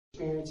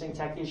experiencing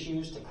tech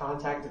issues to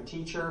contact their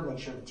teacher, make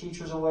sure the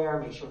teacher's aware,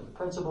 make sure the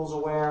principal's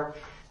aware.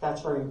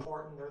 That's very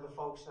important. They're the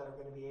folks that are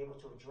going to be able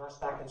to address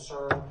that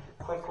concern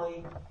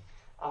quickly.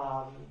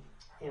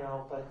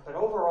 But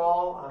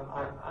overall,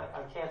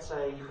 I can't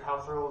say how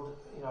thrilled,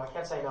 I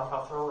can't say enough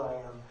how thrilled I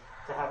am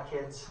to have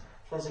kids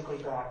physically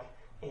back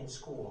in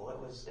school. It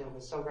was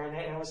so great,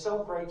 and it was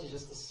so great to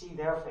see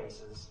their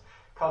faces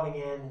coming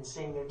in and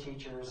seeing their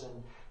teachers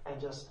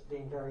and just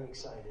being very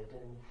excited.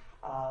 And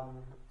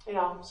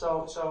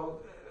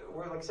so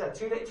we're, like I said,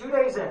 two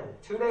days in,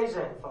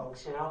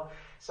 folks.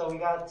 So we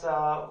got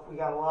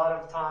a lot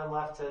of time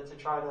left to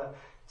try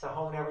to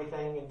hone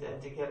everything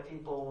and to get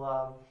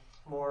people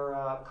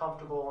more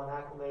comfortable and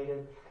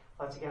acclimated.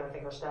 Once again, I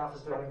think our staff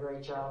is doing a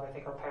great job. I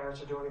think our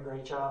parents are doing a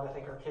great job. I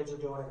think our kids are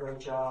doing a great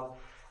job.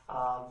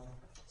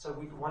 So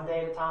one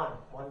day at a time.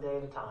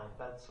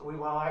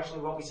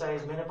 Actually what we say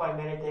is minute by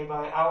minute,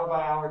 hour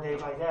by hour, day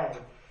by day,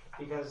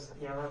 because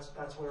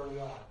that's where we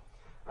are.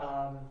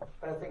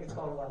 But I think it's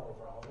going well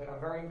overall. I'm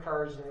very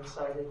encouraged and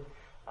excited.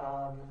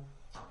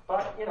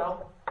 But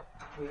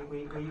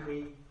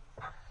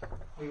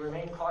we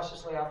remain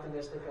cautiously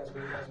optimistic as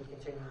we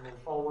continue to move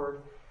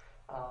forward.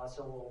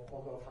 So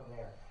we'll go from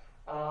there.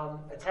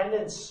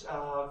 Attendance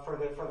for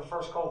the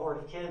first cohort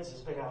of kids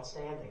has been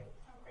outstanding.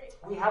 Oh, great.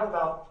 We have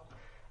about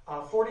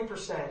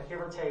 40%, give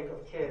or take,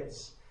 of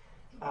kids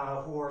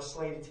who are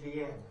slated to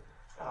be in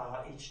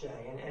each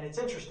day. And it's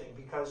interesting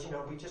because,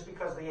 just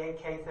because the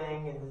AK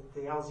thing and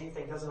the LZ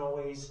thing doesn't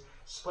always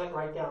split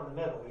right down the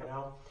middle,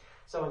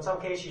 So in some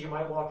cases you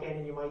might walk in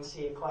and you might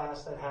see a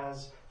class that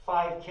has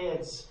 5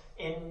 kids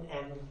in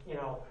and,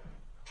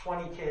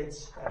 20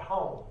 kids at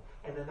home.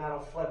 And then that'll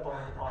flip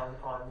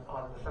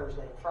on the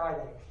Thursday and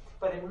Friday.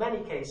 But in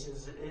many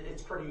cases,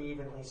 it's pretty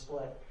evenly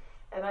split.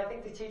 And I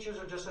think the teachers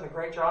are just doing a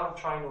great job of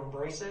trying to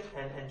embrace it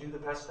and do the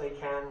best they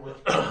can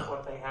with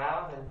what they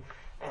have.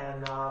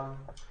 And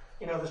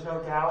there's no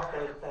doubt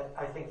that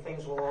I think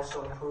things will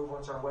also improve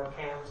once our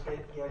webcams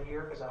get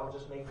here, because that'll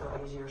just make for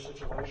an easier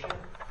situation.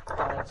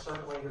 But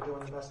certainly they're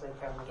doing the best they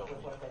can with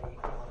what they,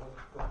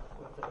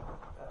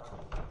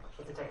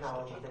 with the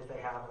technology that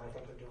they have, and I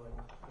think they're doing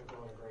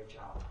a great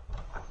job.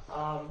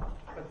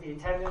 But the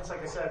attendance,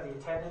 like I said,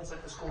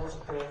 at the schools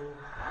have been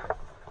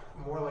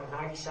more like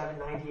 97,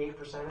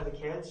 98% of the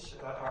kids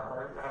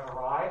have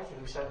arrived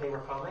who said they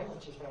were coming,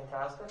 which is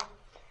fantastic.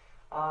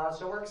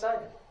 So we're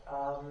excited.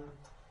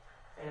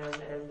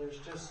 And there's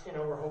just,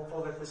 we're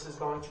hopeful that this is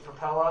going to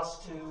propel us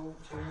to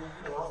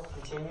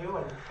continue.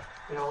 And,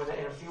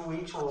 in a few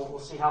weeks, we'll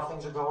see how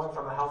things are going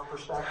from a health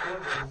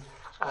perspective.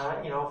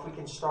 And, if we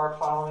can start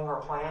following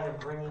our plan and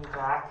bringing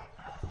back,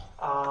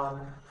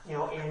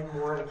 in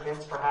more of the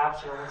kids,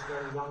 perhaps, once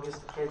again, the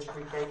youngest kids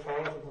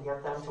pre-KK, if we can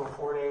get them to a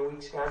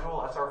 4-day-a-week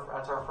schedule, that's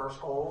our first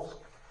goals,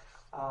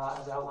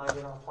 as outlined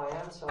in our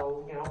plan.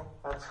 So, we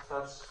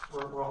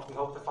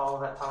hope to follow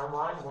that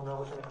timeline. We'll know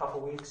within a couple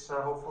weeks,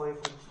 hopefully,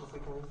 if we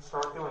can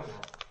start doing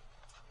that.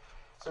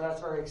 So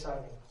that's very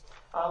exciting.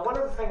 One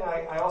other thing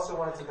I also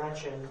wanted to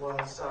mention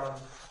was,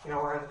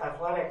 our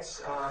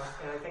athletics,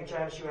 and I think,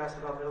 Janice, you asked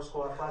about middle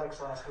school athletics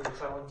last week,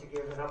 so I wanted to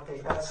give an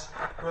update. That's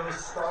really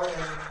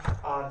starting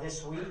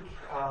this week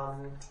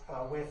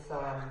with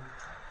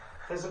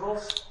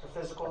physicals. The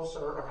physicals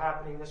are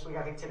happening this week.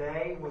 I think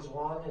today was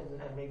one,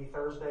 and maybe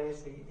Thursday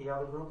is the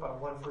other group,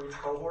 one for each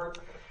cohort.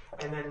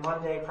 And then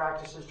Monday,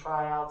 practices,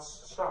 tryouts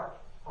start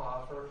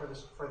for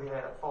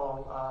the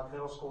fall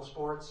middle school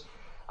sports.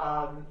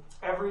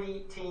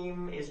 Every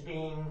team is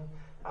being,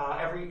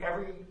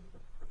 every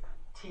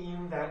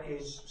team that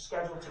is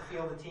scheduled to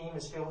field a team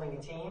is fielding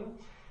a team.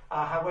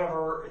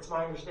 However, it's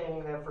my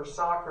understanding that for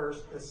soccer,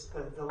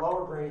 the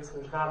lower grades,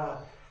 there's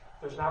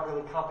not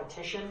really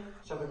competition,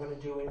 so they're going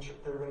to do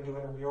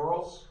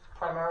intramurals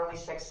primarily.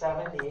 6,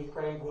 7, the 8th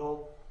grade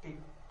will be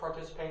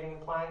participating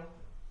and playing.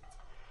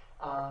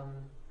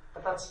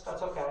 But that's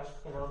okay.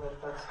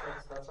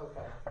 That's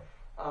okay.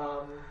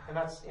 And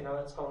that's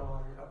going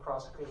on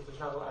across the group. There's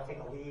not, I think,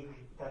 a league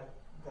that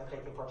they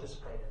can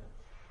participate in.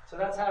 So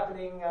that's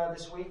happening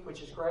this week,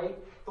 which is great.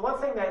 The one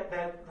thing that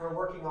we're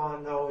working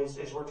on, though, is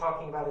we're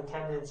talking about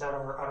attendance at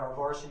our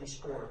varsity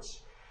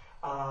sports.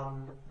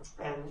 And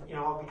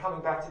I'll be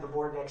coming back to the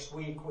board next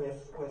week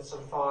with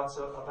some thoughts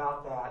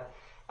about that.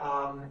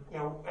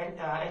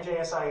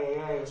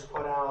 NJSIAA has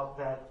put out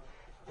that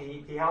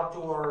the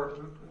outdoor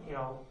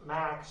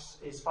max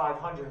is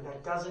 500.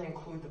 That doesn't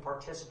include the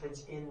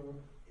participants in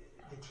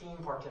the team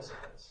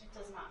participants. It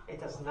does not. It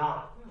does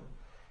not.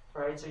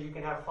 Right? So you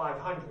can have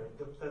 500.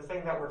 The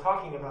thing that we're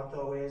talking about,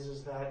 though,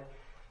 is that,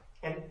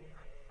 and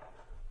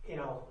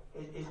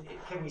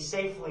can we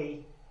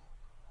safely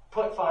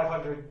put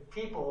 500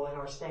 people in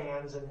our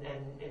stands and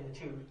in the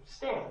 2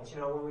 stands?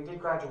 When we did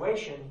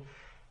graduation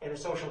in a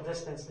social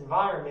distanced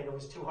environment, it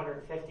was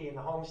 250 in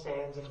the home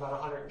stands and about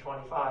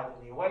 125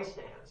 in the away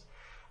stands.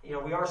 We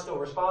are still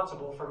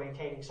responsible for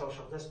maintaining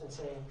social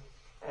distancing,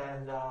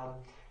 and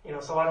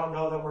so I don't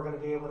know that we're going to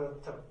be able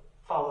to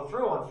follow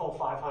through on full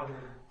 500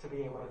 to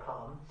be able to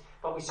come.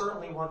 But we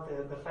certainly want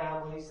the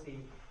families, the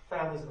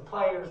families of the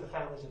players, the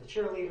families of the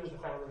cheerleaders, the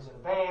families of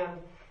the band.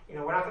 You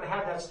know, we're not going to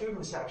have that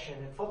student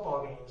section at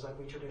football games like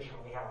we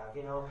traditionally have,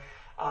 you know.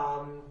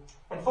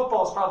 And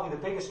football is probably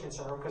the biggest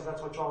concern because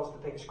that's what draws the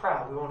biggest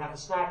crowd. We won't have the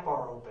snack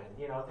bar open.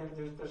 You know,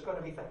 there's going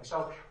to be things.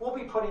 So we'll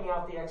be putting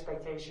out the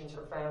expectations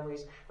for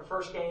families. The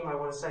first game, I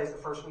want to say, is the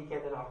first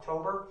weekend in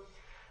October.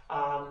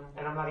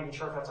 And I'm not even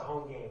sure if that's a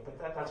home game, but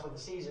that's when the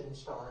season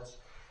starts.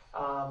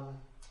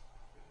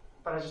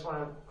 But I just want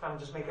to kind of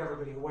just make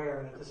everybody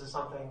aware that this is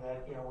something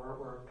that, you know,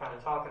 we're kind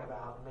of talking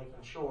about and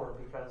making sure,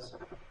 because,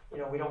 you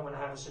know, we don't want to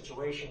have a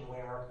situation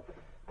where,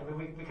 I mean,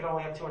 we could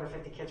only have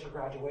 250 kids for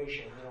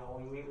graduation. You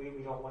know,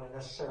 we don't want to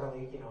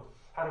necessarily, you know,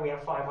 how do we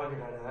have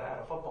 500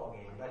 at a football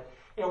game? But,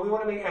 you know, we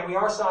want to make, and we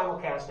are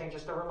simulcasting,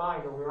 just a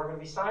reminder, we are going to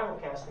be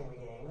simulcasting the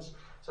games.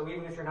 So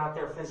even if you're not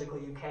there physically,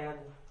 you can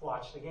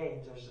watch the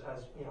games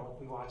as you know,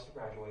 we watch the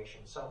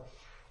graduation. So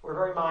we're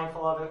very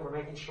mindful of it. We're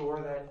making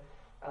sure that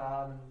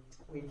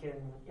we can,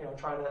 you know,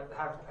 try to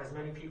have as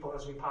many people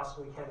as we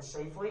possibly can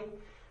safely.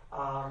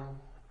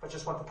 But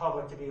just want the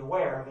public to be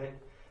aware that,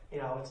 you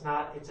know,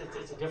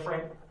 it's a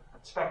different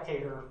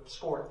spectator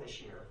sport this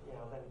year, you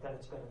know, than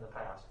it's been in the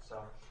past.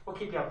 So we'll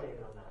keep you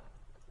updated on that.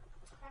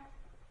 Okay.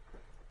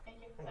 Thank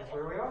you. And that's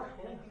where we are.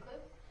 Yeah.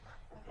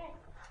 Okay.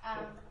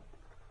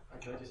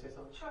 Can I just say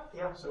something? Sure.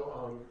 Yeah.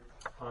 So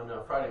on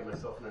Friday,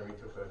 myself and Irene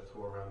took a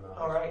tour around the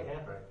high All right, school,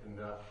 yeah. right? And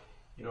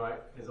you know,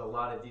 there's a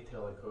lot of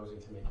detail that goes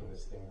into making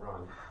this thing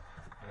run.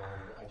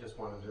 And I just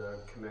wanted to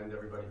commend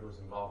everybody who was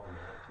involved in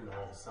that. You know,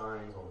 all the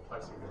signs, all the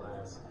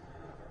plexiglass,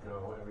 you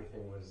know,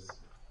 everything was,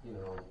 you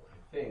know,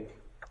 I think,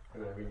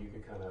 and Irene, you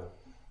could kind of,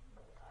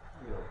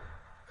 you know,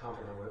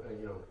 compliment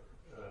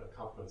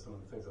some of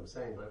the things I'm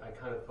saying, but I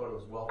kind of thought it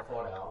was well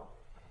thought out.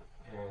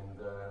 And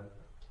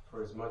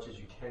for as much as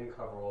you can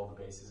cover all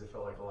the bases, it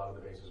felt like a lot of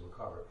the bases were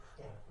covered.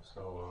 Yeah.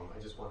 So I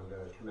just wanted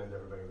to commend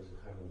everybody who was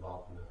kind of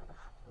involved in that.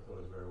 I thought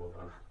it was very well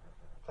done.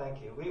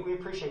 Thank you. We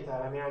appreciate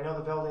that. I mean, I know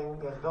the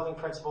building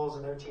principals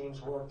and their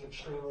teams worked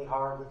extremely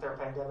hard with their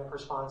pandemic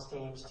response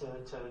teams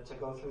to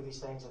go through these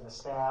things, and the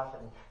staff.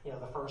 And, you know,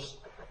 the first,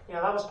 you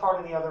know, that was part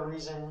of the other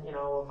reason, you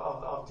know,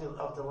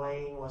 of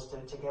delaying, was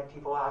to get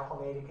people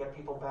acclimated, get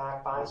people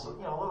back, buy some,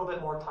 you know, a little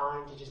bit more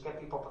time to just get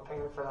people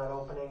prepared for that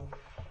opening.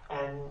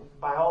 And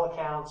by all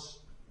accounts,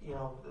 you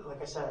know,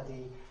 like I said,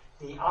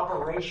 the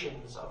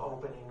operations of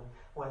opening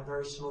went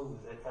very smooth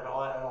at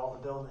all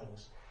the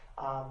buildings.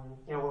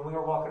 You know, when we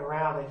were walking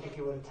around, I think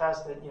you would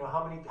attest that, you know,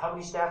 how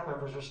many staff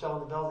members are still in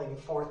the building at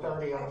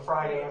 4:30 on a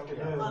Friday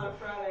afternoon,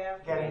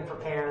 getting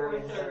prepared,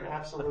 and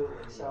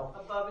absolutely. So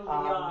above and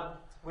beyond.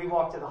 We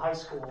walked to the high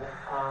school, but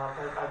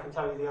I can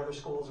tell you the other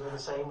schools are the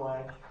same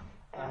way.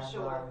 And, I'm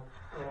sure.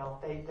 You know,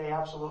 they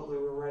absolutely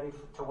were ready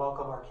to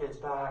welcome our kids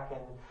back,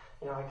 and,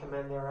 you know, I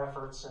commend their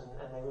efforts, and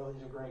they really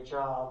did a great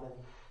job. And,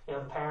 you know,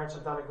 the parents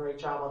have done a great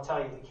job. I'll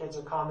tell you, the kids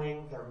are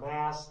coming, they're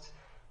masked,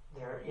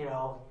 you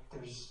know,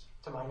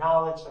 to my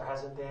knowledge, there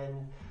hasn't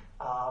been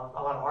a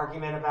lot of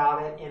argument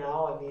about it. You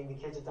know, I mean, the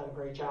kids have done a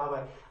great job.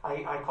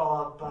 I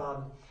call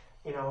up,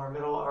 you know,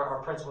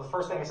 our principal. The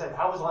first thing I said,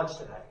 "How was lunch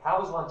today? How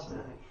was lunch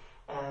today?"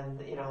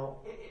 And, you know,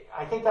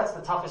 I think that's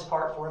the toughest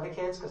part for the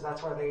kids, because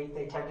that's where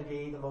they tend to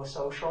be the most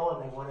social,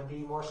 and they want to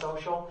be more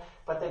social.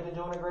 But they've been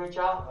doing a great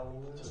job. I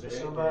mean, So Ms.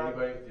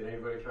 Kasuba. did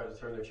anybody try to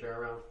turn their chair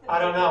around? I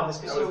don't know, Ms.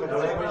 Kasuba. Did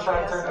anybody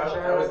try to turn their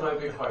chair That was around?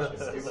 my big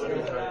question. People are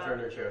going to try to turn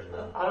their chairs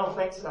around. I don't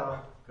think so.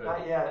 Good,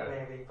 Not yet,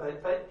 good. maybe.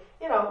 But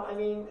you know, I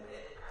mean,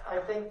 I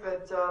think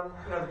that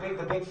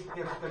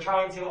you know, they're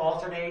trying to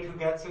alternate who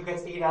gets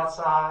to eat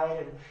outside,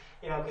 and,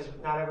 you know, because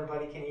not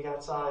everybody can eat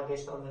outside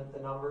based on the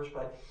numbers.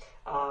 But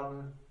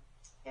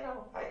you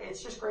know,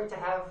 it's just great to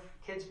have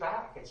kids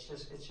back. It's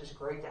just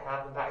great to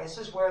have them back. This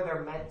is where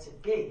they're meant to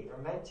be. They're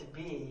meant to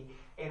be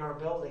in our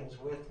buildings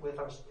with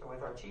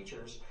our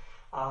teachers,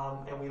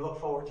 and we look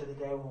forward to the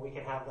day when we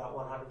can have that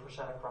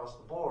 100% across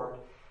the board.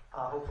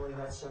 Hopefully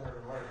that's sooner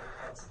than later.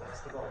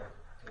 That's the goal.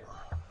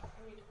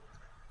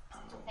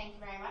 Thank you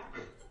very much.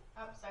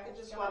 Oh, sorry. I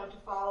just wanted to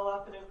follow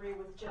up and agree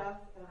with Jeff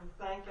and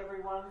thank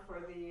everyone for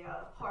the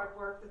hard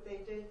work that they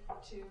did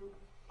to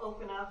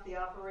open up. The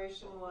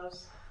operation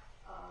was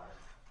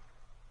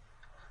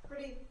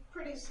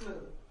pretty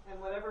smooth, and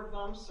whatever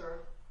bumps are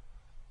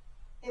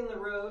in the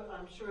road,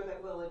 I'm sure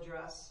that we'll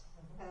address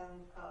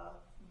and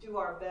do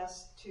our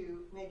best to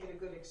make it a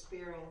good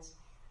experience.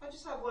 I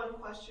just have one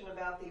question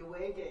about the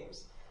away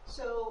games.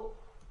 So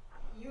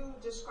you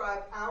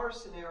described our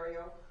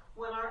scenario.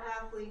 When our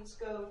athletes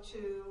go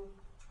to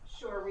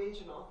Shore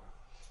Regional,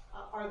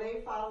 are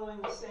they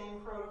following the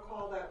same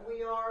protocol that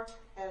we are?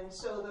 And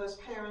so those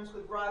parents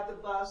would ride the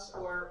bus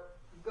or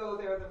go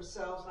there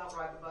themselves, not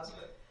ride the bus,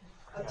 but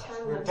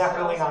attend We're themselves.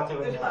 definitely not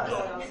doing They're not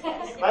that. doing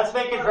those. Let's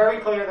make it very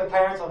clear that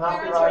parents will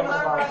not be riding the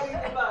Parents are not bus.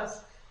 riding the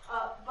bus.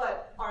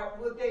 But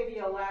would they be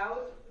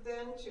allowed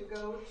then to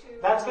go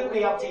to? That's going to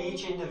be up to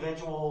each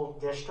individual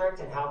district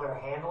and how they're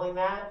handling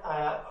that.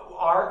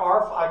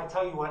 I can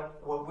tell you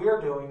what we're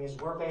doing is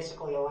we're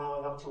basically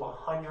allowing up to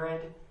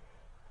 100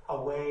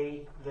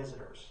 away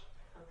visitors,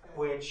 Okay.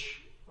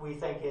 which we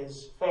think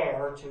is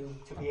fair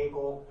to be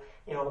able,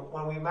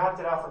 when we mapped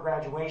it out for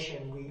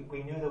graduation,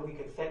 we knew that we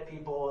could fit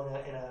people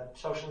in a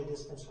socially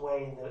distanced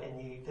way in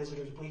the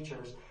visitors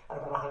bleachers at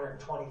about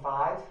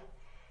 125.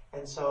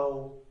 And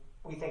so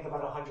we think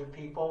about 100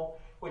 people,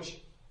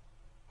 which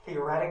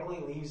theoretically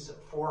leaves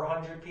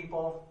 400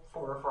 people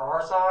for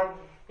our side.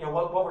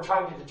 What we're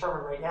trying to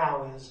determine right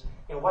now is,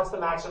 what's the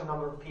maximum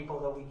number of people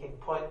that we can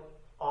put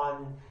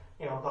on,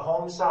 the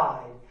home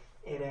side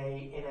in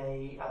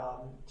a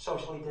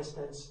socially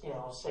distanced,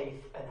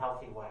 safe and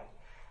healthy way.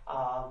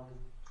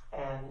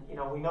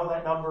 And we know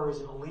that number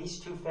is at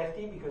least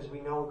 250 because we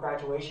know at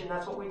graduation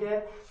that's what we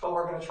did, but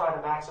we're going to try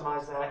to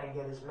maximize that and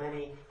get as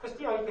many, because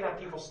you can have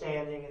people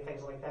standing and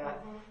things like that.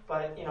 Mm-hmm.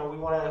 But we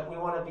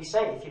want to be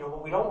safe.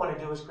 What we don't want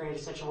to do is create a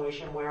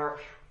situation where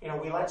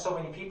we let so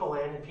many people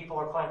in and people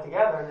are clamped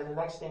together, and then the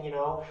next thing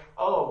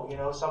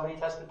somebody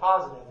tested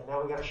positive, and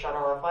now we got to shut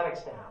our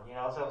athletics down.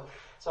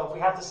 So if we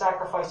have to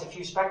sacrifice a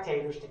few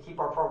spectators to keep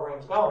our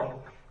programs going,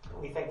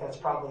 we think that's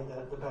probably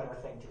the better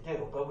thing to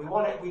do. But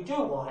we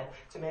do want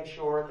to make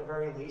sure at the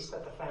very least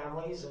that the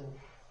families and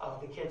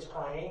the kids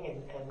playing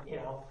and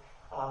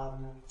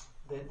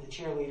the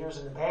cheerleaders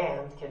and the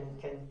band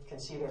can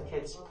see their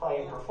kids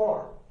play and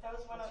perform. That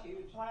was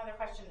one other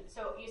question.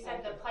 So you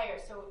said the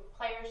players,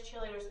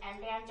 cheerleaders, and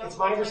band don't. It's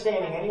my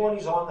understanding anyone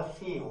who's on the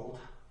field,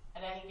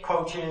 at any given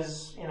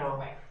coaches,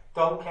 right.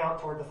 don't count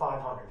toward the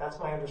 500. That's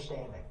my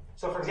understanding.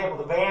 So, for example,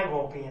 the band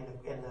won't be in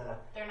the.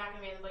 They're not going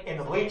to be in the bleachers. In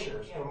the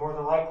bleachers, yeah. More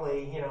than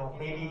likely,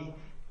 maybe,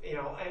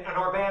 and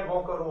our band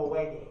won't go to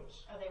away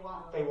games. Oh, they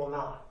won't. They will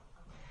not.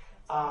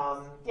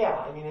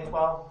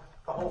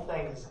 The whole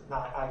thing is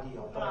not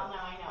ideal. But, well, no,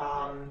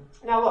 I know.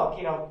 Now,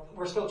 look,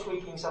 we're still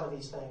tweaking some of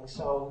these things,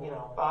 so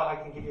I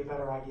can give you a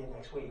better idea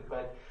next week.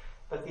 But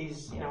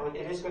these,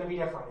 it is going to be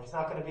different. It's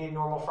not going to be a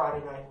normal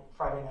Friday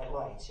night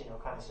lights,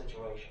 kind of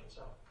situation.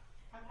 So,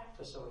 okay.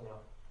 Just so we know.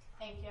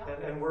 Thank you.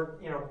 And we're,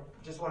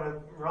 just want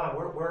to run.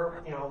 We're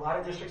a lot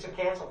of districts have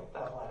canceled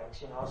athletics,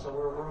 so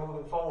we're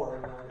moving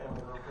forward and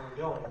we're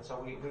doing it.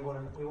 So we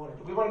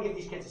want to give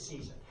these kids a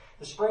season.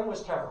 The spring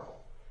was terrible.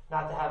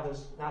 Not to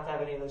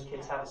have any of those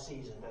kids have a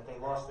season, that they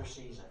lost their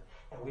season,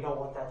 and we don't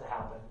want that to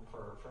happen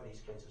for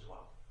these kids as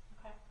well.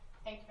 Okay.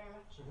 Thank you very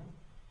much. Mm-hmm.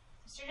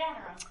 Mr.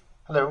 Danner.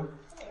 Hello.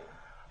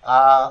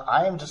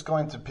 I am just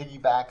going to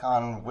piggyback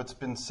on what's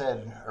been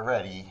said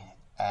already,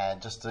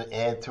 and just to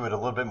add to it a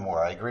little bit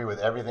more. I agree with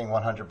everything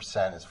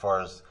 100% as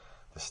far as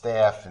the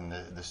staff and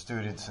the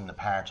students and the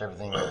parents.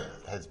 Everything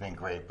has been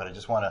great, but I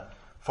just want to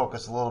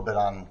focus a little bit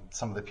on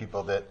some of the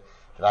people that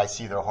I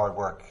see their hard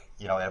work,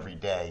 every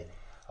day,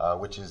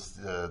 which is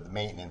the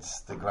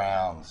maintenance, the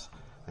grounds,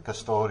 the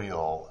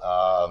custodial,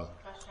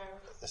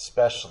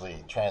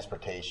 especially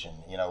transportation,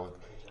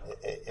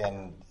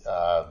 and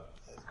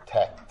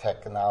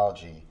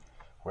technology,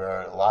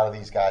 where a lot of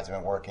these guys have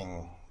been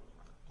working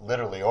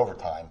literally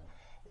overtime,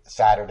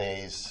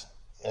 Saturdays,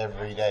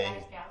 every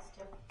day.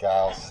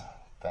 Gals,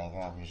 thank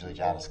you. Usually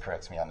Janice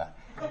corrects me on that.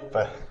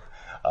 But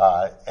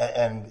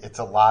and it's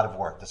a lot of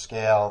work. The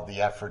scale,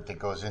 the effort that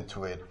goes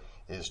into it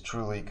is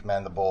truly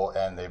commendable,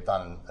 and they've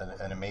done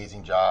an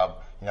amazing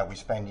job. We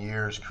spend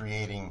years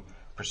creating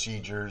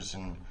procedures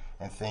and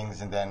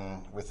things, and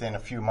then within a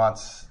few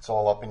months, it's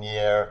all up in the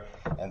air,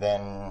 and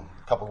then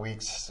a couple of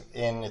weeks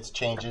in, it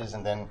changes,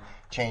 and then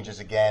changes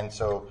again.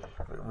 So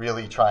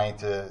really trying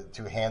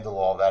to handle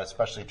all that,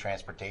 especially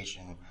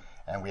transportation.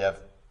 And we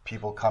have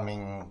people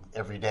coming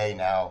every day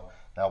now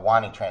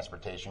wanting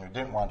transportation, who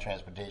didn't want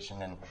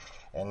transportation,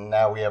 and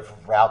now we have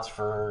routes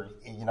for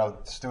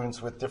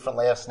students with different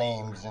last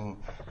names, and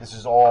this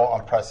is all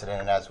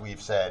unprecedented, as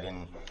we've said,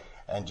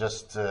 and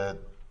just to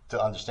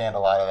understand a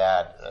lot of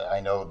that, I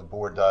know the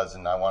board does,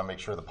 and I want to make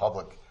sure the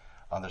public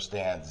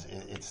understands.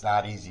 It's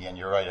not easy, and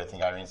you're right. I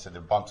think Irene said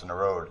the bumps in the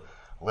road,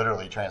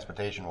 literally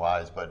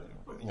transportation-wise, but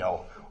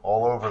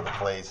all over the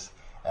place.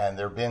 And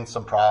there have been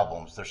some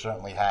problems. There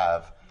certainly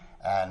have,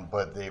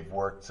 but they've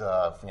worked,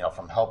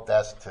 from help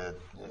desk to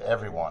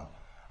everyone.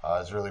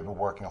 Has really been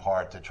working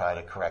hard to try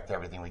to correct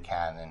everything we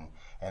can,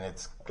 and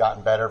it's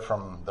gotten better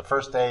from the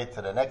first day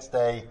to the next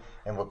day,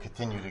 and will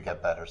continue to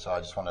get better. So I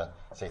just want to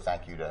say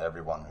thank you to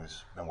everyone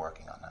who's been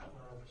working on that.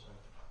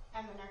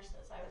 And the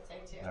nurses, I would say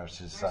too.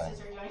 Nurses are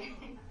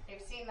doing.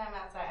 They've seen them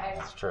outside.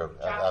 That's true.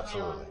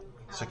 Absolutely.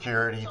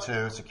 Security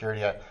too.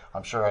 Security.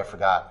 I'm sure I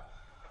forgot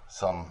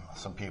some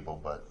people,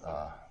 but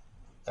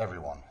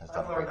everyone has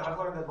done a great job. I've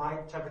learned that my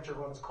temperature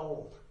runs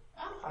cold.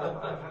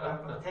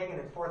 I've taken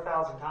it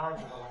 4,000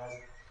 times in the last.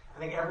 I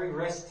think every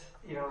wrist,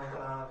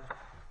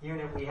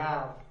 unit we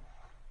have,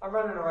 I'm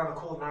running around a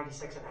cold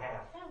 96 and a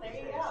half. Oh, there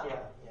you go.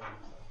 Yeah.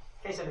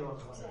 In case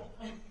anyone's wondering.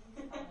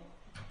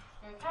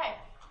 Okay.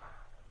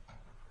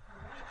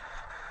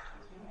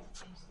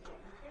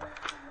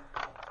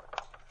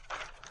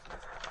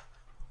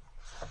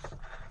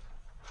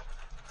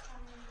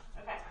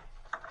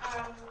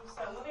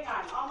 So moving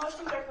on. All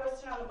motions are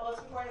posted on the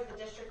bulletin board of the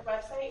district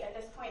website. At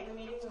this point in the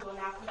meeting, we will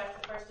now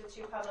conduct the first of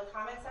two public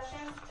comment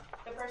sessions.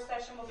 The first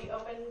session will be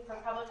open for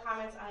public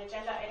comments on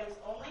agenda items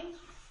only.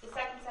 The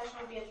second session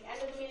will be at the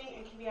end of the meeting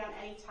and can be on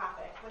any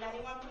topic. Would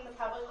anyone from the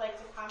public like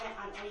to comment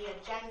on any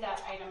agenda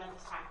item at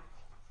this time?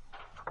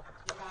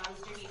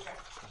 Mr.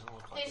 Dietrich.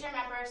 Please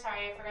remember,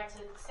 sorry, I forgot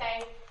to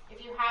say,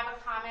 if you have a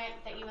comment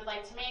that you would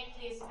like to make,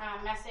 please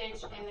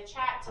message in the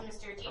chat to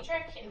Mr.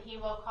 Dietrich, and he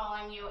will call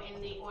on you in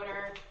the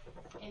order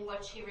in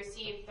which he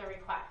received the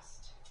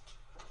request.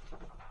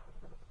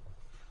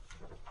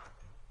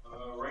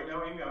 Right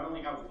now, Amy, I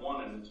only have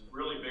one, and it's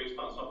really based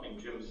on something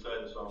Jim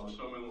said, so I'm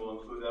assuming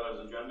we'll include that as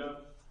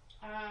agenda.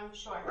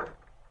 Sure.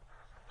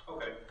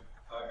 Okay.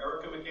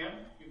 Erica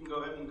McCann, you can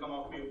go ahead and come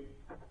off mute.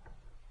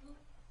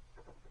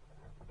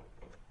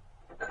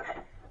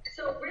 Okay.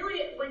 So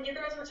really, when you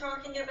guys were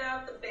talking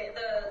about the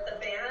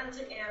band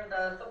and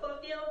the football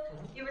field,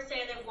 you were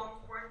saying they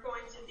weren't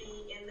going to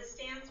be in the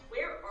stands.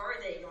 Where are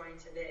they going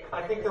to be?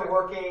 I think they're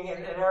working,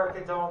 and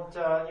Erica, don't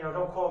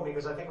quote me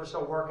because I think we're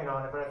still working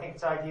on it. But I think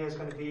its idea is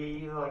going to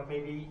be like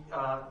maybe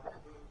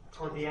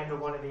toward the end of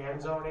one of the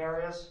end zone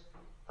areas,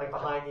 like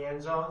behind the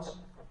end zones.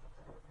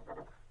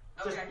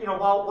 Just Okay.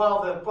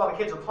 While the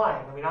kids are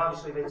playing. I mean,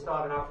 obviously they still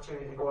have an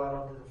opportunity to go out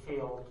onto the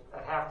field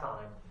at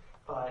halftime.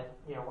 But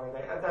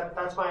where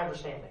that's my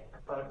understanding.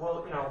 But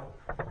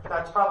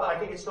that's probably, I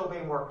think it's still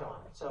being worked on.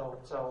 So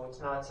it's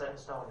not set in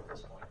stone at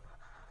this point.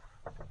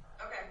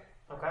 Okay.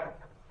 Okay.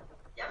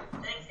 Yep.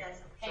 Thanks,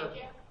 guys. Thank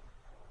you.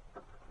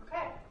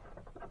 Okay.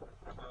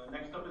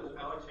 Next up is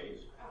Alex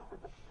Hayes. Oh,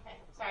 okay.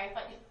 Sorry, I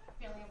thought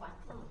you only had one.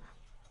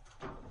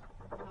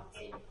 I don't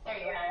see you. There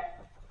you are.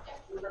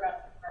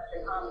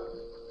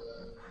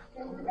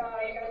 Since you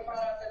guys brought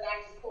up the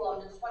back to school,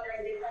 I'm just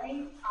wondering, did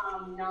any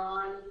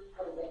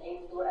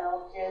A through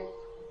L kids,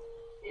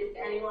 is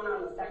anyone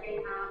on the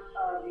second half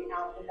of the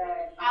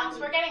alphabet? Alex,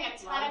 we're getting a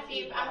ton of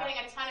feedback. I'm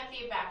getting a ton of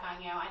feedback on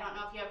you. I don't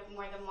know if you have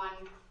more than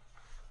one.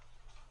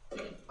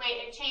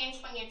 Wait, it changed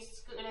when you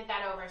scooted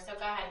that over, so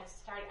go ahead.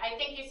 Start. I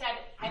think your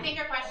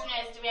question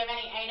is, do we have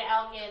any A to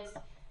L kids?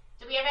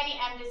 Do we have any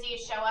M to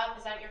Z show up?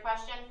 Is that your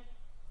question?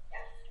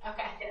 Yes.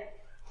 Okay. Yes.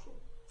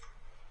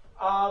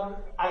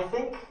 I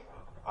think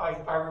I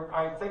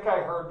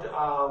heard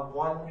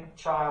one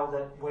child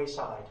at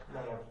Wayside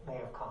may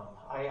have come.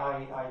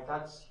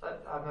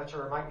 I'm not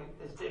sure.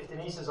 If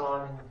Denise is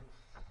on,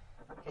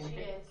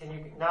 can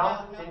you?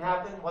 No, didn't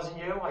happen. Wasn't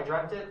you? I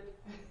dreamt it.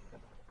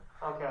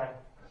 Okay.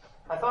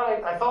 I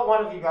thought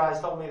one of you guys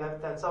told me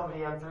that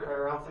somebody M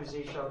through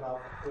Z showed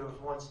up. There was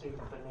one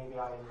student, but maybe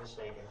I am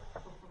mistaken.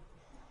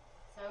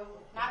 So,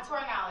 not to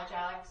our knowledge,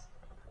 Alex.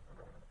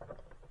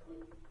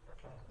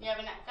 You have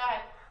go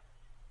ahead.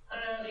 I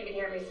don't know if you can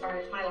hear me, sorry,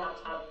 it's my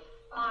laptop.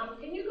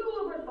 Can you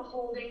go over the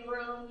holding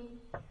room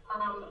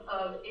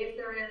of if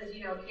there is, a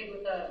kid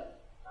with a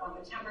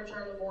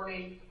temperature in the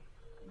morning,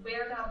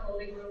 where that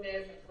holding room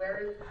is, where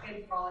is the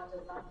kid brought?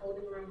 Does that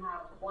holding room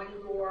have one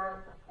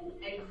door, an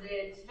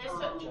exit?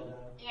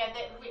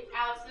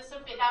 Alex,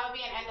 that would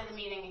be an end of the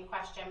meeting in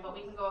question, but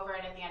we can go over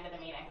it at the end of the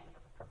meeting.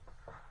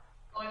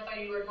 Oh, I thought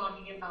you were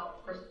talking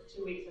about for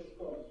 2 weeks of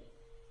school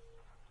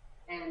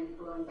and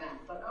going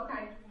back, but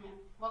okay. Yeah.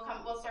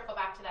 We'll circle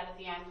back to that at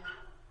the end.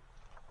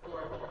 Sure.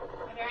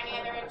 Are there any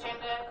other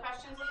agenda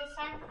questions at this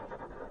time?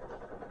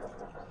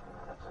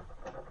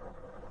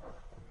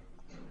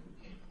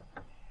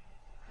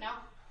 No?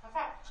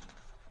 Okay.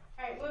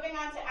 All right, moving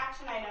on to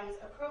action items.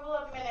 Approval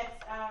of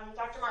minutes.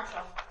 Dr.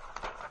 Marshall.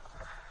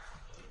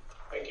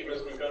 Thank you,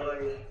 Ms.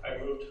 Montgomery. I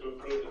move to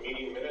approve the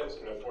meeting minutes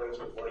in accordance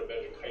with Board of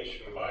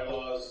Education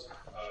bylaws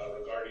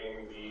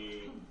regarding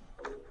the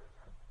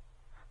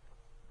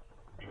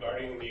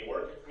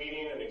work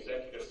meeting and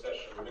executive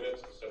session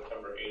minutes of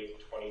September 8th,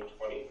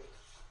 2020.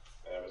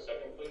 May I have a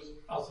second, please?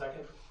 I'll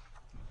second.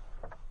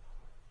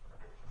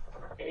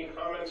 Any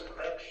comments,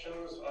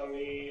 corrections on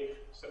the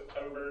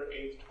September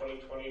 8th,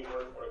 2020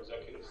 work or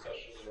executive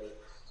session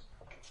minutes?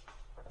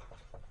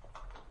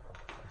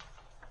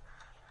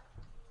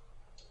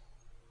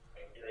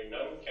 Hearing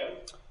none. Ken?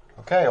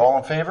 Okay, all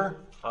in favor?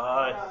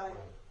 Aye.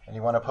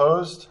 Anyone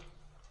opposed?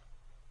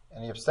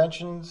 Any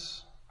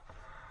abstentions?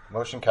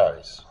 Motion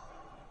carries.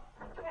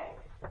 Okay.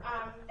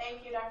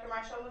 Thank you, Dr.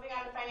 Marshall. Moving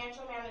on to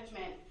financial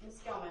management. Ms.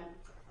 Gilman.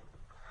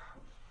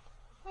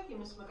 Thank you,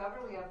 Ms.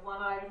 McGovern. We have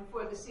one item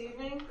for this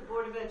evening. The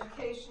Board of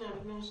Education and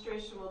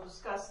Administration will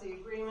discuss the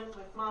agreement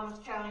with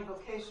Monmouth County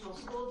Vocational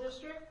School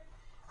District,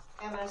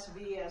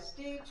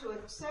 MSVSD, to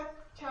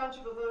accept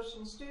Township of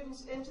Ocean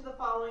students into the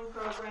following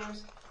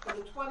programs for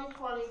the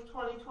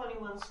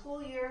 2020-2021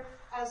 school year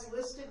as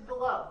listed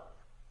below.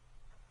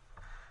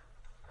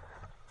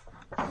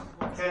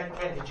 Ken,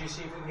 did you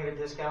see if we can get a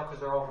discount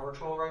because they're all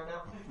virtual right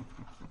now?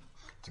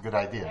 It's a good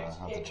idea.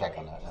 I'll have to check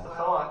on that. Just a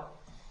thought.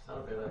 Not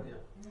a bad idea.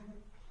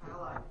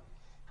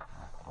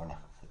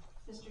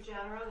 Mr.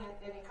 General,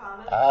 any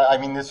comment? I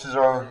mean, this is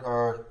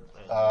our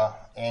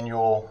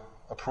annual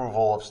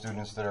approval of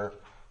students that are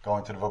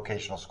going to the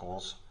vocational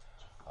schools.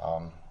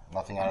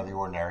 Nothing out of the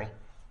ordinary.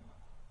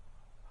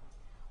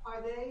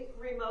 Are they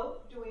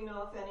remote? Do we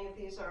know if any of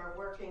these are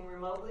working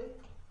remotely?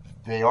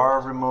 They are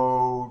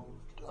remote.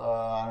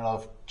 I don't know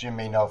if Jim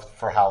may know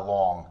for how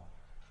long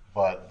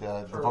But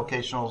the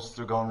vocationals,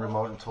 they're going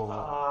remote until,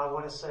 I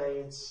want to say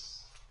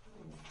it's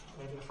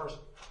maybe the first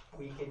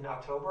week in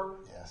October,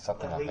 yeah,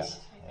 something at like least.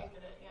 that. I think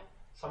that it, yeah.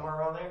 Somewhere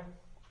around there.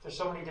 There's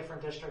so many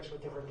different districts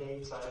with different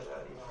dates. I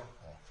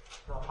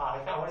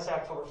want to say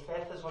October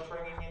 5th is what's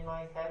ringing in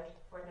my head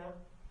right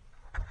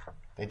now.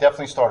 They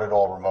definitely started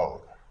all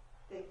remote.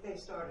 They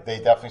started. They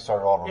definitely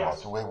started all remote.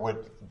 Yes. So we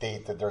would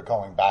date that they're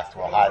going back to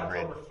a I think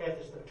hybrid. October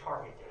 5th is the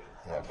target date.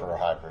 Yeah, for a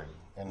hybrid.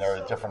 And they're a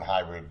So- different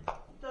hybrid.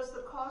 Does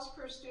the cost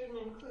per student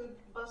include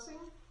busing?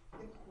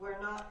 If we're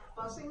not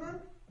busing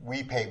them?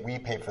 We pay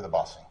for the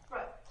busing.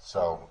 Right.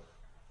 So,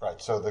 right,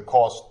 so the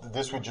cost,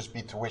 this would just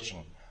be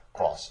tuition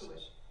cost.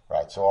 Tuition.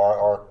 Right,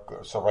 so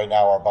so right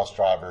now our bus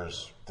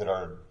drivers that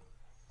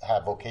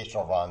have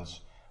vocational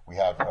runs, we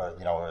have,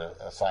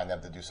 assigned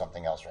them to do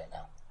something else right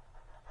now.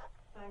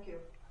 Thank you.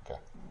 Okay.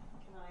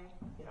 Can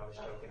I? I was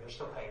joking. They're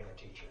still paying their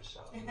teachers,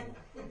 so.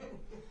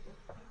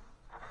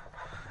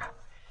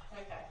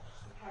 Okay.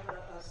 Have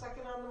a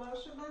second on the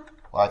motion then?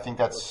 Well, I think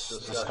that's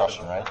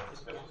discussion, right?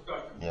 Discussion.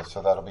 Yeah,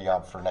 so that'll be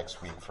on for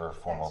next week for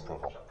formal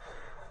approval.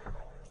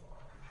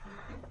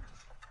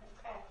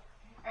 Okay.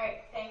 All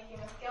right. Thank you,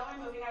 Ms.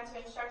 Gilman. Moving on to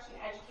instruction,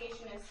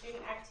 education, and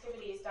student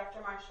activities.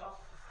 Dr. Marshall.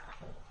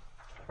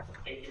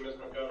 Thank you, Ms.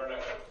 McGovern. I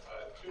have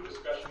two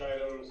discussion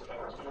items and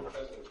two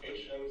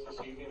presentations this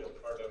evening as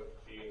part of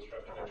the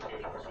instruction,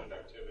 education, and student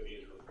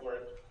activities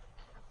report.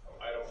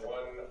 Item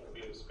one will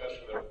be a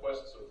discussion of the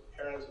requests of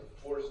parents of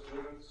 4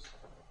 students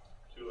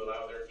to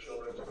allow their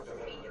children to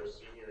finish their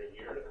senior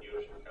year at the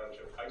Ocean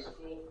Township High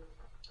School.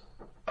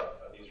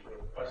 These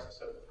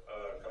requests have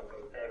come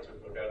from parents who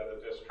moved out of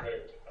the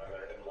district and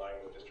are in line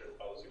with district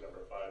policy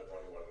number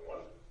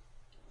 5111.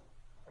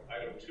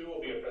 Item 2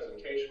 will be a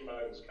presentation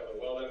by Ms. Kelly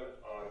Weldon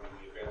on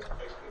the advanced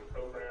placement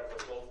program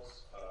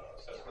results,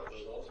 assessment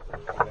results for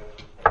the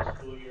 2019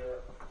 school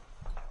year.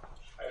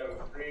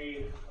 Item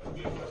 3 will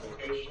be a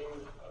presentation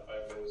by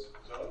Ms.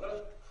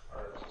 Zonda,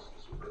 our Assistant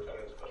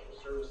Superintendent of Special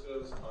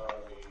Services, on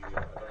the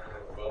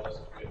National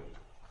Wellness Committee.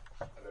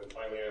 And then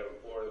finally, item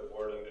 4, the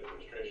board and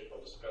administration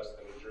will discuss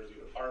the New Jersey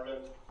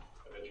Department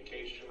of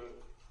Education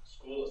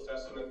school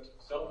assessment,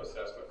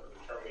 self-assessment for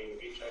determining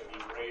HIV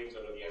grades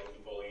under the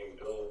Anti-Bullying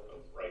Bill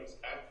of Rights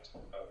Act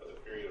for the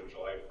period of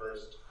July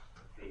 1st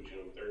through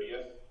June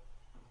 30th.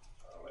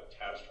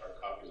 Attached are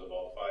copies of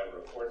all 5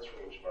 reports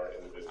from each of our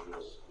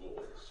individual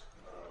schools.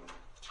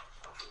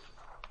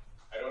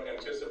 I don't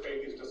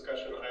anticipate these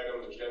discussion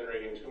items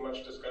generating too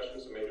much discussion,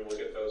 so maybe we'll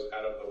get those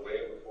out of the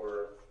way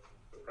before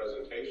the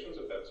presentations,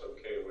 if that's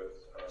okay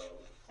with.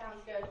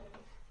 Sounds good.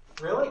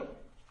 Really?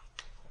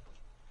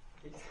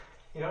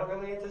 You don't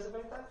really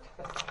anticipate that?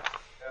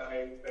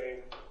 I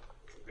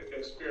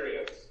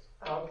experienced.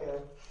 Okay.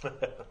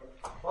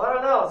 Well, I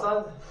don't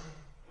know.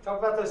 Talk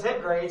about those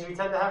hip grades. We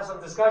tend to have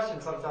some discussion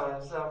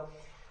sometimes. So,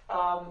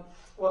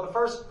 well, the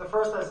first,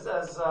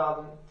 as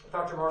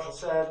Dr. Marshall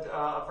said,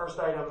 first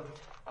item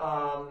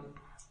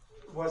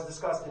was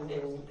discussed in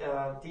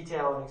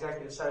detail in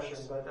executive session.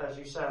 But as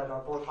you said,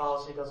 our board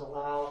policy does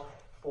allow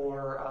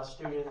for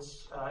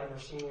students in their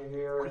senior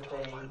year, if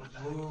they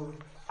move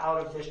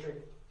out of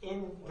district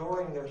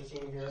during their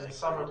senior year, in the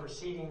summer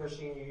preceding their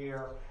senior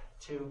year,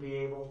 to be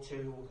able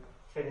to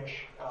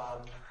finish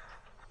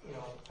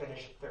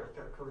their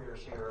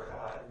careers here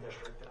in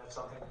district. And that's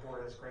something the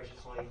board has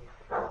graciously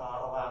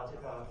allowed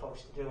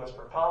folks to do as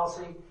per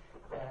policy.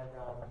 And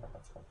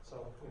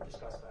so we've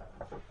discussed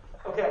that.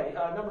 Okay,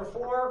 number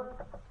 4,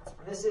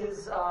 this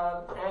is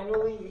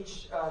annually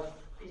each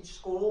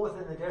school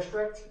within the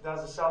district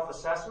does a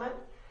self-assessment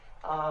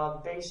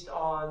based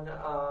on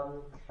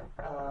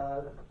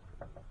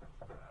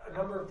a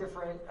number of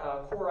different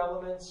core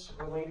elements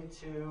related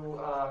to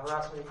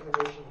harassment,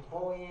 intimidation, and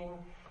bullying.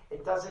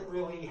 It doesn't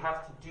really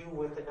have to do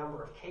with the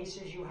number of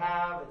cases you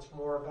have. It's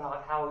more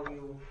about how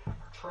you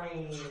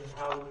train and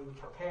how you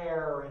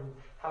prepare and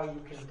how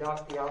you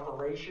conduct the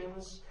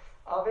operations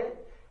of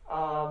it.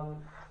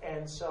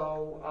 And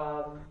so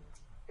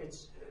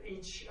it's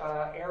each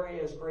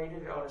area is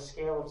graded on a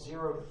scale of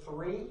 0 to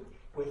 3,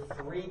 with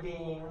 3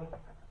 being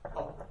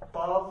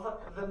above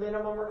the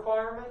minimum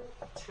requirement,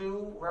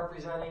 2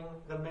 representing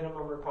the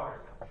minimum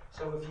requirement.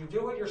 So if you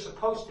do what you're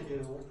supposed to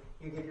do,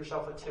 you give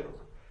yourself a 2.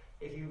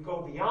 If you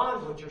go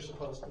beyond what you're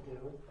supposed to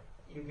do,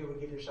 you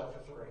give yourself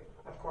a 3.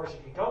 Of course,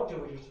 if you don't do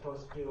what you're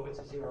supposed to do, it's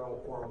a 0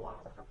 or a 1.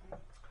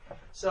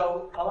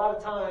 So a lot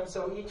of times,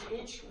 so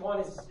each one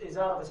is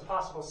out of this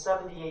possible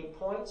 78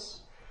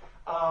 points.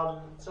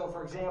 So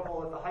for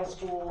example, at the high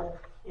school,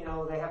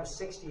 they have a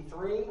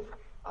 63.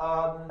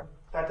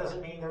 That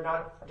doesn't mean they're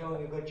not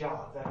doing a good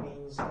job. That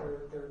means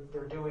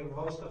they're doing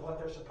most of what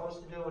they're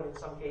supposed to do, and in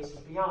some cases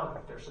beyond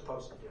what they're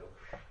supposed to do.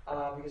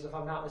 Because if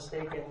I'm not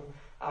mistaken,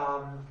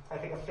 I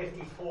think a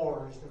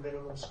 54 is the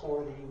minimum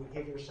score that you would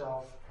give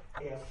yourself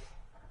if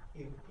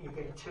you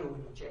get a 2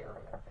 in each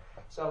area.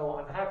 So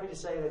I'm happy to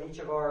say that each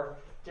of our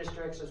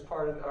districts is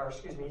part of,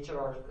 each of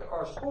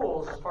our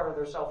schools is part of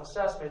their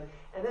self-assessment,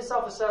 and this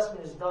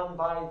self-assessment is done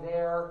by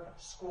their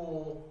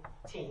school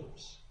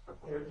teams.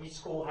 Each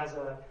school has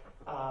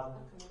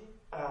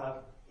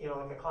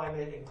like a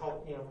climate and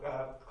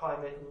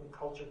climate and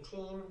culture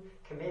team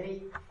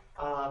committee,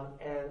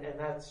 and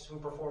that's who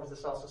performs the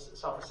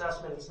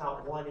self-assessment. It's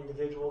not one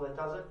individual that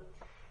does it.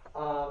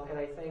 And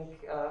I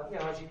think,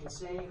 as you can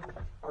see,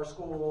 our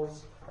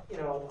schools, I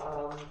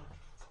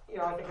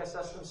think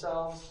assess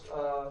themselves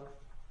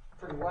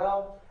pretty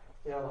well.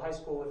 The high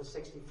school with a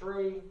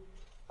 63,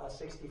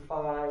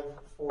 65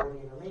 for the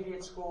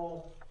intermediate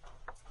school.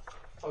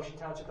 Ocean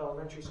Township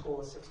Elementary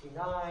School is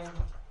 69.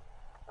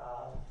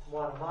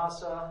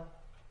 Wanamasa,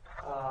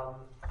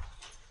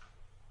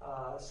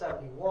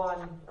 70,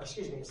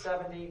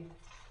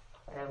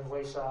 and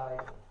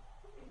Wayside,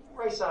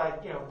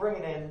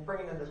 bringing in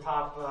the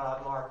top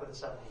mark with a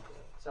 72.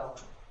 So,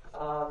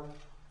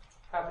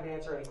 happy to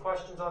answer any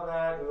questions on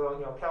that.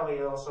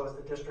 Kelly also is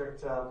the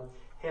district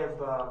HIB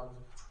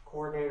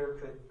coordinator,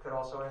 could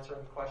also answer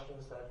any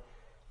questions that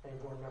any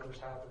board members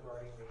have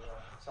regarding the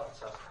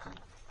self-assessment.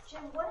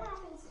 Jim, what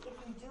happens if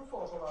you do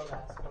fall below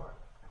that score?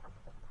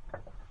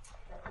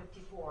 That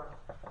 54.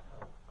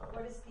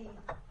 What is the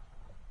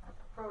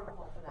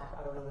protocol for that?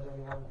 I don't know that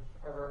anyone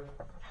ever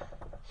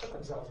put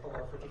themselves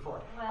below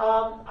 54.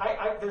 Well,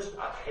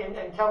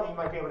 and Kelly, you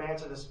might be able to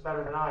answer this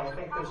better than I. I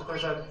think there's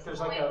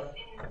like a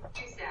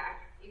CUSAC.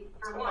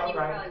 For one, you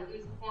would probably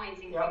lose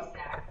points in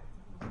CUSAC.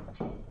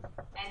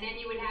 And then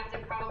you would have to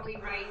probably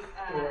write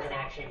an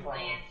action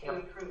plan to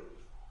improve.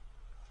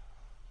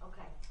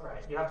 okay. All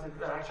right. You have to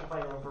action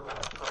plan to improve.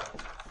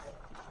 Correct.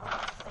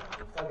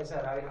 Like I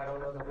said, I don't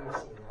know that we've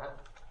seen that.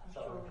 I'm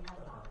sure we have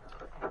not.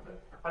 Okay.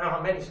 I don't know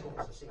how many schools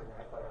have seen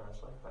that, quite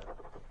honestly. But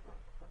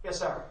yes,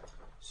 sir.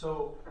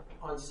 So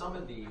on some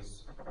of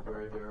these,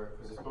 where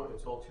because it's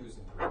all 2s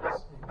and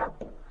 3s.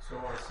 So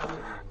on some of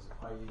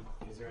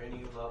these, is there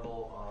any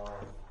level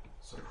of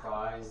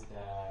surprise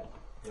that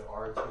there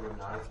are 2 and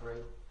not a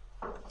 3?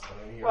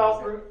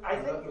 Well, I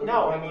think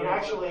no. I mean,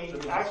 actually,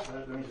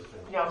 let me just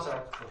finish. Yeah, I'm sorry.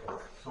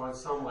 Okay. So on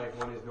some, like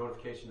one is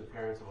notification to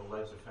parents of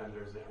alleged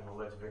offenders and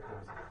alleged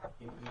victims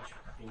in each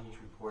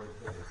reported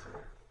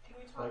incident. Can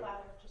we talk louder? I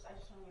just want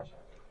to make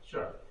sure.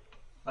 Sure.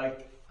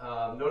 Like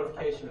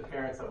notification to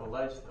parents of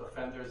alleged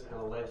offenders and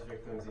alleged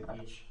victims in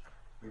each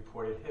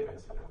reported HIV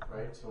incident,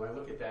 right? So when I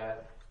look at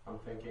that, I'm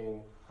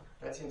thinking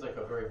that seems like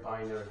a very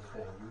binary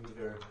thing. You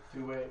either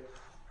do it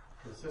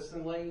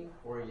consistently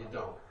or you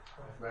don't,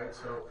 right?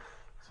 So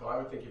I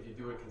would think if you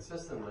do it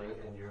consistently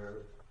and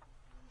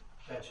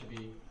that should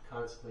be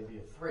constantly be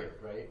a 3,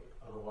 right?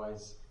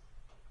 Otherwise.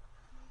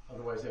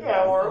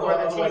 Yeah, or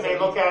the team may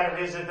look at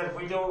it as that if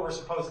we do what we're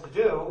supposed to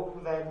do,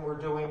 then we're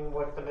doing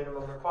what the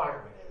minimum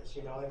requirement is.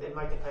 It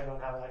might depend on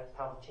how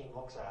the team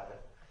looks at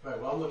it. Right.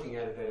 Well, I'm looking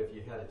at it that if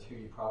you had a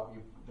 2,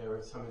 there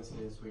were some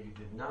instances where you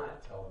did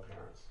not tell the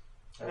parents.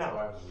 That's how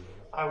I was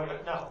reading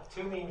it. No.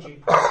 2 means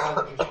you put down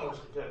what you're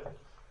supposed to do.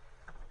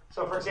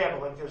 So, for example,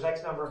 like there's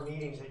X number of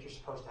meetings that you're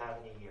supposed to have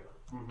in a year,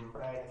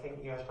 right? I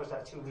think you're supposed to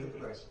have 2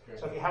 meetings. Right.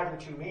 So if you have your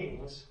 2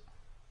 meetings,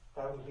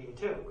 that would be a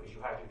 2 because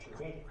you have your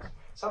 2 meetings.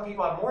 Some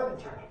people have more than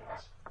 2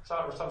 meetings.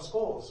 Some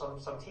schools,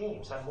 some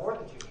teams have more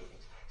than 2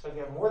 meetings. So if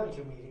you have more than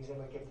 2 meetings, they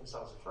would give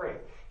themselves a 3.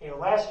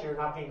 Last year,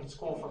 not being in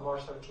school from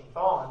March 13th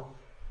on,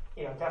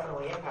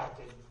 definitely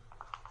impacted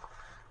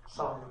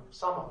some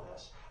of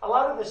this. A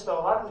lot of this, though,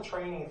 a lot of the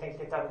training and things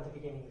get done at the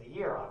beginning of the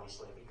year,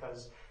 obviously,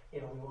 because we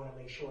want to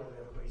make sure that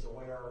everybody's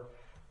aware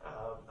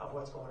of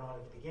what's going on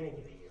at the beginning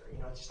of the year.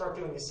 To start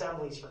doing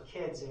assemblies for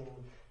kids in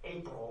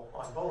April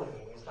on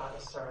bullying is not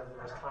necessarily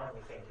the most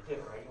timely thing to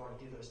do, right? You want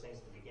to do those things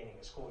at the beginning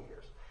of school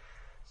years.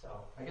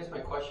 So I guess my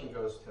question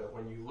goes to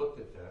when you looked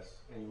at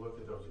this and you looked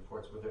at those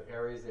reports, were there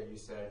areas that you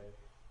said,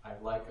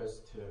 I'd like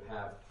us to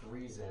have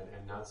 3s in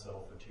and not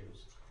settle for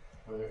 2s?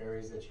 Were there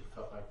areas that you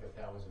felt like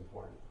that was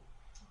important?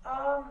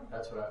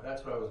 That's what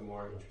I was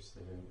more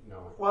interested in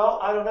knowing. Well,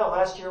 I don't know.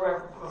 Last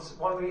year,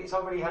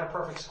 somebody had a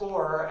perfect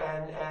score,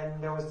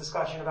 and there was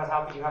discussion about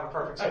how could you have a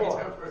perfect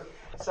score.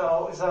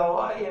 So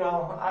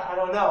I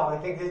don't know. I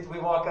think that we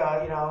walk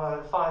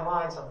a fine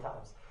line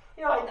sometimes.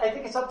 I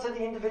think it's up to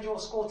the individual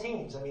school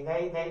teams. I mean,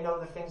 they know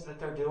the things that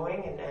they're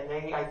doing, and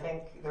I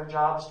think their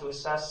job is to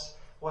assess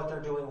what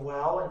they're doing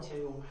well, and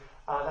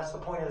that's the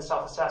point of the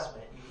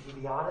self-assessment. You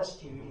be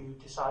honest. You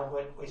decide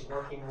what is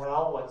working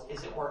well. What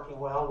isn't working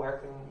well. Where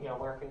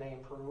can they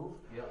improve?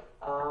 Yep.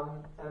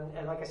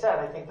 And like I said,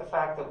 I think the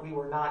fact that we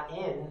were not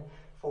in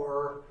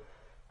for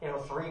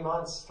 3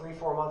 months,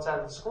 3-4 months out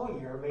of the school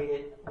year made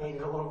it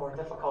a little more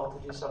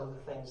difficult to do some of the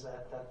things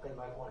that they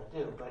might want to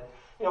do. But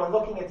in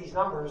looking at these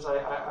numbers,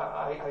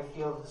 I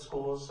feel that the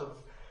schools have.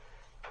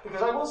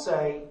 Because I will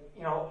say,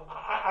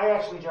 I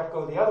actually, Jeff,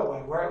 go the other way.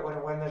 Where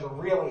when there's a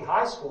really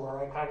high score,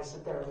 I kind of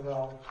sit there and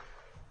go,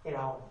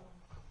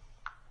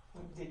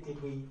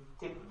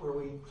 were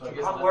we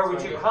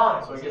too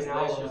kind? So I guess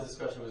last year's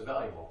discussion was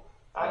valuable.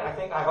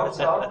 I hope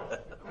so.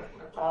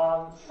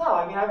 No,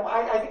 I mean,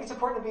 I think it's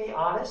important to be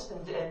honest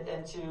and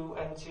to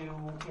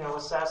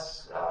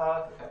assess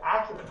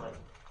accurately.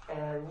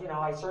 And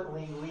I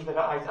certainly leave it.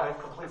 I have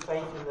complete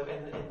faith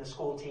in the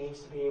school teams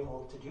to be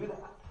able to do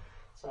that.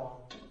 So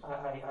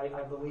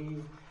I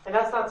believe, and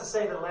that's not to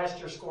say that last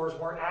year's scores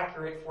weren't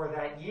accurate for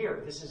that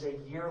year. This is a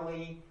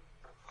yearly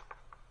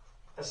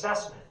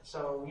assessment.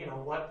 So, you know,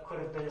 what could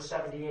have been a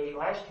 78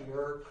 last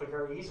year could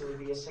very easily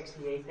be a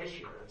 68 this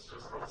year. It's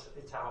just,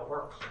 it's how it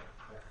works.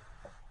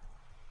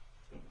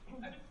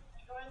 I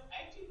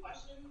have two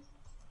questions.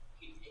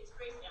 It's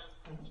Grace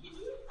Young. Can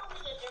you tell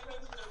me the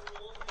difference in the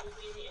roles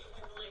between the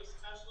independent living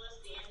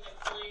specialist and the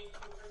independent living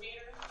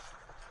coordinator?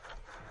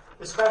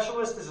 The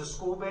specialist is a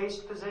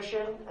school-based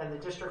position, and the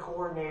district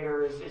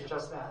coordinator is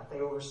just that. They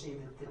oversee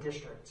the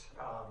district,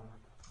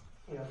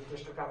 you know, the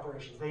district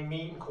operations. They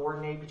meet and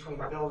coordinate between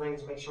the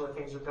buildings, make sure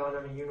things are done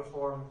in a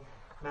uniform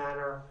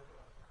manner,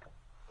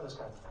 those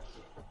kinds of things.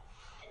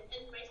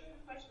 And my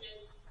second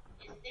question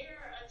is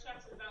there a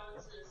checks and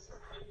balances system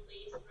in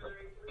place for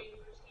the reporting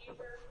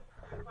procedure?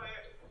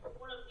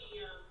 One of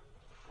the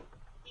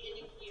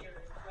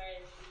indicators was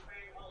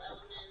requiring all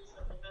elements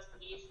of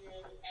investigation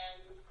and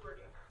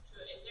reporting. So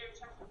is there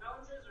checks and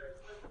balances, or is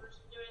one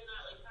person doing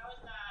that? Like, how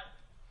is that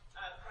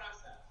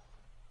process?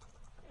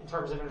 In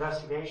terms of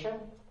investigation?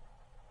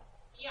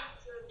 Yeah,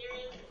 so if there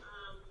is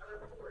a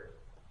report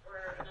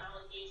or an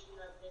allegation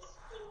that this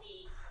could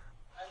be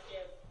a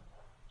HIV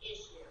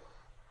issue,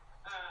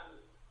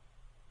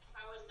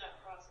 how is that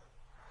process?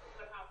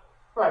 What happens?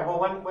 Right. Well,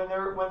 when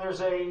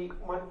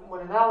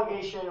an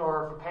allegation,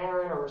 or if a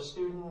parent or a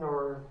student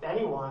or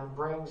anyone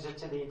brings it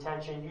to the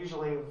attention,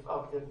 usually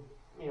of the,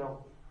 you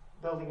know,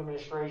 building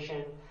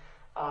administration,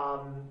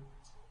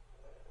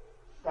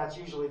 that's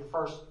usually the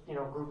first, you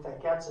know, group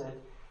that gets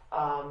it.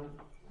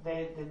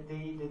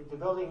 The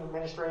building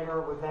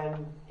administrator would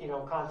then, you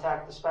know,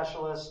 contact the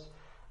specialist.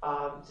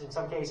 In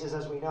some cases,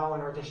 as we know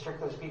in our district,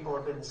 those people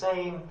have been the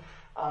same.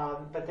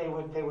 But they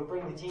would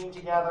bring the team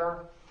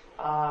together.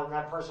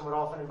 That person would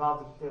often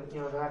involve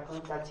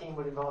that team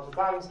would involve the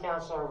guidance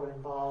counselor, would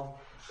involve,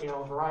 you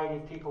know, a variety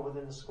of people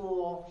within the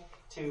school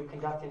to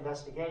conduct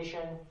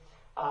investigation.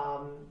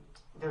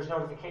 There's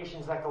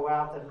notifications that go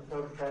out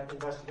that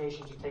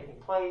investigations are taking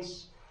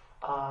place.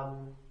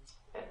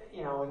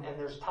 You know, and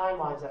there's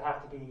timelines that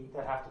have to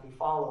be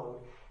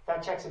followed.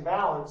 That checks and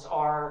balance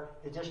are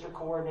the district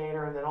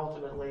coordinator and then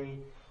ultimately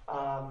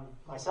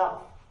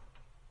myself.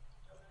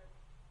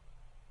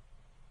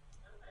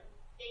 Okay.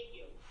 Thank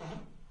you. Mm-hmm.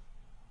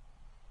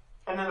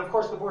 And then, of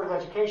course, the Board of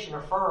Education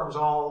affirms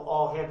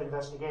all HIB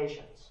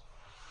investigations.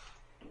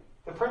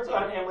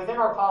 And within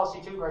our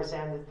policy too, Grace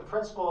Ann, the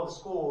principal of the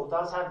school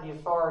does have the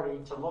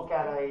authority to look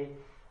at a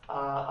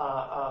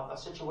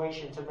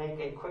situation to make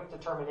a quick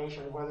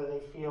determination whether they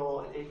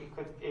feel if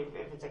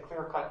it's a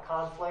clear-cut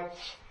conflict,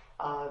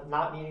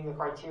 not meeting the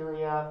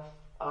criteria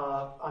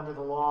under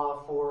the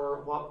law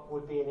for what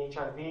would be an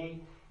HIV,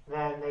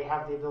 then they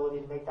have the ability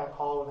to make that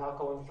call without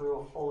going through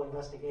a full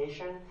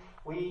investigation.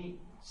 We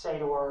say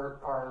to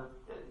our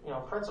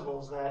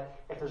principals that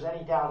if there's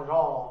any doubt at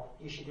all,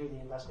 you should do the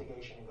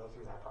investigation and go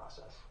through that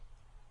process.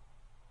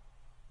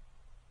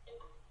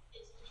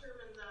 It's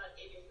determined that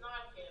it is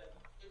not HIB,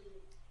 then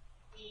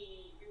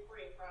the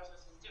reporting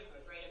process is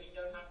different, right? I mean, you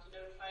don't have to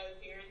notify the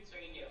parents,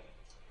 or you do?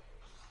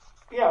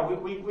 Yeah,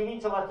 we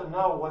need to let them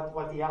know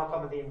what the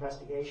outcome of the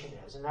investigation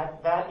is. And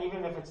that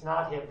even if it's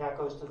not HIB, that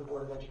goes to the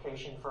Board of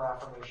Education for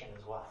affirmation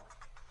as well.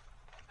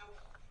 Okay.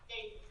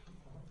 Thank you.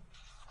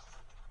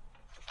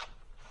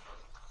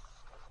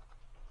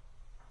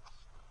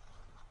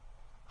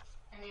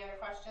 Any other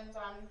questions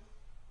on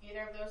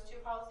either of those two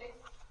policies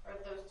or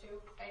those two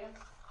items?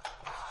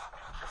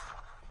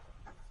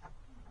 All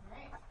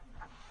right.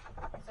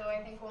 So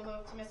I think we'll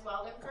move to Ms.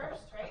 Weldon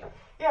first, right?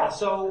 Yeah.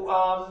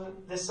 So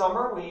this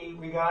summer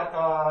we got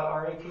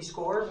our AP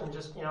scores, and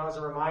just as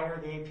a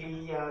reminder, the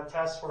AP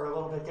tests were a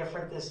little bit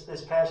different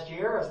this past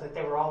year, as that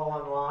they were all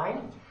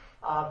online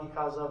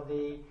because of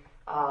the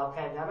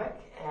pandemic,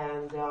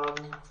 and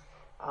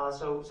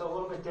so a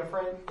little bit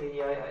different.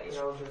 The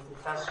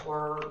tests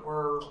were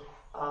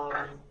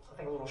I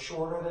think a little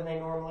shorter than they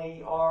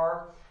normally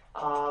are,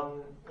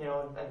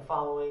 and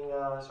following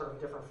sort of a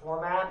different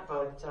format.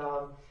 But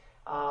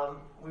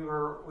we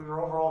were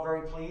overall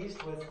very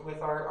pleased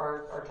with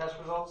our test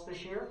results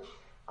this year.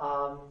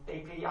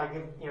 AP, I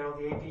give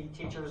the AP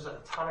teachers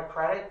a ton of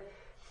credit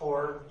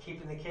for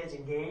keeping the kids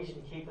engaged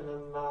and keeping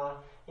them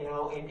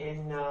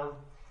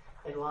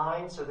in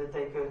line so that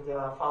they could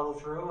follow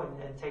through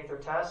and take their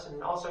tests.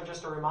 And also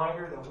just a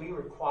reminder that we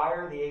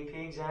require the AP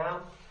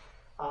exam.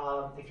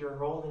 If you're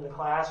enrolled in the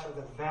class, for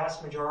the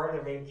vast majority,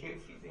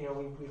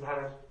 we've had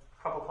a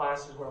couple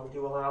classes where we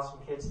do allow some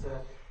kids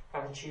to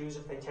kind of choose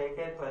if they take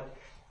it, but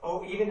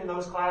even in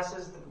those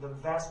classes, the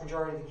vast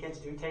majority of the kids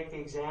do take the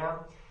exam.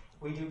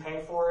 We do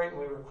pay for it,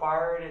 and we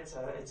require it.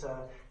 It's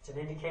an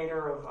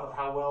indicator of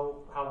how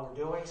we're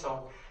doing.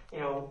 So,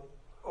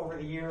 over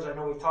the years, I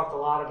know we've talked a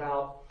lot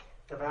about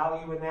the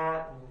value in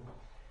that,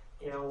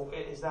 and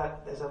is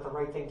that the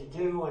right thing to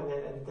do? And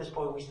at this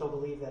point, we still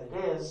believe that it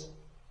is.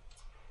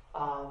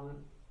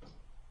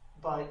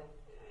 But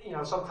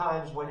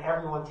sometimes when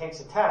everyone takes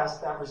a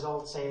test, that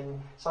results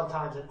in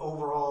sometimes an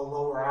overall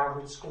lower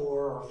average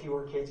score or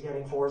fewer kids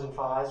getting 4s and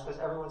 5s because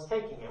everyone's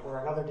taking it.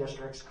 Where in other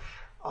districts,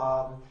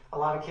 a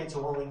lot of kids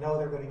who only know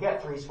they're going to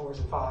get 3s, 4s,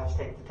 and 5s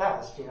take the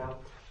test, you know,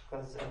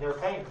 and they're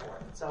paying for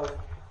it. So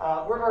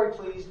we're very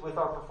pleased with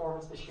our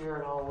performance this year,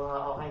 and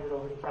I'll hand it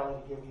over to Kelly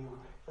to give you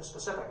the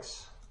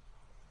specifics.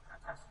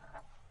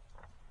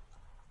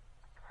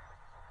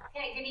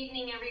 Okay, good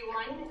evening,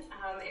 everyone.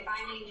 If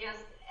I may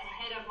just,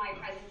 ahead of my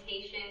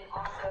presentation,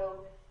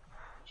 also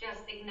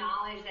just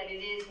acknowledge that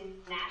it is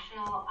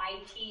National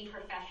IT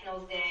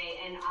Professionals Day,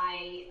 and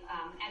I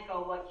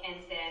echo what Ken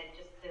said,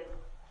 just to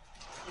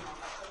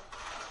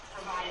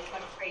provide as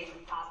much praise as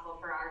possible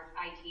for our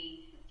IT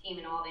team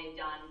and all they've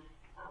done.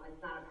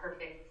 It's not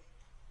perfect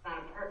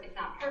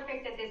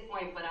at this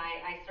point, but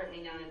I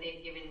certainly know that they've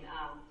given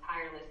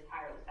tireless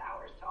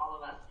hours to all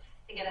of us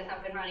to get us up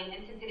and running.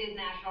 And since it is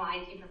National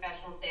IT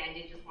Professionals Day, I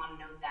did just want to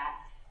note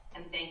that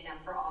and thank them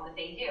for all that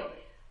they do.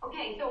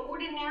 Okay, so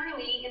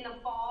ordinarily in the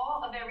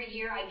fall of every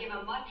year, I give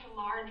a much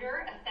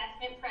larger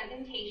assessment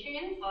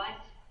presentation, but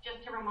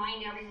just to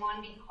remind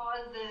everyone,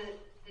 because the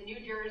New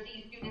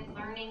Jersey Student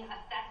Learning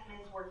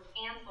Assessments were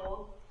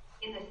canceled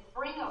in the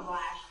spring of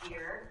last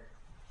year,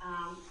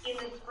 in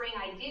the spring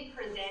I did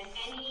present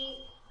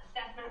any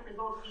assessment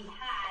results we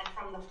had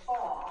from the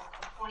fall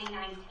of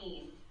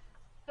 2019.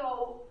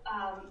 So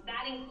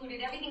that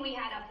included everything we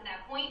had up to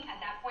that point. At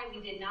that point, we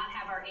did not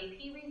have our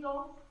AP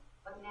results,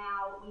 but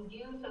now we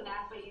do, so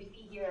that's what you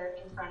see here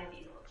in front of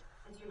you.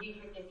 Mr.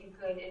 Dietrich, if you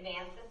could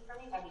advance this for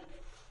me, that'd be good.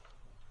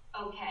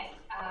 Okay,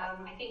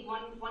 I think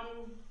one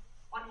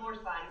more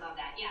slide above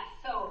that. Yes,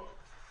 so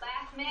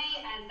last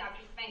May, as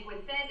Dr.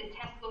 Spankwood said, the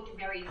test looked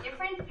very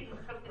different.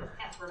 Students took the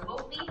test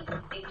remotely.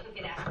 They took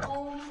it at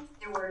home.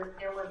 There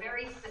were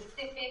very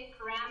specific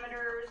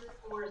parameters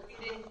for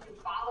students to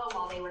follow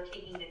while they were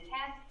taking the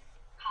test.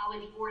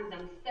 College Board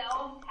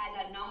themselves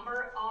had a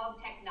number of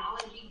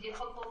technology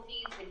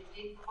difficulties which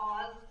did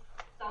cause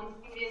some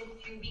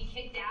students to be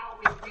kicked out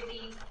with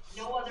really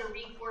no other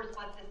recourse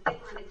but to sit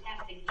for the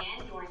test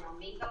again during a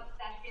makeup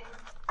session.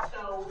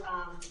 So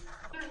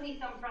certainly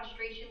some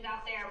frustrations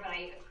out there, but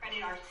I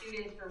credit our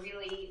students for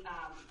really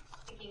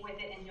sticking with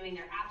it and doing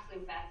their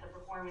absolute best. The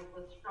performance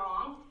was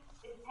strong.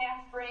 This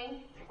past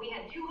spring, we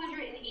had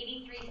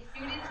 283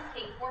 students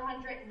take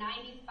 495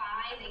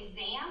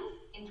 exams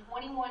in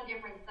 21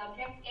 different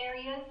subject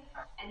areas,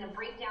 and the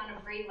breakdown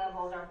of grade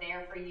levels are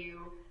there for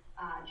you,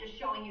 just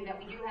showing you that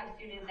we do have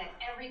students at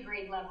every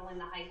grade level in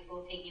the high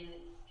school taking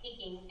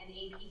an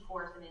AP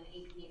course and an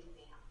AP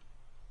exam.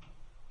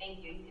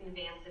 Thank you. You can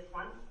advance this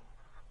one.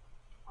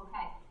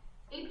 Okay.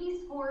 AP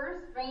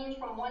scores range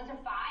from 1 to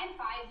 5,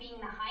 5 being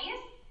the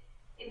highest.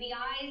 In the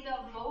eyes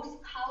of most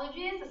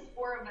colleges, a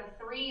score of a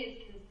 3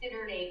 is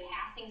considered a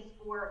passing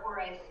score or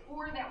a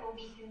score that will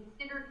be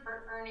considered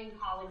for earning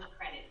college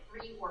credit,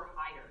 3 or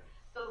higher.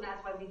 So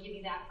that's why we give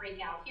you that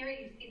breakout here.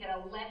 You see that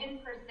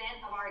 11%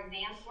 of our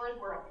exam scores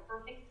were a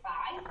perfect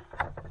 5,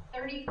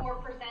 34%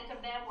 of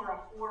them were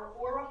a 4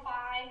 or a 5,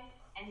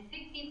 and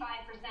 65%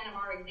 of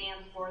our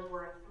exam scores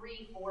were a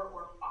 3, 4,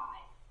 or 5.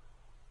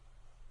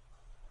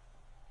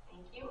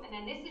 Thank you. And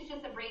then this is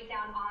just a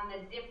breakdown on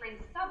the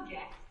different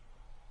subjects.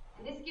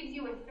 And this gives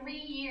you a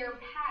 3-year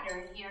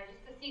pattern here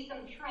just to see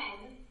some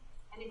trends.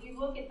 And if you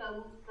look at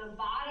the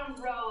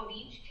bottom row of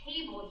each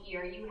table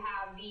here, you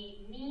have the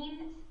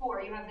mean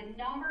score. You have the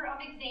number of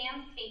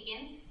exams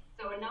taken.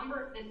 So the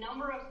number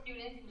of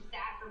students who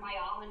sat for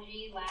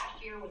biology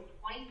last year was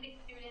 26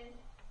 students,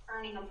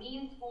 earning a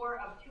mean score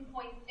of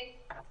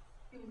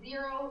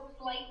 2.620,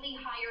 slightly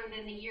higher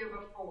than the year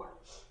before.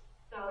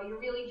 So you're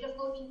really just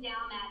looking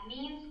down that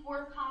mean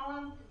score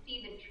column to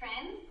see the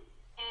trends.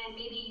 And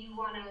maybe you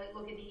want to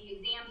look at the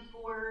exam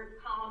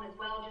score column as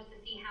well, just to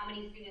see how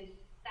many students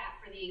sat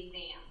for the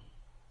exam.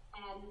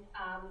 And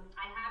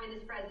I have in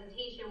this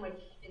presentation, which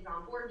is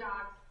on Board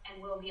Docs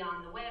and will be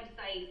on the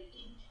website,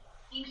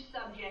 each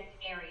subject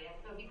area.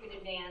 So if you could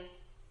advance,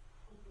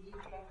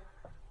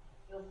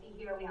 you'll see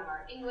here we have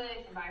our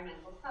English,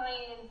 environmental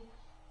science,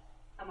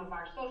 some of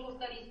our social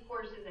studies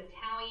courses,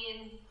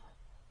 Italian,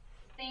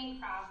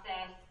 same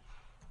process.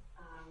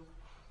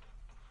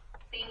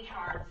 Same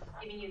charts,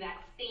 giving you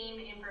that same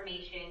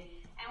information.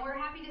 And we're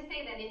happy to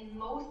say that in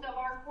most of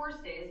our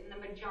courses, in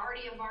the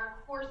majority of our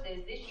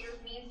courses, this year's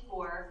mean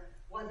score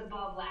was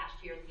above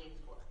last year's mean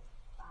score.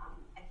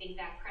 I think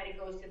that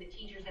credit goes to the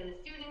teachers and the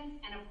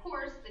students, and of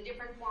course, the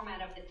different format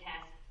of the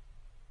test,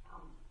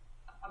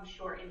 I'm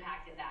sure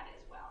impacted that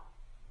as well.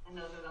 And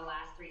those are the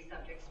last 3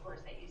 subject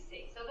scores that you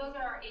see. So those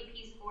are our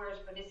AP scores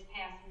for this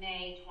past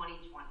May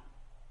 2020.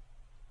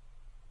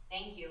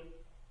 Thank you.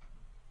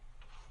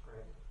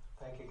 Great.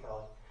 Thank you,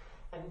 Kelly.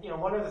 And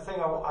one other thing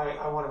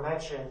I want to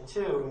mention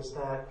too is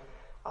that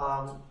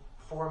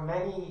for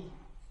many,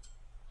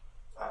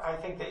 I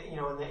think that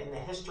in the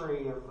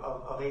history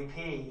of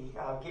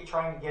AP,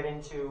 trying to get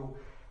into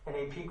an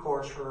AP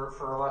course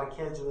for a lot of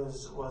kids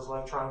was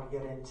like trying to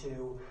get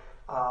into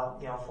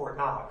Fort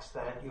Knox.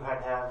 That you had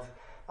to have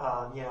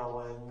a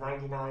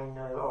 99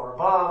 or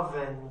above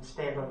and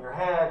stand on your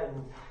head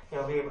and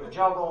be able to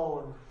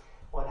juggle and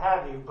what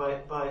have you.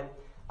 But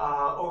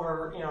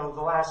over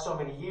the last so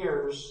many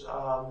years,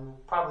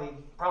 probably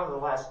the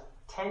last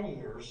 10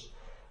 years,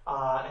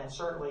 and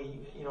certainly,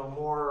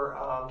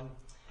 more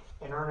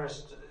in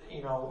earnest,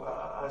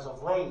 as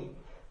of late,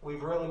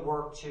 we've really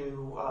worked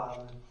to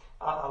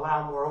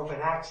allow more open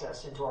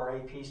access into our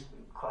AP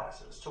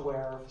classes, to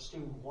where if a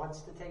student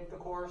wants to take the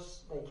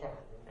course, they can.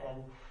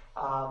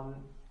 And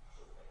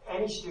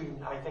any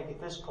student, I think, at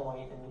this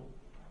point,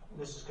 and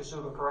Mrs.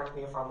 Kasuga, correct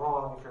me if I'm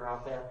wrong if you're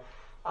out there,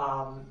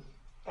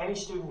 any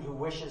student who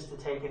wishes to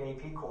take an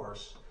AP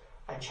course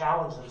and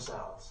challenge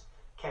themselves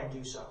can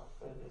do so.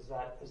 Is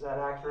that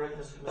accurate,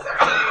 Mrs.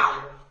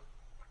 Kasuga?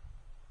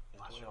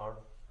 Not sure.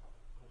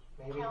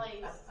 Maybe?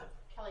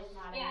 Kelly's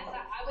nodding. Yes,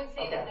 I would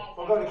say Okay, that's.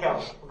 we'll go to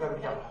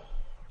Kelly.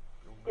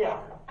 Yeah,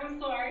 I'm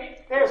sorry.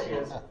 there she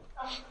is.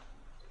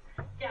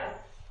 Yes,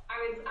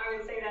 I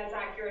would say that's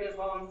accurate as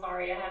well. I'm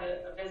sorry, I had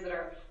a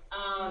visitor.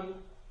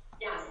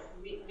 Yes,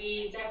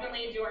 we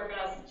definitely do our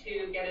best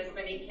to get as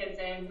many kids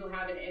in who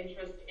have an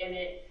interest in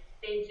it.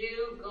 They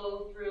do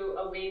go through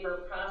a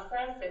waiver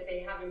process if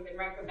they haven't been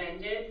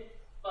recommended,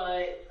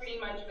 but pretty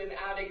much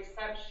without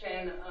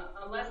exception,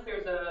 unless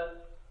there's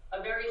a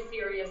very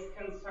serious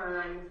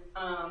concern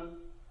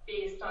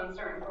based on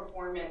certain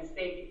performance,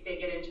 they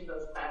get into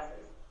those classes.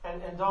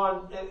 And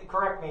Dawn,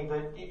 correct me,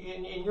 but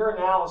in your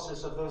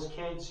analysis of those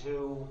kids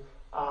who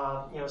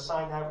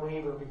signed that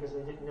waiver because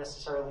they didn't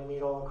necessarily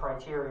meet all the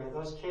criteria,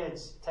 those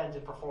kids tend to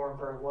perform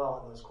very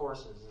well in those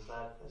courses. Is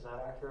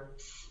that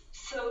accurate?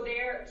 So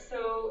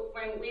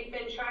when we've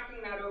been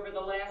tracking that over the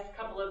last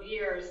couple of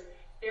years,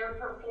 their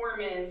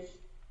performance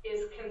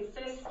is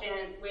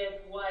consistent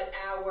with what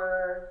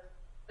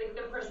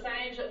the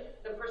percentage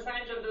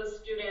of those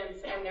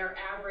students and their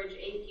average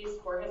AP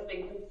score has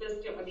been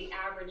consistent with the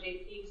average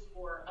AP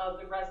score of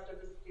the rest of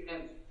the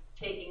students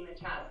taking the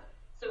test.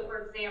 So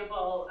for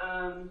example,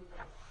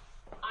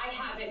 I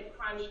haven't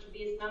crunched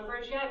these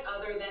numbers yet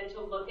other than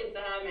to look at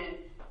them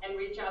and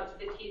reach out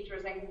to the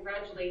teachers and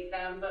congratulate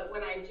them. But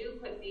when I do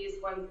put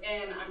these ones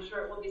in, I'm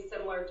sure it will be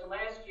similar to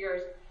last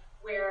year's,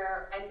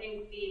 where I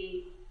think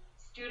the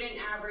student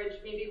average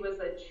maybe was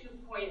a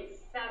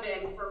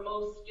 2.7 for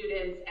most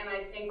students, and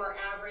I think our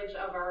average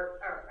of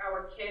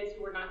our kids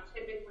who were not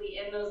typically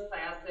in those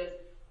classes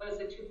was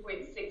a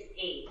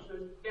 2.68. So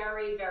it was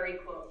very, very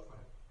close.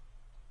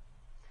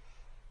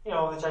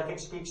 Which I think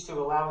speaks to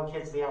allowing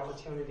kids the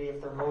opportunity,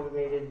 if they're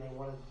motivated and they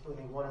want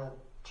to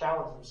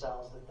challenge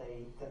themselves, that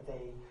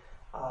they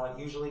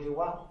usually do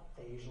well.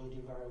 They usually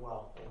do very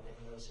well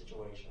in those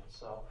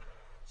situations.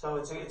 So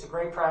it's a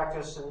great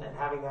practice, and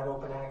having that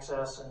open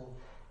access, and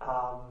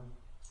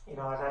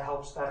that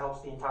helps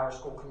the entire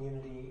school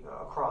community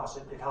across.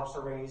 It helps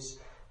to raise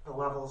the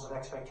levels of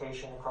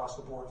expectation across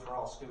the board for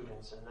all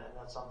students, and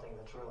that's something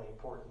that's really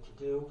important to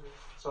do.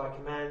 So I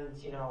commend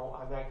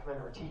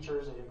our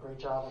teachers. They did a great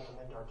job. I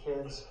commend our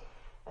kids,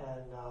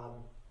 and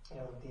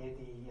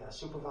the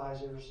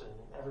supervisors and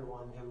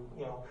everyone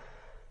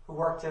who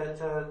work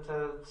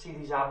to see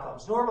these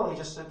outcomes. Normally,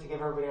 just to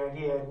give everybody an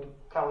idea, and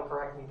Kelly,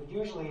 correct me, but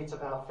usually it's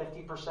about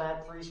 50%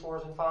 3s,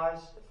 4s, and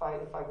 5s.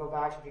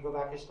 If you go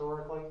back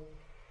historically.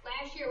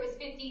 Last year it was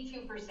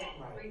 52%,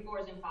 Right. 3,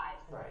 4s, and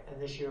 5s. Right,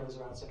 and this year it was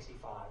around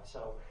 65.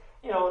 So,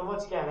 and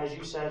once again, as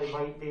you said, it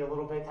might be a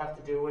little bit have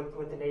to do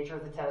with the nature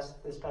of the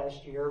test this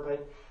past year,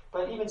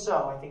 but even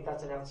so, I think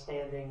that's an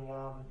outstanding,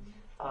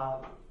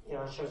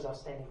 it shows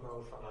outstanding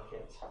growth from our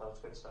kids. So it's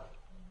good stuff.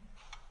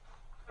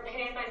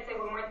 Okay, if I say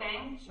one more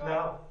thing? Sure.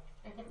 No.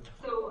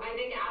 So I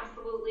think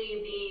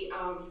absolutely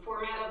the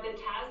format of the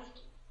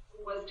test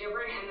was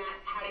different, and that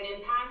had an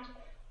impact.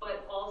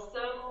 But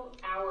also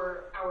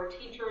our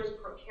teachers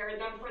prepared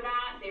them for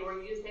that. They were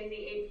using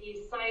the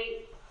AP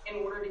site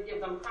in order to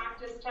give them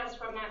practice tests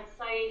from that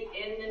site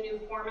in the new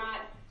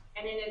format.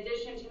 And in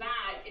addition to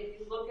that, if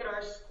you look at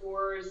our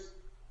scores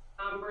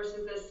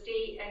versus the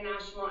state and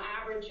national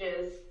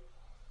averages,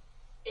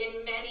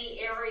 in many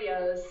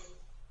areas,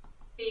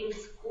 being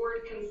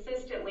scored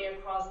consistently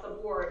across the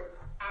board,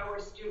 our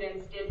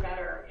students did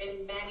better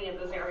in many of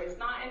those areas.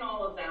 Not in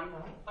all of them,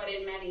 but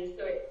in many.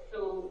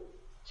 So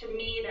to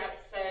me, that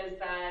says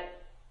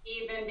that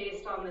even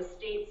based on the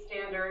state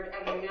standard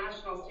and the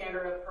national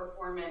standard of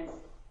performance,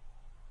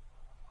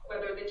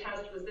 whether the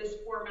test was this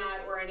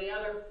format or any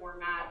other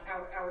format,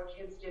 our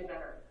kids did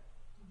better.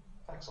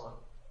 Excellent.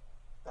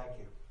 Thank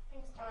you.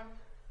 Thanks, Dawn.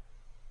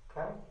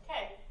 Okay.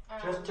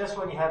 Okay. Just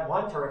when you had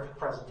one terrific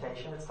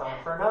presentation, it's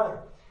time for another.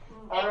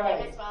 Thank All right.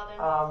 you, Ms. Weldon.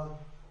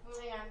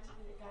 Moving on to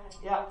go ahead.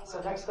 Yeah.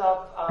 So next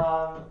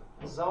up,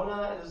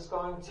 Zona is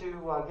going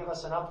to give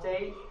us an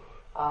update.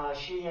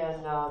 She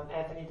and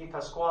Anthony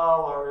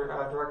DiPasquale,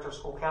 our Director of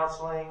School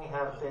Counseling,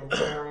 have been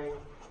chairing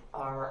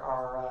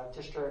our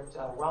district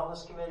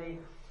wellness committee,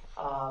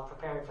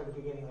 preparing for the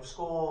beginning of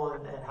school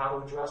and how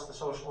to address the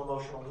social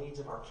emotional needs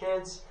of our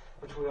kids,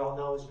 which we all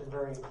know has been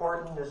very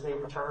important as they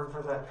return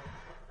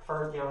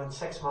in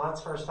 6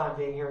 months, first time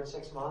being here in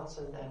 6 months,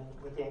 and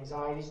with the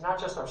anxieties, not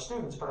just our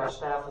students, but our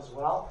staff as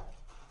well.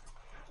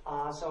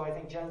 So I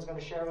think Jen's going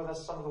to share with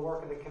us some of the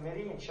work of the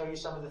committee and show you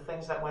some of the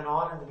things that went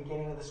on in the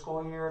beginning of the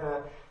school year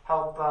to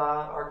help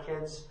our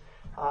kids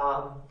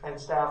and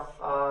staff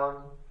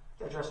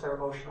address their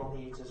emotional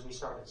needs as we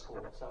started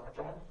school. So,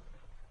 Jen?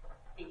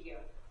 Thank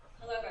you.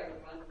 Hello,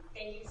 everyone.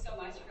 Thank you so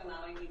much for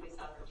allowing me this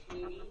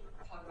opportunity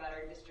to talk about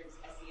our district's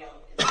SEL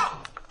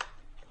initiative.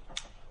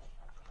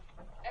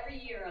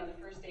 Every year on the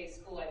first day of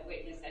school, I've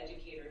witnessed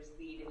educators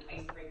lead an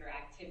icebreaker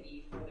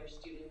activity for their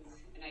students,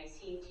 and I've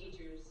seen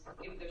teachers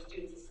give their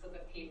students a slip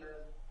of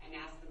paper and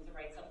ask them to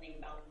write something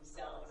about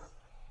themselves.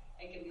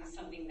 It can be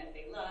something that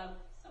they love,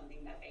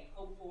 something that they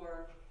hope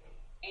for,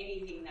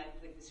 anything that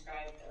would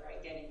describe their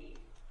identity.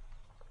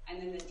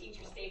 And then the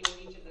teacher staples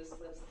each of those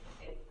slips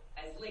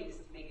as links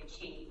to make a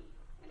chain.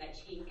 And that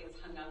chain gets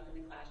hung up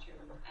in the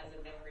classroom as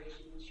a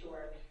decoration,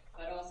 sure,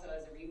 but also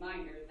as a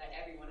reminder that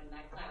everyone in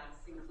that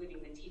class, including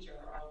the teacher,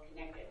 are all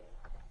connected,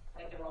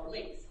 that they're all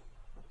links.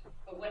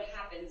 But what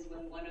happens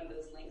when one of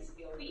those links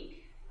feel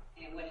weak?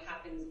 And what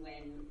happens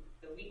when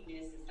the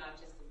weakness is not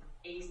just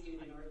a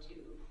student or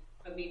two,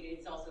 but maybe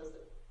it's also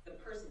the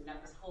person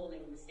that was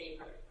holding the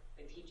stapler,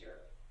 the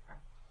teacher.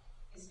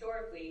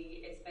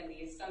 Historically, it's been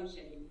the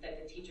assumption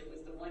that the teacher was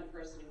the one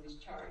person who was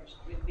charged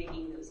with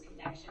making those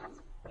connections,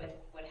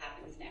 but what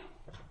happens now?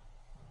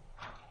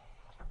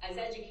 As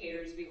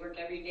educators, we work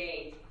every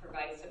day to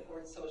provide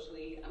support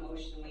socially,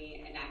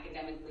 emotionally, and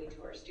academically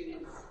to our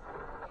students.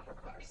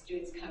 Our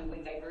students come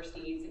with diverse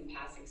needs and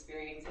past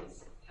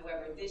experiences.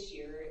 However, this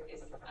year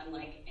is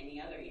unlike any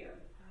other year,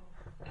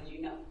 as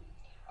you know.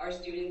 Our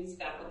students,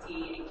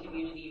 faculty, and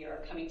community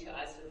are coming to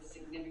us with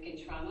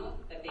significant trauma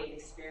that they've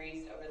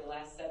experienced over the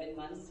last 7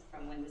 months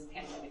from when this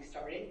pandemic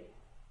started.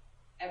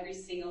 Every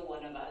single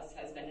one of us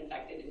has been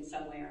affected in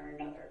some way or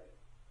another.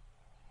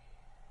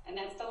 And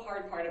that's the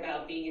hard part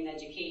about being in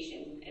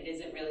education. It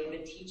isn't really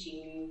the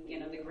teaching,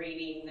 the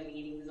grading, the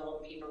meetings, all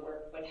the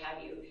paperwork, what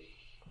have you.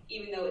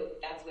 Even though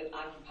that's what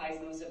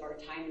occupies most of our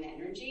time and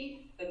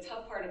energy, the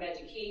tough part of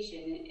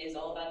education is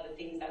all about the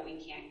things that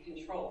we can't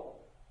control.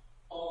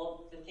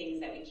 All the things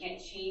that we can't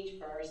change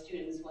for our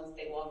students once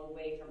they walk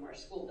away from our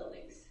school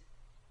buildings.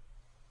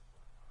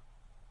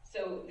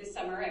 So this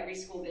summer, every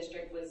school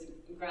district was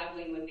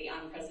grappling with the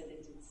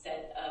unprecedented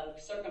set of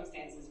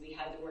circumstances we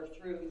had to work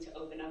through to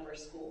open up our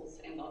schools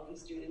and welcome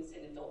students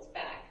and adults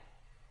back.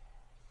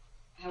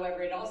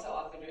 However, it also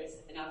offered us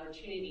an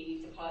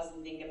opportunity to pause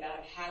and think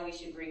about how we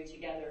should bring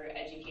together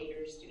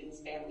educators, students,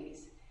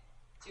 families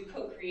to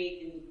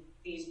co-create in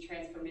these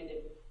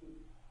transformative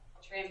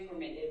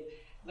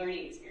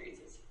learning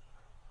experiences.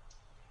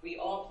 We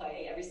all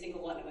play, every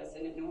single one of us,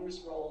 an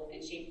enormous role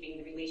in shaping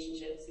the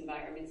relationships,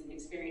 environments, and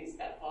experiences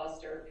that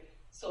foster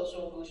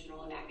social,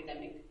 emotional, and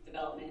academic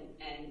development.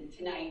 And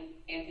tonight,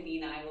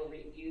 Anthony and I will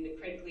review the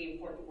critically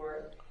important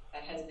work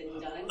that has been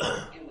done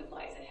and what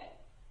lies ahead.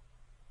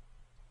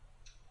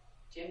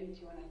 Jim, do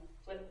you want to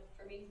flip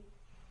for me?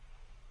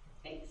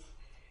 Thanks.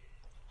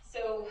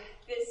 So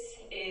this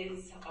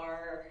is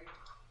our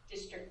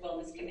District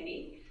Wellness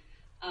Committee.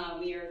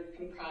 We are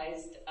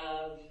comprised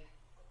of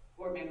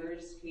board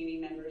members, community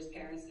members,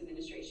 parents,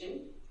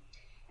 administration,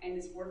 and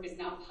this work is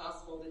not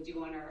possible to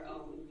do on our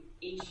own.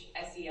 Each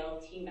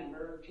SEL team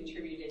member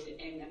contributed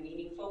in a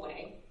meaningful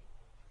way.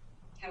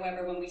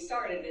 However, when we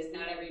started this,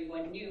 not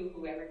everyone knew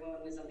who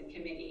everyone was on the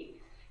committee,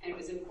 and it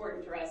was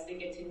important for us to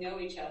get to know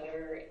each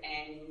other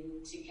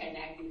and to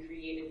connect and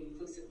create an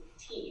inclusive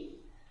team.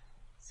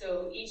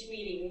 So each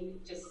meeting,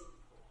 just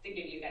to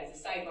give you guys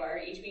a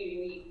sidebar, each meeting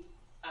we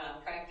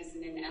practice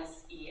in an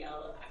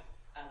SEL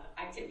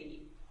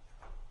activity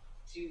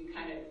to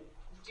kind of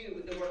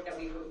do the work that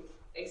we were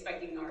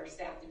expecting our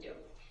staff to do.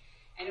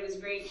 And it was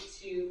great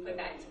to put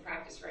that into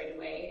practice right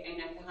away. And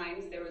at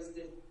times there was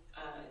the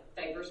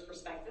diverse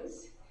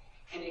perspectives,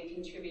 and it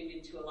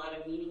contributed to a lot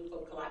of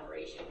meaningful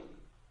collaboration.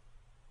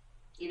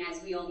 And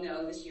as we all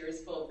know, this year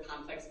is full of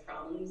complex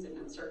problems and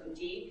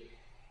uncertainty.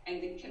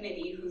 And the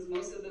committee, whose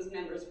most of those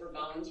members were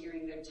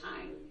volunteering their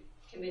time,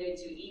 committed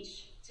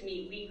to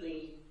meet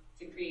weekly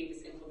to create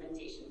this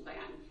implementation plan.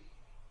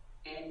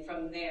 And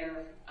from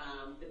there,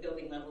 the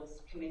building levels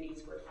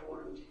committees were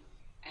formed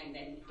and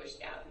then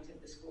pushed out into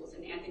the schools.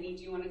 And Anthony,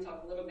 do you want to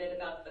talk a little bit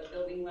about the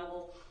building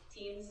level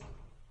teams?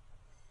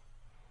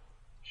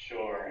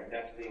 Sure,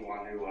 definitely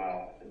want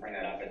to bring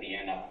that up at the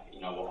end.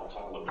 We'll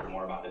talk a little bit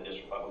more about the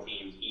district level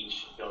teams.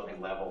 Each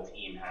building level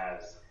team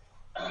has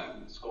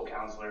school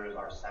counselors,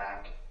 our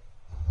SAC,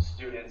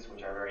 students,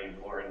 which are very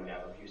important. We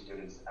have a few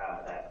students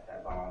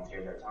that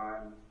volunteer their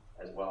time,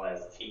 as well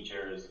as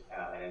teachers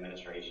and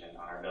administration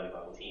on our building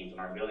level teams.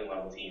 And our building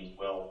level teams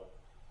will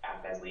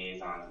act as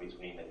liaisons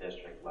between the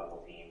district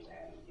level teams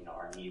and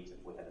our needs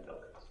within the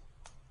buildings.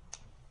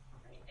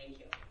 Great, thank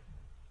you.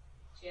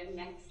 Jim,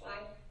 next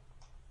slide.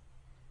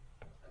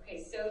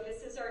 Okay, so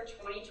this is our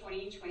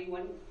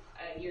 2020-21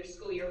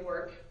 school year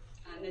work.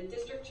 The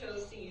district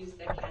chose to use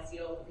the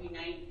Casio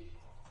Unite,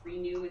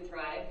 Renew, and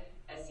Thrive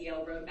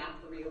SEL roadmap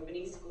for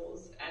reopening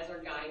schools as our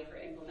guide for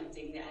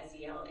implementing the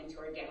SEL into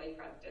our daily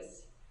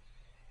practice.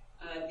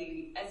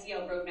 The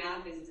SEL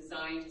roadmap is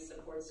designed to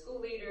support school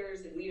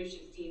leaders and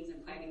leadership teams in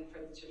planning for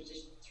the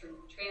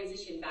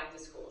transition back to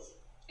schools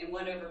in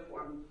whatever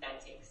form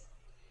that takes.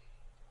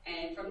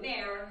 And from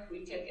there,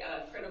 we took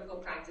a critical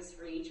practice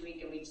for each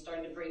week, and we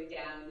started to break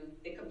down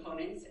the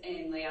components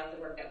and lay out the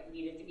work that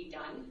needed to be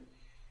done.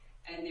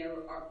 And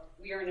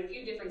we are in a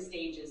few different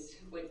stages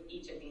with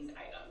each of these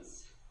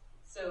items.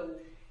 So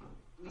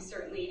we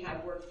certainly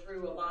have worked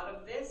through a lot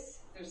of this.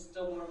 There's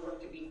still more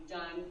work to be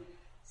done.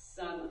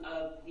 Some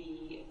of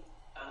the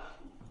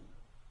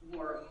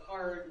more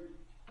hard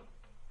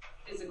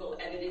physical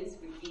evidence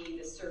would be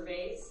the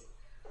surveys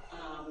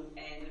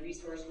and the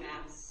resource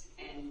maps,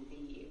 and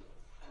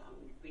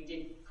we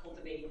did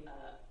cultivate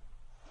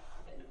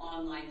an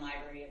online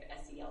library of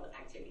SEL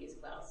activity as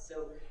well.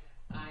 So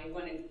I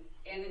wanted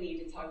Anthony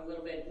to talk a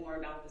little bit more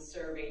about the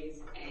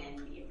surveys and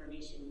the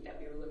information that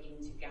we were looking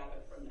to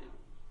gather from them.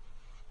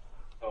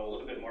 So a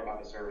little bit more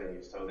about the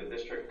surveys. So the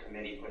district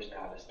committee pushed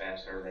out a staff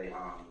survey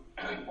on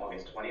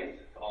August 20th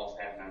to all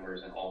staff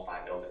members in all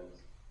 5 buildings.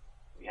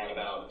 We had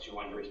about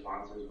 200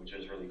 responses, which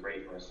was really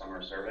great for a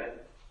summer survey.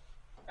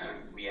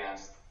 We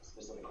asked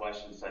specific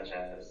questions such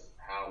as,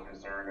 how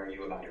concerned are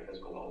you about your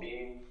physical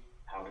well-being?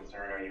 How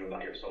concerned are you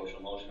about your social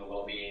emotional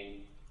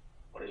well-being?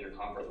 What is your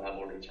comfort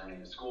level returning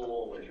to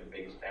school? What is your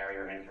biggest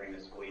barrier entering the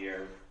school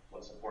year?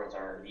 What supports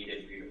are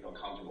needed for you to feel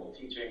comfortable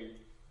teaching?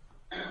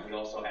 We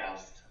also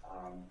asked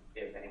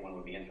if anyone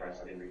would be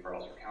interested in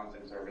referrals for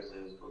counseling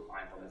services, group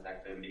mindfulness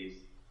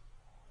activities,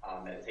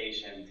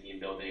 meditation, team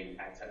building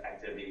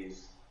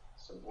activities,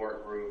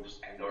 support groups,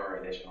 and/or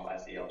additional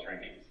SEL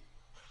trainings.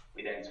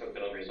 We then took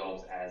those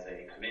results as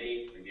a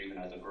committee, reviewed them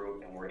as a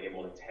group, and were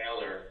able to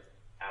tailor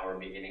our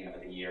beginning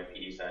of the year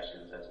PD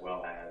sessions as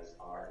well as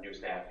our new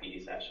staff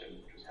PD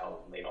session, which was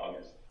held in late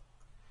August.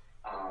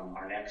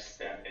 Our next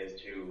step is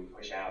to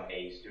push out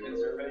a student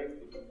survey,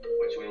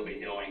 which we'll be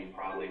doing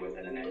probably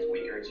within the next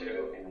week or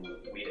two, and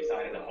we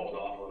decided to hold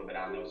off a little bit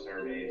on those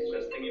surveys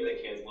just to give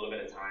the kids a little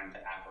bit of time to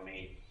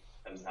acclimate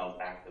themselves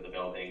back to the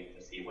building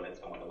to see what it's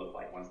going to look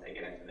like once they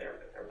get into their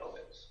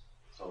buildings.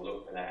 So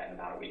look for that in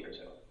about a week or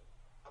two.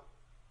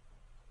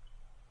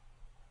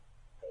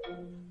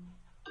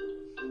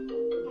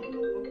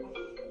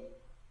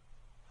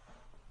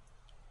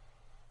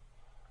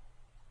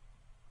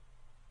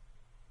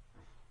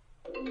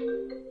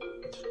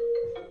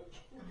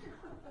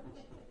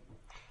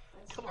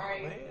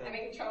 Sorry, I'm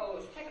having trouble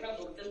with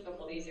technical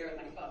difficulties here with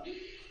my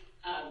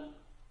phone.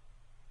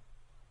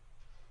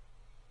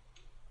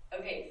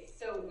 Okay,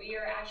 so we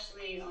are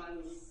actually on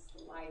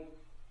slide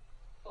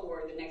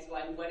 4, the next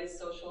one. What is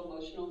social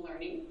emotional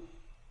learning?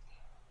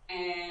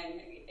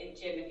 And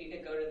Jim, if you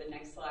could go to the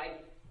next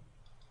slide.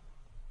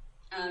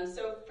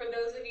 So for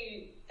those of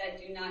you that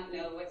do not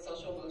know what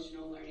social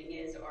emotional learning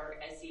is, or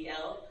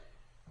SEL,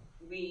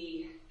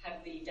 we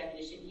have the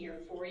definition here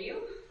for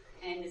you.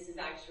 And this is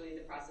actually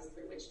the process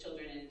through which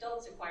children and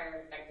adults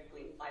acquire,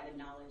 effectively apply the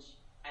knowledge,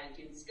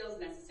 attitude, and skills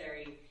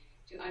necessary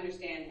to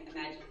understand and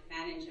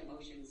manage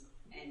emotions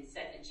and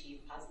set and achieve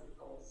positive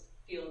goals,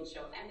 feel and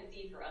show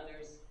empathy for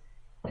others,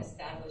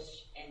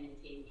 establish and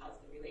maintain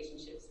positive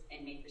relationships,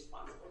 and make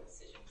responsible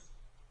decisions.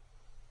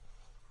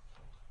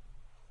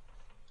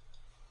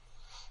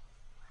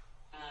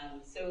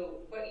 So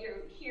what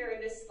you're here in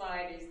this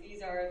slide is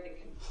these are the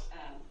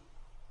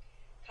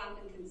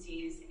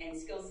competencies and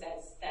skill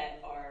sets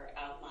that are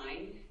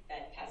outlined,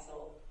 that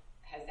PESEL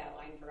has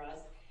outlined for us.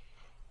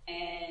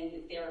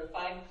 And there are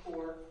 5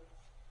 core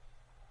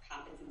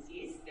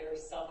competencies. There are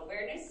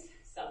self-awareness,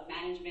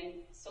 self-management,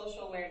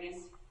 social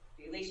awareness,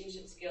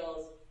 relationship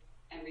skills,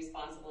 and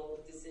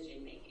responsible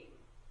decision-making.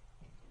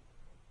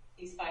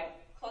 These 5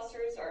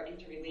 clusters are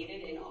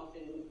interrelated and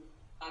often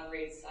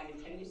operate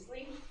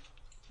simultaneously.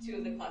 2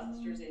 of the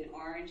clusters in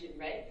orange and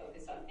red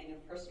focus on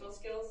interpersonal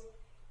skills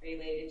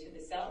related to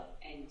the self,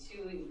 and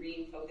 2 in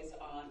green focus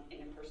on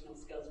interpersonal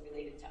skills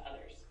related to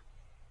others.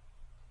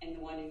 And the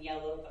one in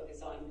yellow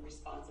focus on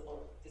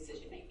responsible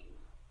decision-making.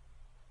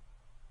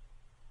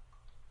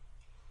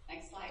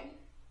 Next slide.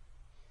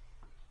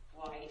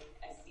 Why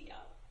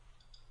SEL?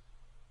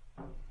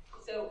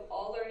 So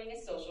all learning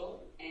is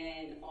social,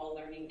 and all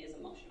learning is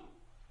emotional.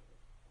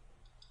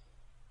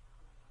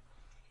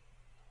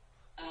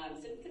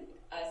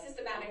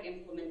 Systematic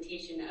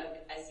implementation of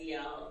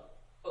SEL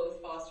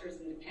both fosters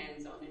and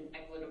depends on an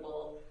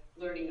equitable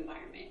learning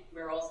environment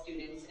where all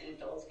students and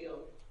adults feel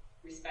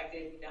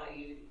respected,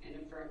 valued, and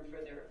affirmed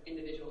for their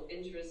individual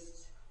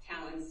interests,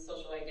 talents,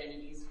 social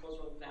identities,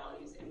 cultural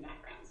values, and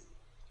backgrounds.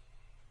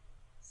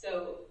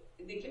 So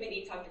the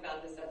committee talked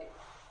about this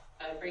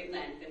at great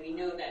length, and we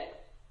know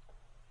that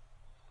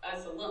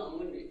us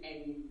alone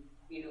and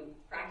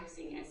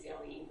practicing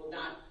SELE will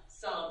not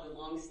solve the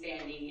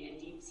long-standing and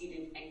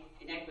deep-seated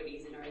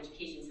inequities in our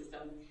education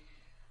system.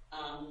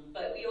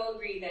 But we all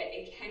agree that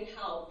it can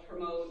help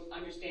promote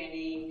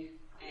understanding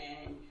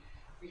and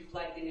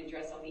reflect and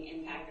address on the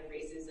impact of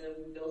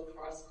racism, build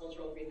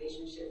cross-cultural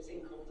relationships,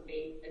 and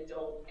cultivate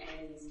adult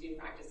and student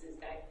practices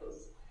that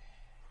close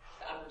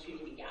the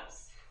opportunity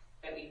gaps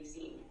that we've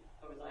seen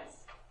over the last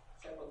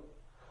several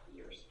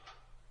years.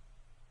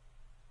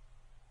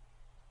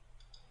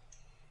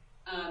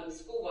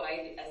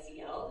 School-wide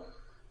SEL,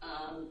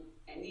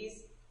 and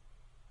these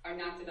are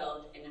not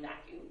developed in a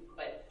vacuum,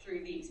 but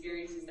through the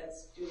experiences that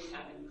students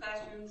have in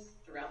classrooms,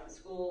 throughout the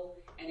school,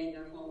 and in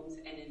their homes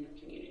and in their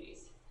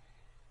communities.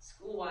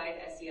 School-wide,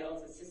 SEL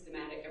is a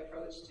systematic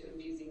approach to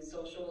infusing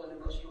social and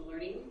emotional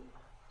learning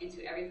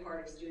into every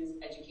part of students'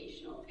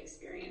 educational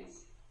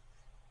experience,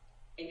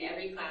 in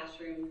every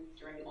classroom,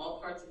 during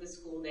all parts of the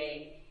school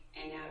day,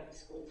 and out of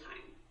school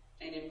time,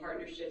 and in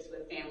partnerships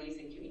with families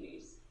and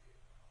communities.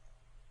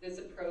 This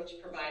approach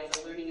provides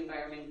a learning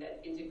environment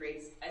that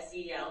integrates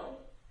SEL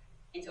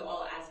into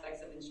all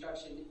aspects of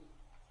instruction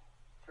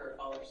for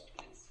all our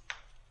students.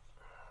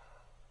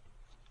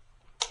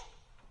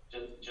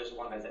 Just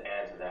wanted to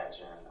add to that,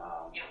 Jen.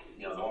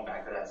 Going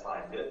back to that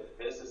slide,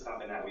 this is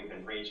something that we've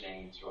been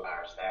preaching to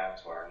our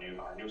staff, to our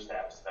new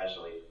staff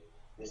especially.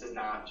 This is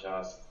not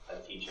just a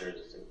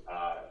teacher's,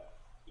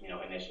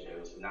 initiative.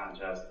 This is not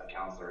just a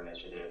counselor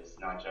initiative. It's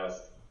not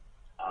just,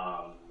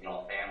 a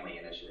family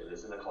initiative.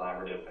 This is a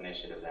collaborative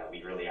initiative that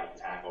we really have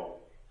to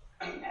tackle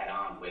head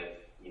on with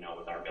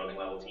our building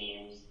level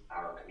teams,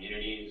 our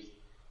communities,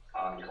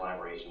 in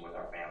collaboration with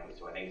our families.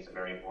 So I think it's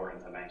very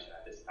important to mention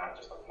that it's not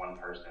just a one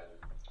person,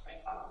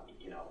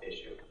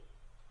 issue.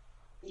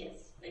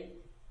 Yes,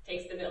 it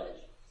takes the village,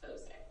 so to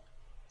say.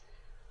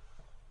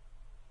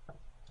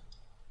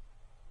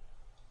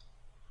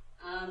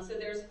 So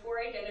there's 4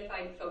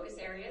 identified focus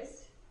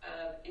areas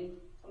of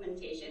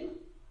implementation.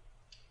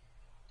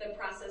 The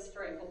process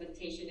for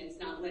implementation is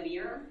not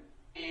linear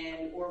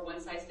or one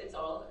size fits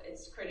all.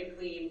 It's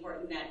critically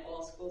important that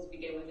all schools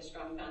begin with a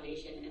strong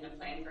foundation and a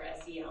plan for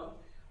SEL,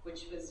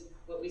 which was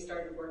what we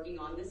started working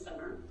on this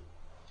summer.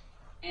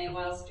 And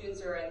while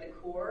students are at the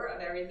core of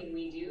everything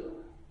we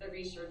do, the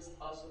research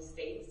also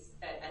states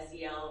that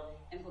SEL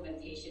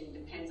implementation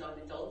depends on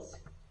adults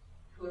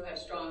who have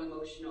strong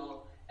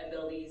emotional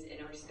abilities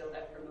and are skilled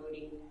at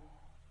promoting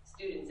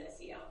students'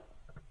 SEL.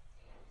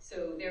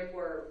 So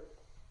therefore,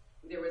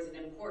 there was an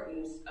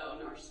importance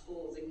on our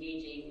schools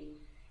engaging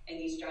in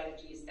these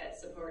strategies that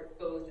support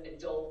both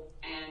adult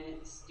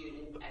and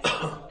student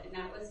SEL. And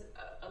that was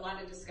a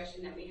lot of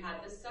discussion that we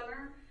had this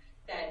summer,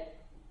 that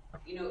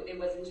it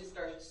wasn't just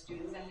our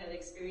students that had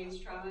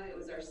experienced trauma, it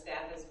was our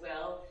staff as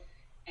well,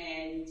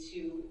 and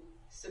to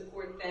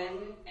support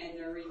them and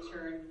their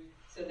return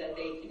so that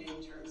they can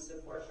in turn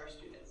support our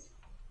students.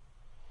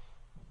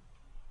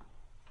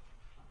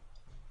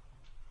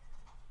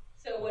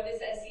 So what does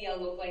SEL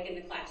look like in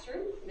the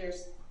classroom?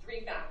 There's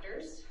 3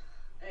 factors.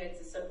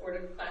 It's a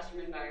supportive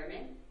classroom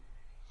environment,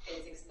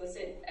 it's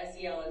explicit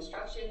SEL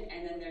instruction,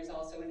 and then there's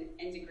also an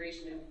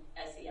integration of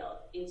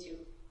SEL into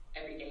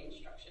everyday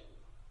instruction.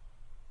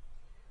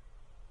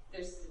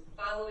 There's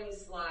following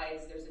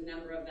slides, there's a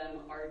number of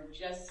them, are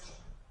just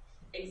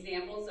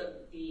examples of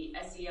the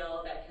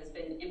SEL that has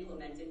been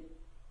implemented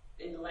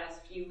in the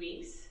last few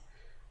weeks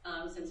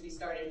since we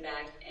started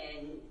back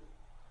and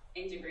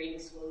integrating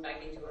schools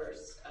back into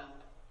ours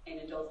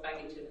and adults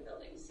back into the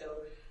building.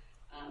 So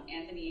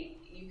Anthony,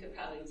 you could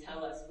probably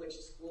tell us which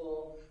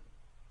school,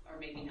 or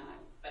maybe not,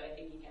 but I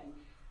think you can.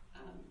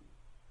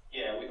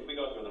 Yeah, we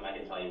go through them. I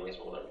can tell you which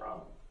school they're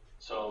from.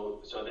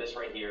 So this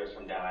right here is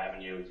from Dow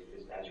Avenue.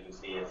 As you can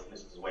see, it's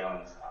Mrs.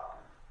 Whalen's,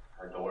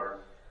 her door.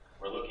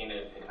 We're looking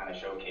to kind of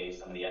showcase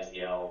some of the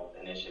SEL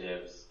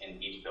initiatives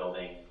in each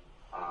building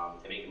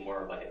to make it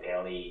more of like a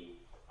daily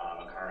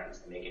occurrence,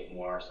 to make it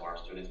more so our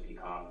students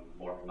become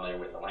more familiar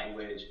with the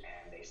language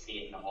and they see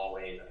it in the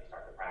hallways and they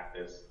start to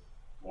practice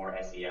more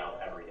SEL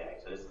every day.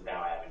 So this is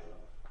Dow Avenue.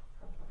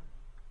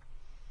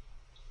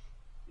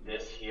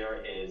 This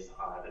here is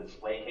the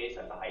display case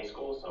at the high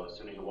school. So as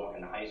soon as you walk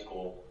into high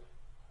school,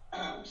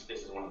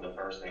 this is one of the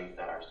first things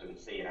that our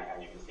students see, and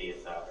as you can see,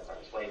 it's our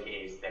display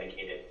case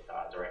dedicated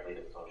directly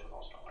to social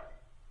emotional learning.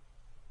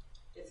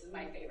 This is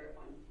my favorite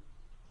one.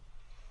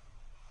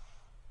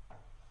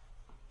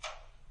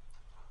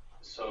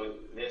 So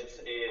this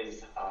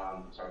is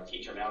our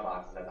teacher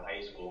mailboxes at the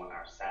high school, and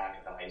our SAC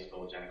at the high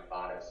school, Jenna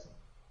Kabatis,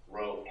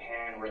 wrote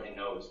handwritten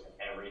notes to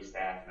every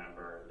staff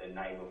member the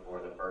night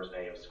before the first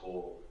day of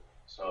school.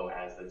 So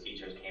as the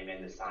teachers came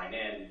in to sign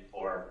in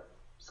or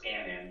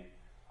scan in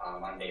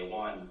on day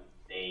 1,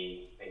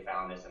 they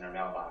found this in their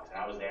mailbox, and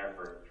I was there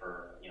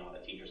for when the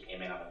teachers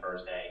came in on the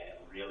first day, and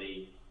it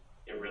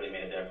really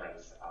made a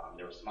difference.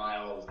 There were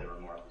smiles, there were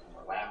more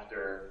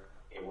laughter.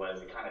 It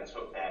kind of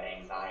took that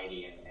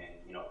anxiety and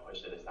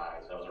pushed it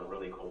aside. So it was a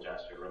really cool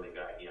gesture, really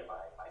good idea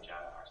by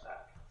Jenna, our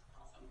staff.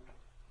 Awesome.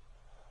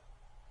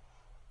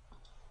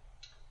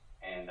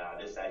 And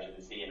this, as you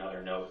can see,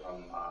 another note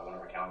from one of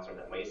our counselors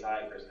at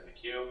Wayside, Kristen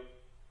McHugh.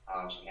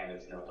 She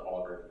handed this note to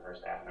all of her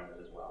staff members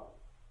as well.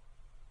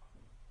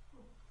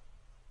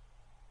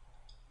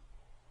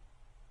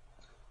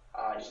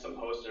 Just some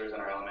posters in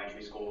our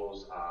elementary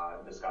schools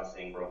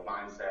discussing growth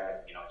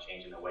mindset,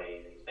 changing the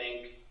way they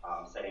think,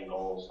 setting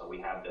goals. So we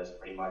have this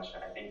pretty much,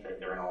 I think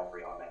they're in all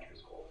 3 elementary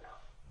schools now.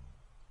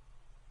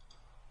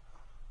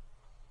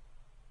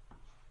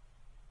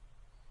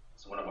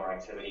 So one of our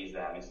activities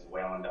that Mrs.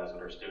 Whalen does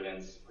with her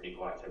students, pretty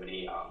cool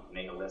activity,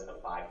 make a list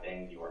of 5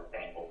 things you are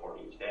thankful for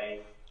each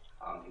day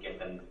to get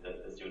them,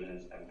 the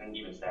students and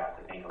even staff,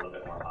 to think a little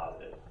bit more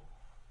positive.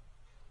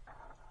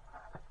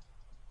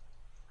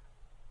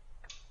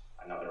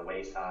 Another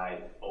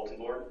Wayside bulletin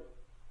board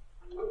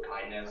with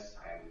kindness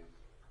and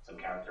some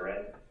character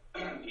ed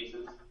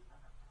pieces.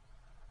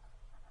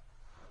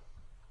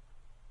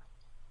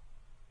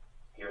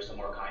 Here's some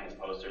more kindness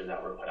posters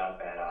that were put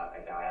up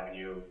at Dow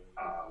Avenue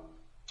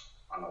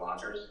on the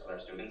lockers of our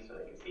students so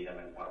they can see them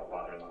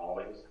while they're in the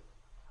hallways.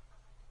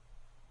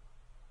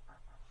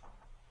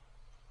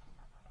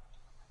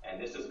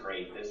 And this is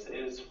great. This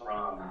is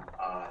from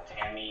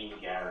Tammy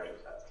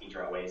Garrett, that's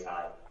teacher at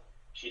Wayside.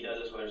 She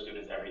does this with her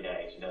students every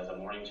day. She does a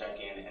morning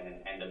check-in and an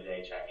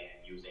end-of-day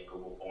check-in using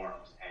Google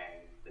Forms.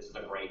 And this is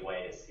a great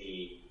way to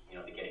see,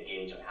 to get a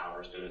gauge on how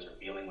her students are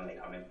feeling when they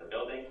come into the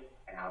building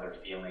and how they're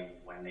feeling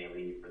when they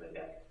leave for the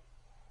day.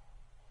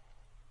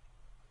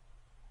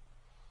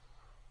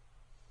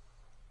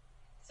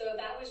 So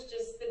that was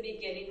just the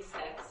beginning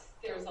steps.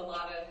 There's a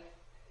lot of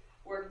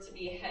work to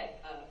be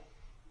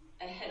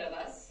ahead of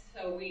us.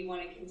 So we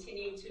want to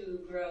continue to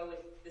grow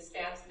with the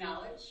staff's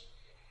knowledge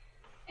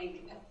and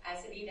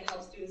capacity to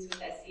help students with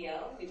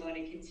SEL. We want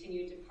to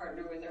continue to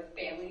partner with our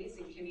families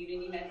and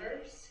community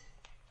members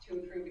to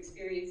improve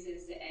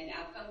experiences and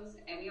outcomes.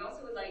 And we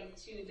also would like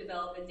to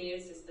develop a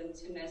data system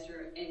to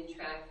measure and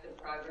track the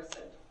progress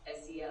of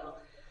SEL.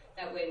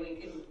 That way we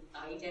can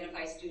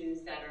identify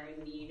students that are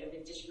in need of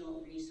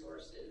additional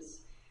resources.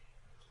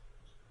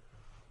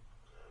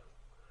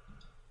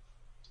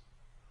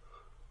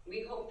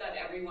 We hope that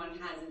everyone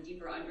has a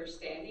deeper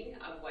understanding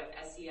of what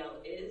SEL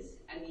is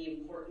and the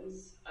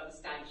importance of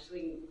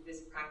establishing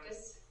this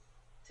practice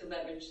to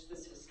leverage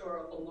this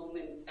historical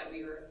moment that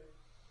we were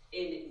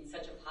in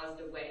such a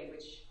positive way,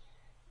 which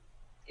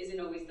isn't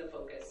always the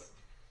focus.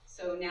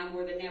 So now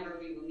more than ever,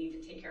 we will need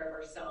to take care of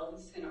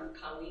ourselves and our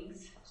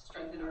colleagues,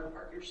 strengthen our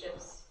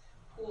partnerships,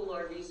 pool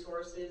our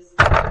resources,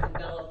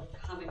 develop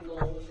common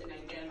goals, and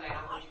identify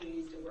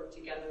opportunities to work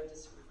together to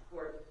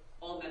support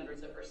all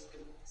members of our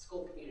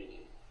school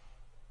community,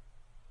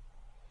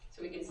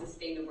 so we can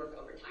sustain the work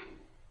over time.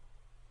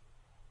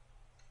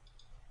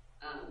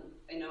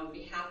 And on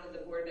behalf of the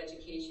Board of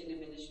Education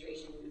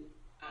Administration,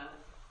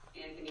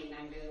 Anthony and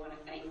I really want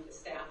to thank the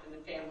staff and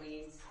the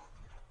families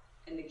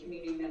and the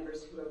community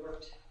members who have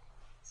worked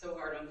so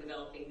hard on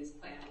developing this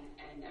plan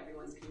and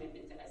everyone's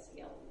commitment to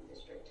SEL in the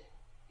district.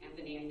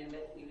 Anthony, I know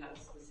that you have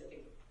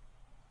specific.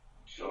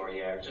 Sure,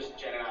 yeah.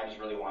 Jen and I just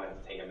really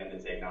wanted to take a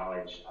minute to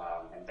acknowledge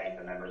and thank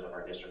the members of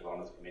our district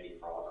wellness committee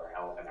for all of their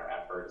help and their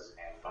efforts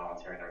and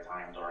volunteering their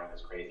time during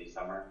this crazy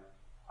summer.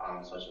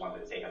 So I just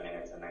wanted to take a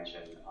minute to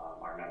mention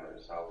our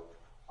members. So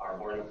our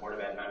Board of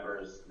Ed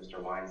members,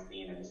 Mr.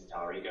 Weinstein and Mrs.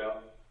 Talarico,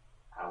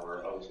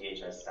 our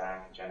OTHS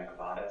SAC, Jenna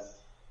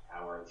Cavadas,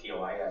 our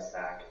TOIS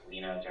SAC,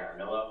 Lena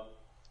Jaramillo,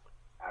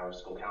 our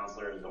school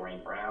counselors,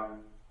 Doreen Brown,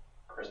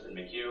 Kristen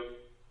McHugh,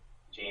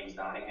 James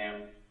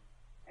Donningham,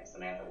 and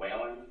Samantha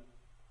Whalen.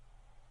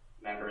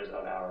 Members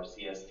of our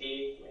CST,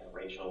 we have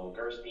Rachel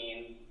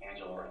Gerstein,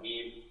 Angela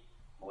Rahib,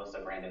 Melissa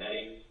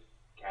Brandinetti,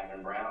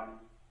 Catherine Brown,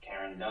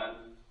 Karen Dunn,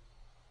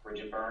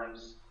 Bridget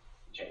Burns,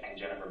 and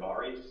Jennifer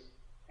Barries.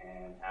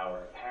 And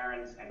our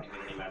parents and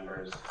community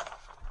members,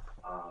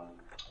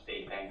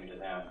 big thank you to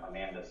them: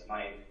 Amanda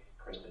Smythe,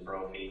 Kristen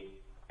Brophy,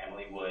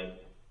 Emily Wood,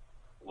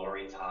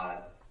 Lori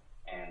Todd,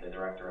 and the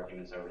Director of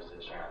Human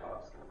Services, Sharon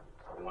Lewski.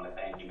 So we want to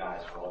thank you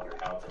guys for all of your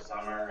help this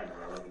summer, and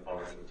we're looking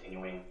forward to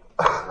continuing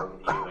to work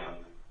with you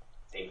and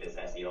take this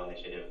SEL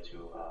initiative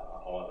to a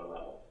whole other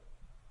level.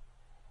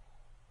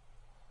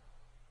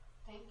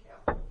 Thank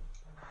you.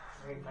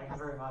 Great, thank you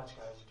very much,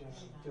 guys.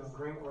 You're doing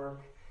great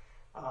work.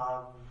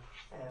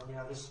 And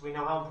we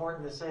know how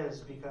important this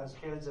is, because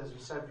kids, as we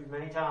said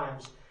many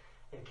times,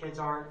 if kids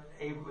aren't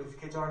in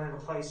a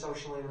place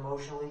socially and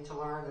emotionally to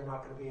learn, they're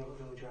not going to be able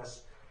to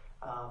address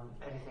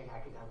anything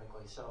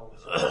academically. So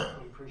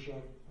we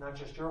appreciate not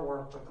just your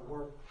work, but the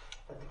work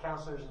that the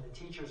counselors and the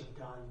teachers have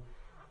done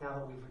now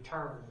that we've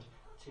returned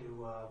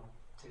to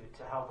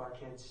help our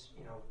kids,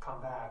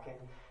 come back.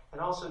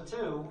 And also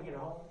too,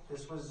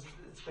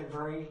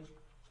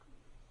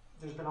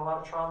 there's been a lot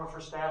of trauma for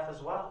staff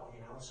as well,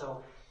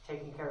 so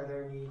taking care of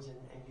their needs, and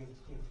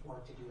you've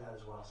worked to do that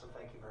as well. So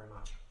thank you very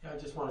much. Yeah, I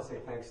just want to say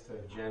thanks to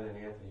Jen and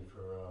Anthony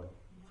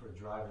for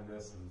driving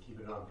this and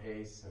keeping it on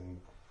pace. And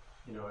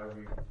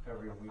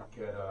every week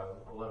at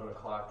 11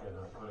 o'clock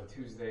on a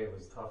Tuesday, it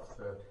was tough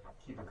to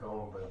keep it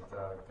going,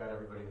 but got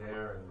everybody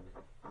there and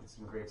did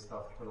some great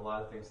stuff. Put a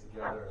lot of things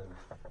together,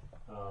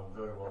 and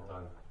very well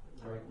done.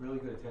 Really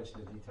good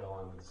attention to detail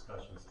on the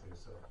discussions too.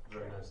 So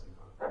very nicely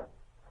done.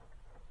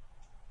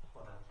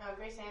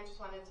 Grace Ann just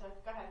wanted to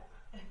go ahead.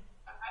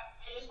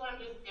 I just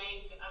wanted to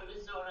thank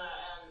Ms. Zona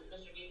and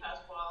Mr.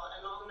 DePasquale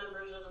and all the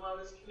members of the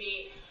Wellness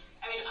Committee.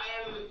 I mean, I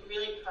am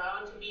really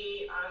proud to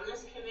be on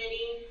this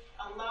committee.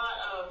 A lot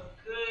of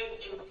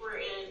good,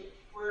 important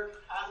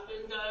work has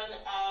been done,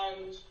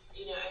 and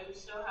I'm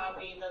so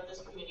happy that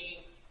this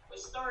committee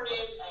was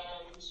started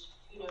and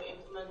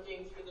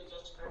implementing through the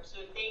district.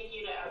 So thank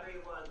you to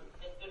everyone.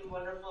 It's been a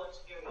wonderful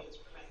experience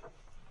for me.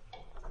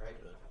 Very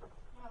good.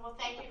 Well,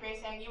 thank you,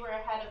 Grace Ann. You were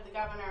ahead of the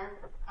governor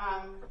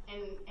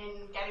in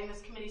getting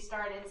this committee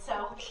started.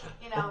 So,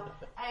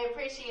 I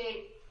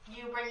appreciate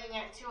you bringing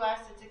it to us.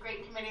 It's a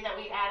great committee that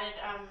we added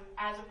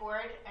as a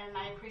board, and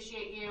I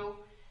appreciate you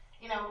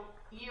you know,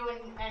 you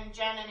and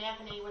Jen and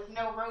Anthony with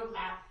no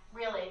roadmap,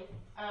 really,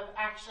 of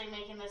actually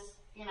making this,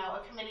 you know,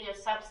 a committee of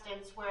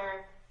substance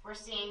where we're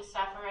seeing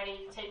stuff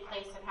already take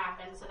place and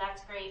happen. So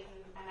that's great,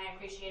 and I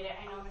appreciate it.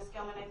 I know Ms.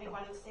 Gilman, I think,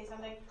 wanted to say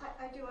something.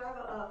 I do have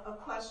a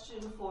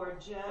question for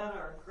Jen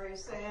or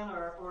Grace Ann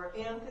or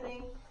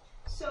Anthony.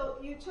 So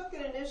you took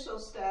an initial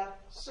staff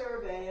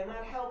survey, and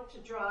that helped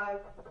to drive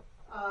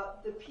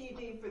the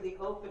PD for the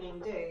opening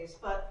days.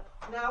 But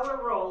now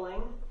we're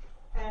rolling,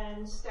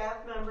 and staff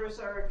members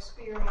are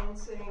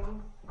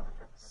experiencing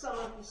some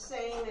of the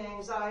same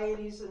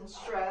anxieties and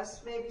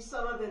stress. Maybe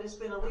some of it has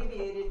been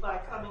alleviated by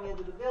coming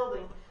into the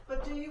building.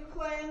 But do you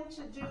plan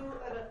to do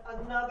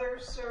another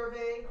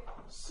survey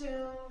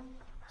soon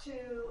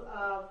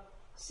to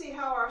see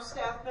how our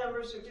staff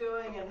members are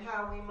doing and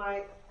how we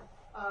might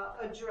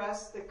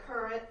address the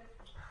current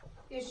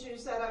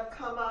issues that have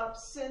come up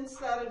since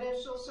that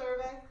initial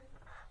survey?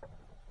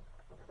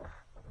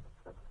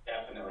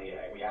 Definitely,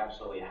 we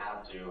absolutely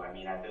have to. I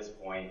mean, at this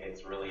point,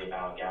 it's really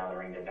about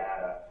gathering the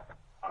data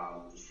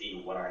to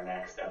see what our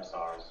next steps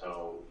are.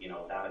 So, you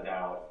know, without a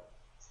doubt,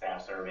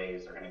 staff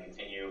surveys are going to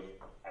continue.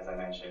 As I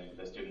mentioned,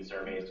 the student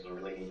surveys, because we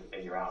really need to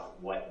figure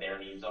out what their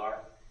needs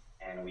are.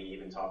 And we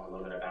even talked a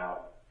little bit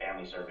about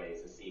family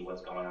surveys to see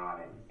what's going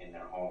on in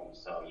their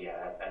homes. So,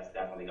 yeah, that's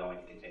definitely going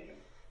to continue.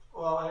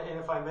 Well, and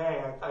if I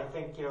may, I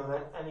think, you know,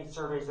 that any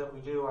surveys that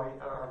we do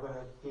are going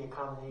to be a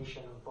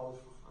combination of both,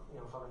 you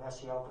know, from an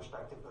SEL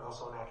perspective, but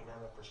also an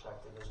academic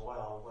perspective as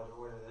well.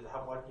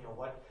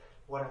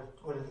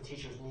 What do the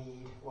teachers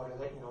need? What are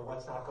they, you know,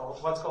 what's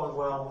going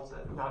well, what's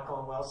not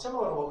going well?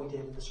 Similar to what we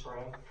did in the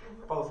spring,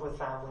 both with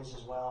families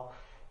as well.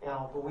 You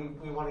know, but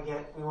we want to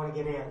get in,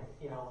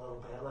 you know, a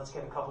little bit. Let's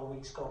get a couple of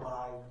weeks go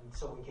by,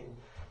 so we can.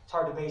 It's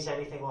hard to base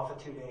anything off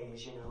of 2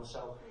 days, you know.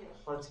 So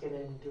let's get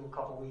in and do a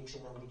couple of weeks,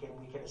 and then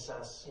we can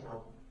assess, you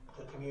know,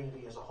 the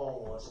community as a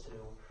whole as to,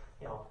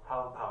 you know,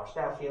 how our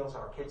staff feels,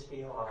 how our kids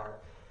feel,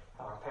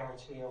 how our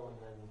parents feel, and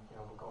then, you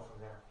know, we'll go from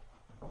there.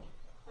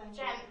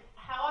 Jen,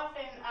 how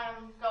often,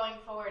 going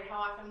forward, how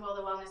often will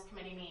the Wellness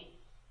Committee meet?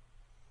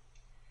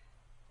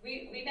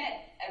 We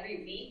met every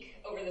week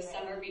over the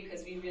summer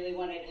because we really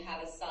wanted to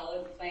have a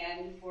solid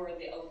plan for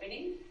the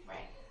opening.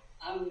 Right.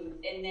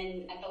 And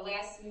then at the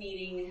last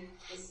meeting,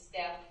 the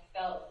staff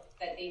felt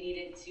that they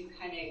needed to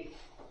kind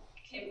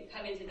of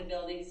come into the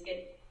buildings,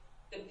 get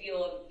the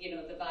feel of, you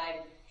know, the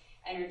vibe,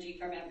 energy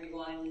from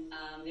everyone.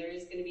 There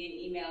is going to be an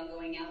email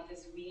going out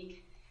this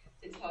week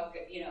to talk,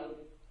 you know,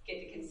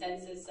 get the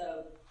consensus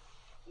of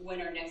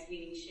when our next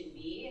meeting should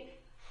be.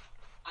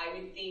 I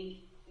would think,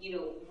 you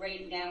know,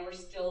 right now we're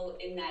still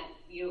in that,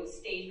 you know,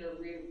 stage where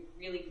we're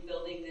really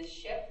building this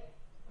ship.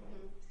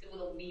 So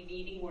we'll be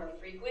meeting more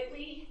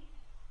frequently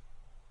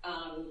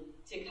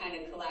to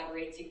kind of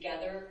collaborate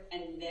together,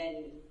 and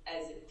then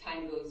as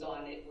time goes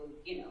on, it would,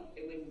 you know,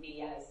 it wouldn't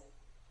be as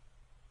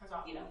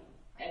you know,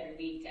 every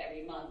week to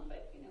every month,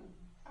 but, you know,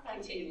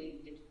 continually.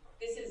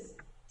 This is,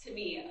 to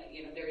me,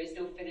 you know, there is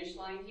no finish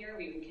line here.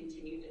 We would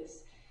continue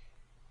this.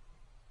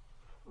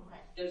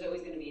 There's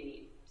always going to be a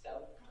need. So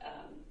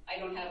I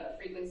don't have a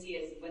frequency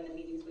as when the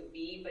meetings would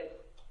be,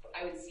 but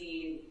I would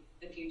see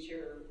the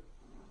future,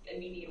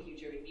 immediate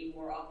future, would be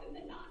more often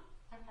than not.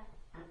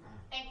 Okay.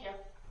 Thank you.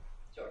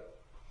 Sure.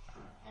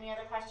 Any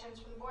other questions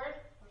from the board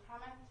or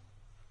comments?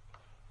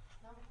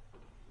 No?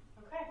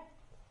 Okay.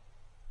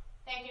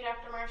 Thank you,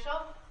 Dr.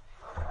 Marshall.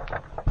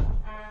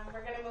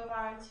 We're going to move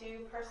on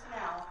to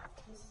personnel.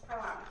 Mrs.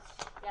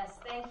 Perlamis. Yes,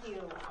 thank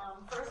you.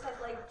 First, I'd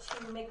like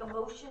to make a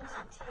motion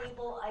to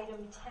table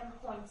item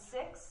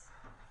 10.6.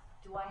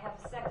 Do I have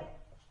a second?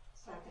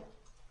 Second.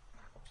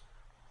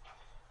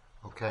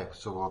 Okay,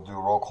 so we'll do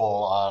a roll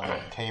call on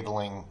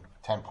tabling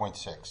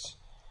 10.6.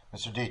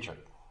 Mr. Dietrich.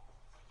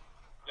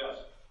 Yes.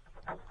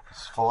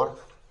 Mrs. Fuller.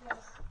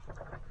 Yes.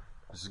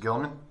 Mrs.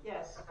 Gilman.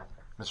 Yes.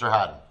 Mr.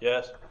 Haddon.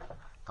 Yes.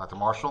 Dr.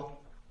 Marshall.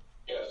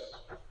 Yes.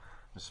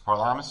 Mrs.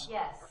 Parlamis.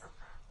 Yes.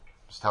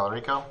 Ms.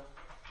 Tallarico.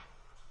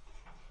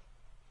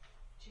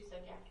 She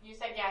said yes. You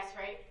said yes,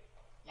 right?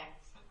 Yes.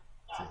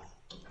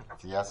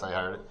 Yes, I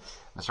heard it.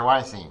 Mr.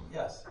 Weinstein.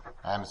 Yes.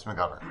 And Ms.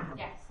 McGovern.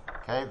 Yes.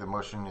 Okay, the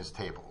motion is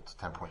tabled,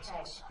 10.6.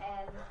 Okay,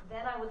 and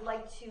then I would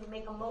like to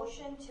make a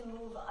motion to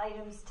move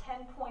items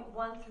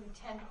 10.1 through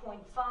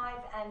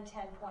 10.5 and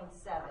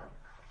 10.7.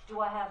 Do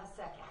I have a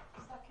second?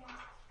 Second.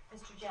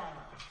 Mr.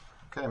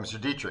 Jano. Okay,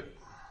 Mr. Dietrich.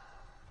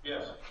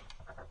 Yes.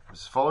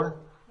 Mrs. Fuller.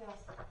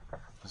 Yes.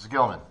 Mrs.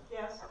 Gilman.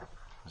 Yes.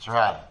 Mr.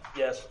 Haddon.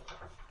 Yes.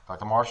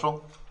 Dr.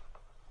 Marshall.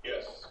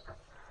 Yes.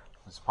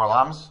 Mrs.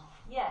 Parlamis.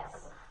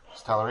 Yes.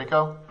 Ms.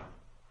 Tallarico.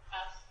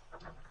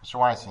 Yes. Mr.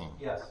 Weinstein.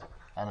 Yes.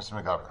 And Mr.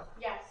 McGovern.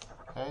 Yes.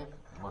 Okay,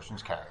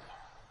 motion's carried.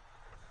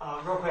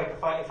 Real quick,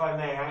 if I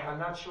may, I'm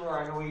not sure.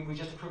 I know we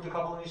just approved a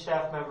couple of new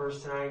staff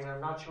members tonight, and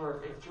I'm not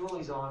sure if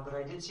Julie's on, but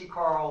I did see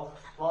Carl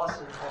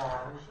Lawson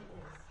on.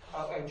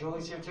 And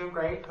Julie's here too.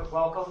 Great.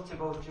 Welcome to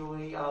both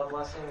Julie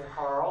Lawson and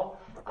Carl.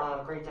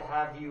 Great to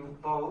have you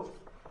both.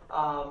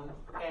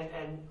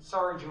 And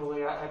sorry,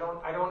 Julie, I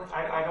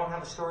don't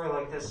have a story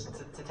like this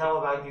to tell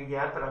about you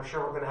yet, but I'm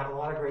sure we're going to have a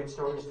lot of great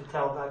stories to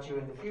tell about you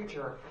in the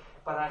future.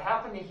 but I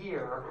happen to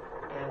hear,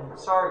 and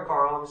sorry,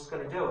 Carl, I'm just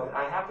going to do it.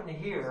 I happen to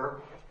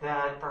hear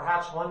that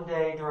perhaps one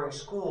day during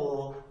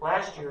school,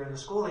 last year in the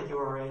school that you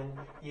were in,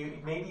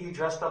 maybe you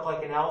dressed up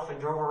like an elf and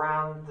drove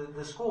around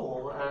the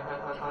school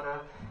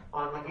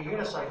on like a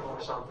unicycle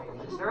or something.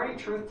 Is there any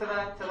truth to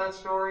that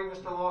story,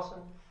 Mr.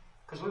 Lawson?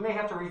 Because we may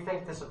have to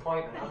rethink this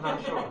appointment. I'm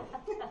not sure.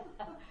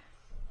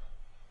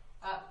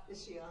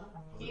 Is she on?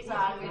 He's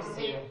on.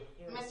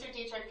 Mr.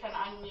 Dietrich can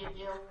unmute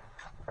you.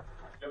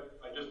 Yep,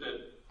 I just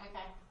did.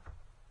 Okay.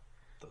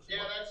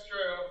 Yeah, that's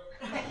true.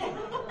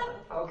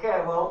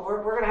 Okay, well,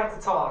 we're going to have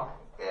to talk.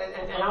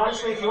 And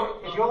honestly, if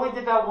you only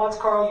did that once,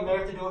 Carl, you may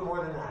have to do it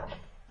more than that.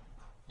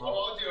 Oh,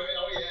 I'll do it.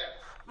 Oh,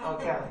 yeah.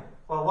 Okay.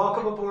 Well,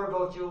 welcome aboard,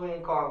 both Julie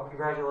and Carl.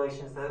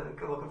 Congratulations.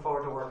 Looking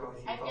forward to working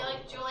with you. I feel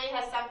like Julie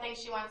has something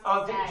she wants to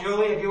Oh, say.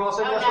 Julie, have you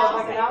also dressed up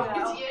like an elf?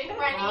 You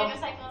ride a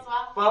unicycle as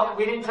well? Well,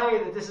 we didn't tell you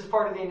that this is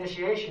part of the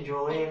initiation,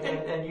 Julie,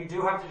 and you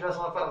do have to dress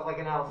up like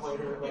an elf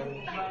later.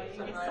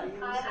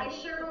 I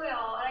sure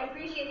will, and I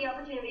appreciate the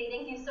opportunity.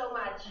 Thank you so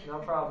much. No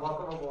problem.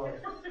 Welcome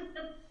aboard. All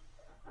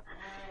right.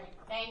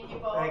 Thank you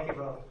both. Thank you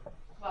both.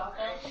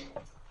 Welcome.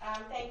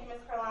 Thank you,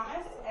 Ms.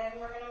 Perlamis. And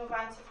we're going to move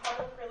on to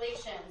public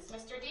relations.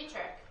 Mr.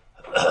 Dietrich.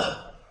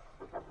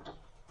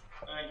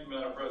 Thank you,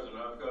 Madam President.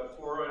 I've got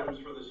 4 items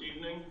for this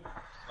evening.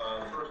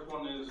 The first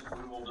one is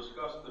we will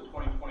discuss the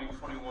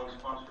 2020-21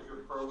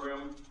 sponsorship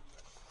program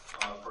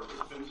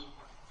participants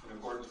in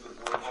accordance with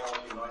Board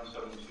Policy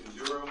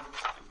 9720.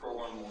 The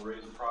program will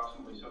raise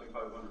approximately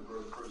 $7,500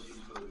 gross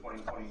proceeds for the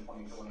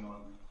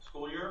 2020-2021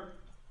 school year.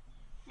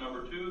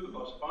 Number 2, the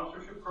bus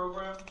sponsorship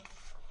program.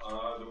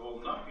 There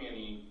will not be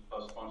any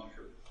bus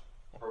sponsorship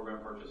program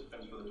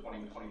participants for the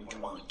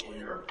 2020-21 school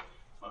year.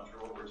 Not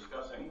sure what we're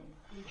discussing.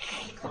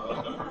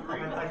 Number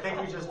 3. I think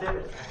we just did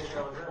it. I think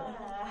that was it.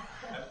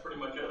 That's pretty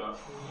much it, huh?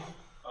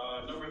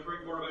 Number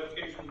 3, Board of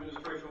Education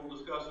Administration will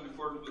discuss in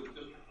accordance with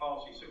District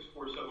Policy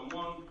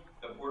 6471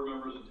 that board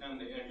members attend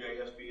the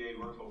NJSBA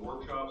virtual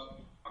workshops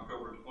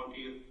October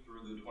 20th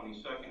through the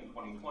 22nd,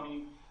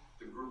 2020.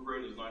 The group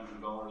rate is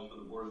 $900 for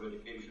the Board of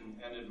Education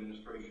and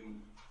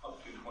Administration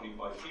up to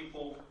 25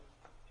 people.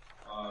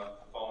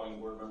 The following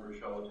board members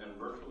shall attend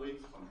virtually.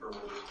 I'm sure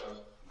we'll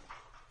discuss,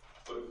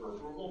 put it for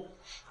approval.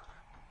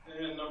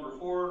 And number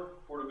 4,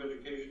 Board of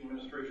Education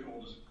Administration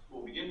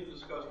will begin to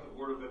discuss the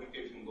Board of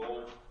Education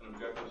goals and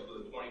objectives for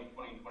the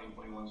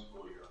 2020-2021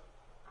 school year.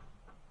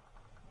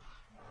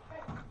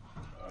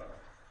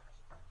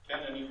 Ken,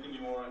 anything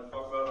you want to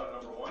talk about on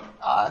number 1?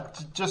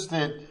 Just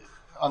that,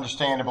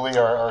 understandably,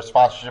 our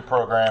sponsorship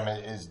program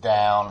is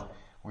down.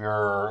 We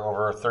were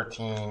over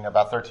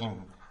about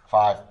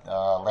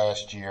 13.5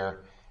 last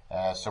year,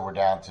 so we're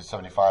down to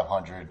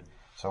 7,500.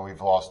 So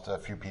we've lost a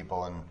few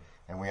people, and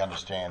we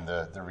understand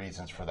the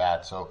reasons for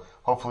that. So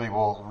hopefully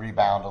we'll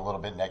rebound a little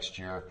bit next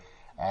year.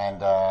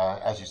 And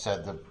as you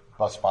said, the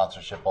bus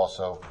sponsorship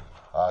also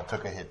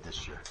took a hit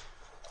this year.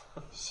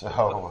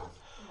 So,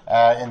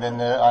 and then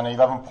on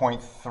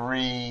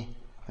 11.3,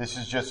 this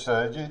is just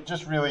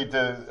really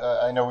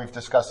I know we've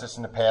discussed this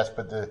in the past,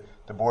 but the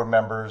board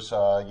members,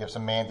 you have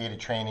some mandated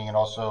training and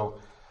also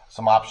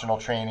some optional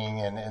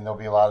training, and there'll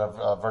be a lot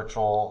of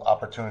virtual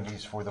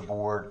opportunities for the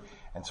board.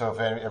 And so if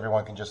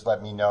everyone can just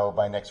let me know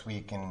by next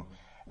week, and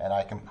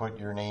I can put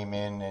your name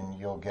in, and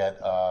you'll get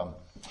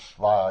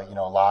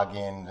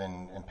logins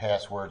and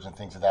passwords and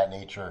things of that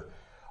nature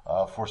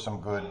for some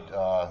good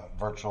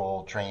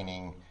virtual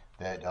training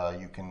that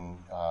you can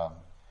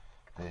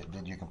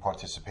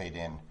participate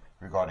in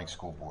regarding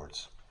school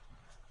boards.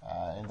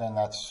 And then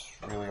that's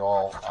really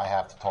all I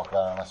have to talk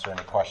about, unless there are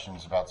any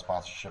questions about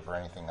sponsorship or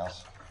anything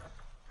else.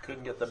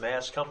 Couldn't get the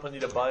mask company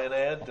to buy an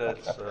ad.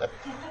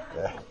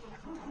 Yeah.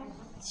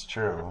 It's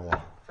true.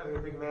 Yeah. Having a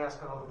big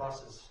mask on all the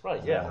buses.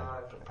 Right, yeah.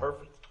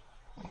 Perfect.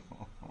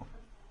 All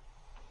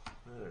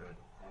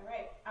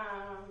right.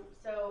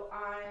 So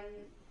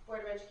on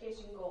Board of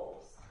Education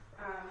goals.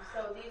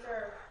 So these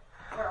were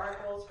our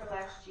goals for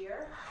last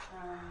year.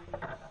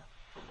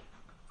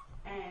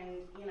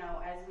 And,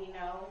 as we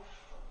know,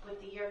 with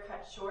the year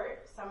cut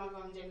short, some of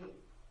them didn't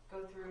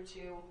go through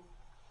to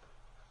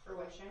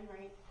fruition,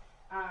 right?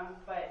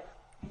 But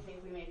I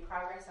think we made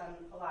progress on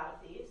a lot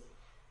of these.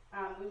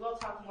 We will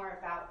talk more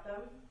about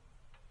them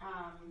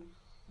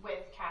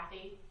with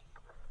Kathy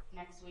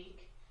next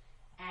week,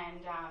 and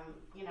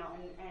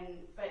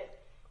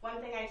but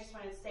one thing I just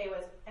wanted to say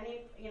was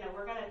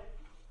we're going to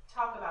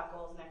talk about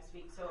goals next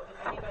week. So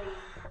if anybody,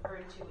 or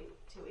in 2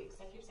 weeks,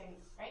 I keep saying,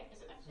 right?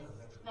 Is it next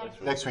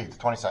week? Next week, the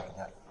 22nd.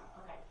 Yeah.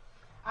 Okay.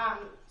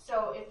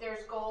 So if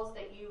there's goals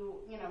that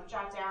you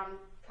jot down,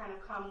 kind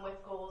of come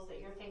with goals that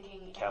you're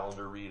thinking.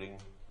 Calendar reading.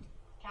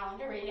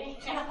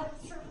 Yeah,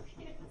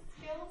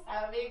 skills.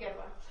 That would be a good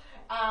one.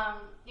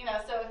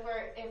 So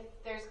if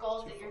there's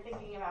goals that you're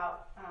thinking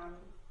about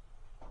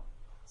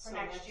for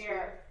next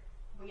year,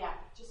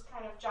 just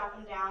kind of jot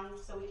them down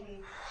so we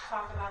can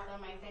talk about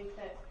them. I think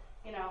that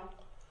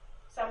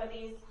some of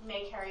these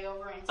may carry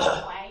over in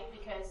some way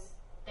because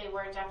they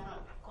were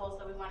definite goals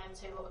that we wanted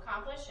to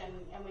accomplish,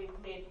 and we've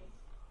made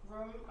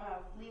room,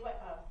 leeway,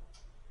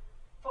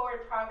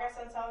 forward progress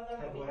on some of them,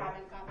 but we Headway.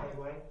 haven't gone through.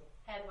 Headway.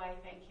 Headway,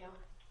 thank you.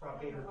 Rob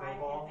I Beaver don't know why I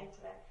Ball. can't think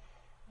today.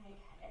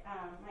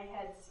 My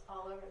head's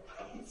all over the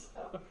place.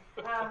 So.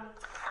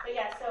 But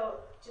yeah, so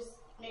just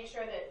make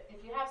sure that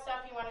if you have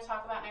stuff you want to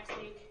talk about next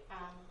week,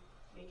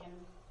 we can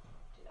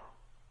do that.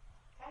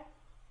 Okay?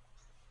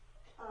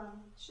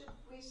 Should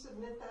we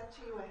submit that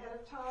to you ahead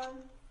of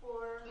time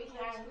for We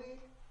next can. week?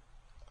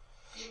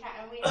 We can,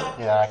 and we have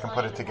Yeah, I can traditionally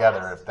put in it the together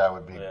past- if that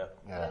would be, In yeah.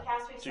 the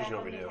past, we've It's sent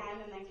usually them to what we do.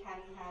 Ken, and then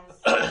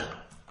Ken has.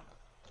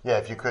 Yeah,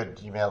 if you could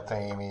email it to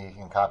Amy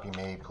and copy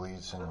me,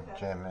 please, and Okay.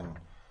 Jim, and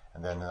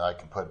then I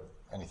can put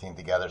anything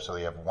together so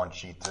you have one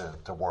sheet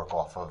to work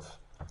off of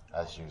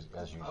as you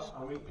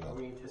Are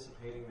we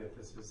anticipating that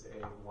this is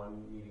a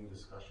one meeting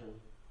discussion,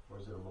 or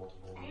is it a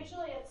multiple?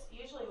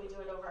 Usually we do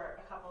it over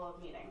a couple of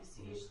meetings.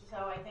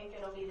 So I think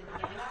it'll be the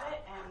beginning of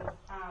it,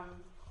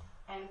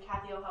 and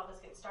Kathy will help us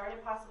get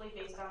started, possibly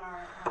based on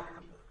our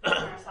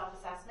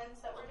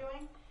self-assessments that we're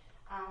doing.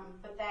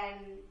 But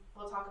then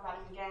we'll talk about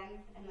them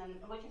again, and then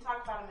we can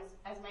talk about them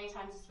as many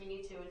times as we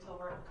need to until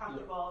we're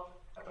comfortable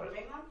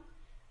approving them.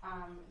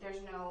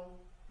 There's no,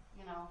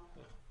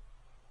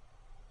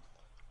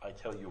 I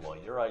tell you why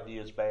your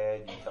idea is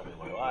bad, you tell me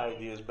why my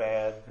idea is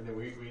bad. And then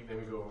we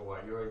go over why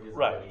your idea is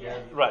Right, bad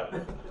again. right.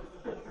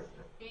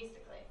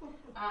 basically.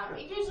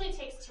 It usually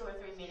takes 2 or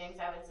 3 meetings,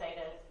 I would say,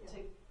 to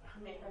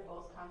make our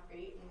goals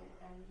concrete,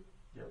 and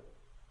Yep.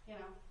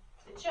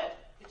 It should.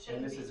 It should.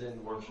 And this be. is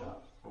in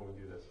workshop when we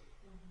do this.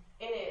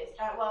 It is.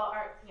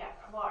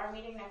 Our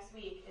meeting next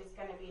week is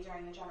going to be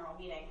during the general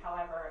meeting.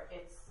 However,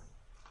 it's,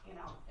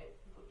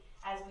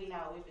 as we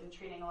know, we've been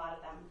treating a lot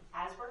of them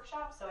as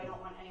workshops, so I don't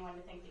want anyone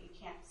to think that you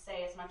can't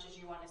say as much as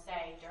you want to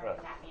say during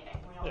Right. that meeting.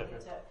 We don't Yeah.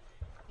 need to,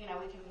 we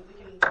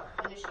can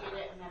initiate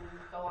it and then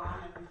go on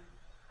and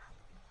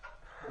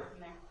from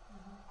there.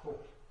 Cool.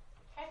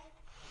 Okay.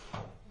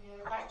 Any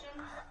other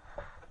questions?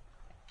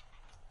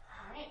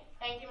 All right.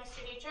 Thank you,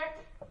 Mr. Dietrich.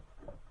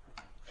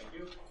 Thank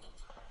you.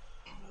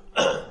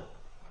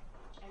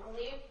 I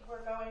believe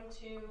we're going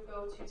to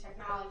go to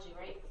technology,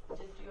 right?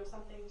 Did you have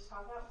something to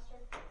talk about, Mr.?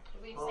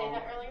 Did we say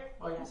that earlier?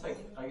 Well,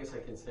 I guess I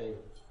can say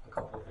a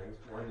couple of things.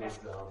 One is,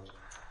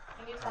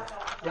 Can you talk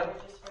about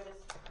Yep. just for this?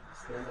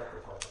 stand up or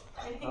talk.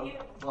 Thank you.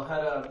 Well,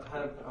 had a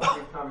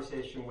brief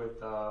conversation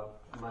with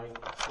Mike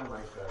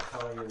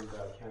Kelly and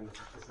Ken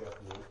this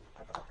afternoon,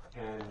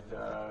 and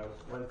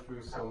went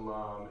through some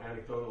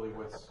anecdotally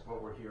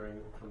what we're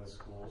hearing from the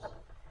schools.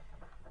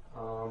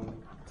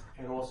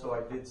 And also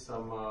I did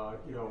some,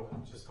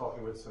 just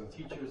talking with some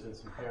teachers and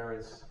some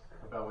parents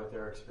about what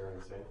they're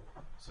experiencing.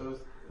 So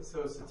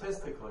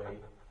statistically,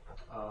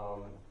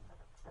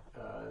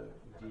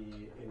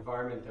 the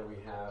environment that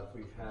we've had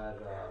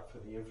for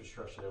the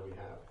infrastructure that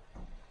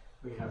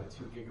we have a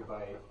 2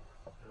 gigabyte,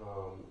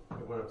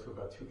 it went up to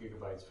about 2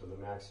 gigabytes for the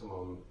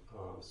maximum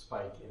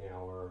spike in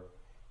our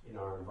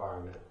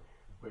environment,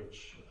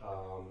 which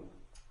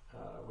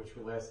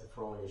lasted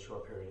for only a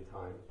short period of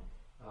time.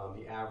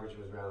 The average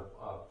was around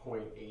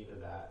 0.8 of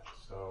that,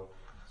 so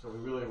we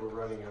really were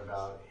running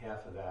about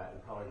half of that,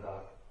 and probably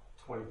about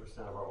 20%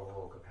 of our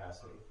overall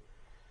capacity.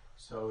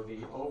 So the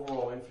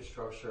overall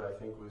infrastructure, I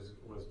think,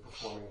 was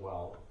performing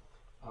well.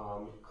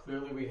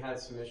 Clearly, we had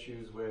some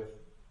issues with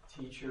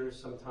teachers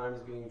sometimes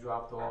being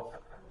dropped off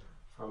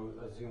from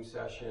a Zoom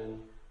session,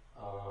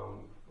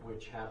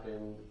 which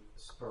happened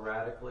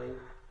sporadically,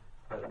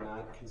 but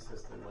not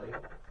consistently.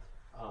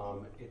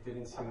 It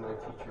didn't seem like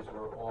teachers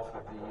were off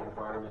of the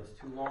environments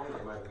too long.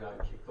 They might have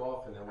gotten kicked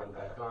off and then went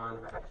back on.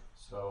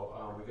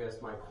 So we've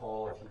asked Mike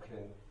Hall if he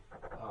can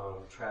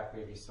track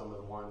maybe some of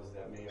the ones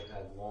that may have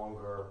had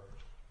longer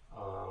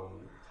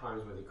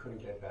times where they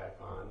couldn't get back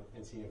on,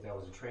 and see if that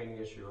was a training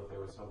issue or if there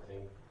was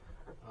something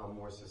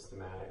more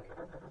systematic.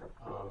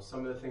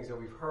 Some of the things that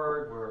we've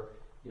heard were,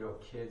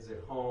 kids at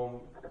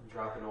home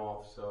dropping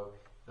off, so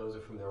those are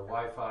from their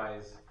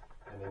Wi-Fi's,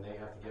 and then they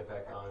have to get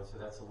back on. So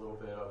that's a little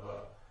bit of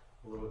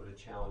a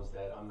challenge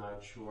that I'm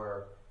not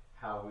sure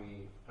how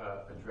we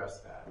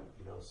address that.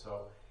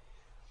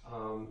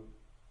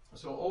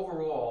 So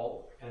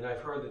overall, and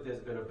I've heard that there's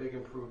been a big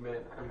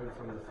improvement even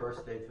from the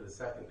first day to the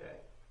second day,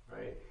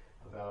 right?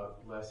 About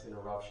less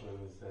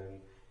interruptions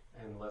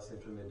and less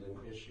intermittent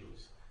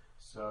issues.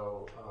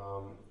 So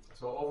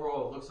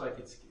overall, it looks like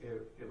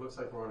it looks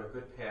like we're on a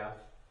good path.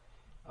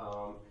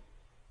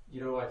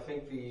 I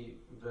think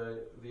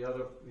the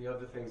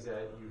other things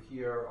that you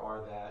hear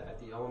are that at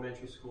the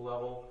elementary school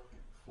level,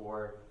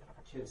 for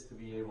kids to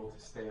be able to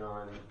stay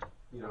on,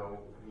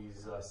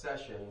 these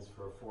sessions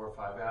for 4 or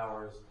 5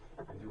 hours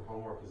and do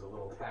homework is a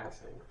little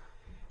taxing.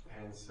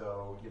 And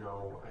so,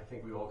 I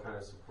think we all kind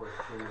of support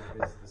Jim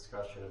in his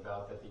discussion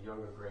about that the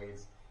younger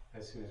grades,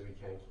 as soon as we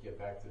can get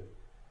back to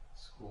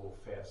school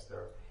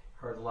faster.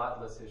 Heard a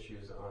lot less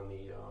issues on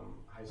the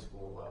high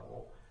school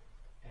level.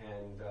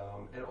 And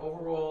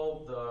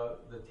overall,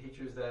 the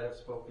teachers that have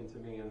spoken to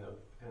me and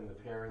the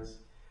parents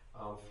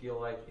feel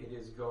like it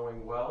is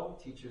going well.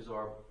 Teachers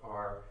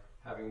are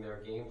having their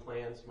game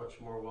plans much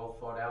more well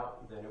thought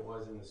out than it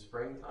was in the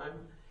springtime,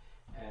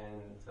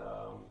 and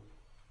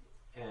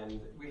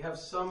And we have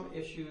some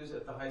issues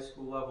at the high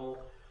school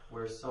level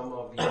where some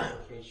of the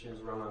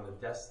applications run on the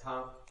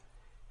desktop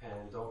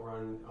and don't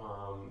run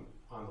on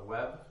the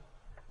web,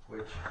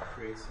 which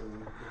creates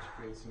some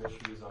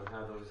issues on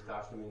how those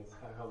documents,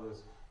 how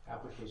those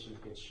applications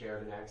get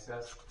shared and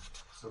accessed.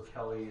 So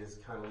Kelly is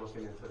kind of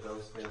looking into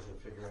those things and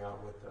figuring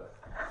out what the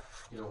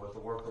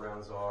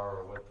workarounds are,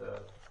 or what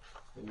the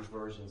new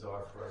versions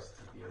are for us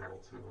to be able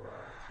to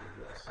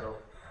address. So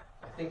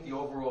I think the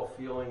overall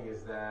feeling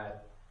is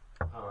that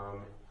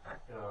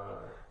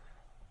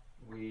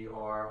we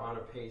are on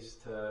a pace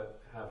to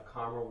have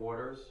calmer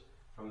waters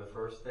from the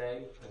first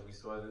day, as we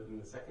saw in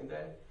the second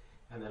day,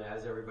 and then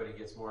as everybody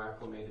gets more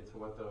acclimated to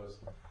what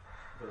those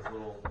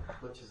little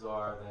glitches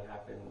are that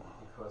happen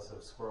because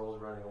of squirrels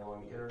running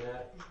along the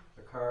internet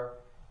occur,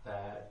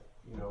 that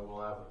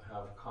we'll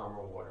have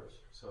calmer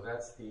waters. So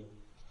that's the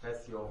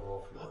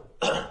overall feeling.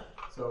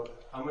 So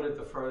I'm going to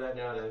defer that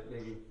now to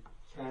maybe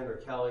Ken or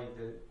Kelly.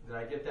 Did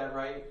I get that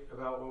right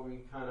about what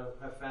we kind of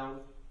have found?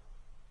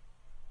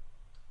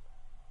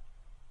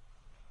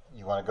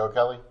 You want to go,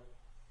 Kelly?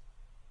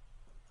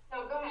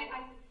 No, go ahead.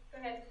 Go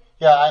ahead.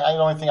 Yeah, the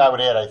only thing I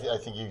would add, I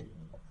think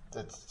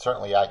it's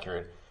certainly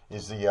accurate,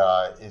 is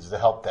the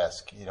help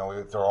desk.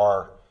 If there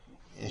are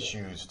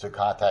issues, to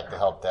contact the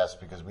help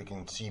desk, because we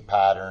can see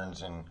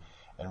patterns and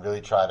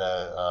really try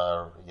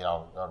to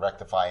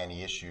rectify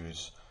any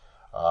issues.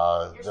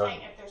 You're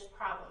saying if there's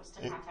problems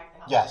to contact the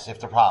help? Yes, if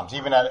there are problems,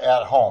 even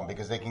at home,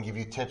 because they can give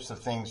you tips of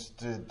things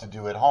to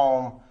do at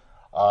home,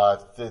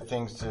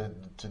 things to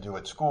do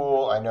at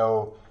school. I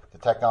know the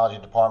technology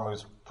department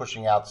was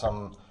pushing out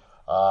some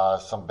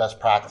best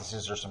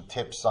practices or some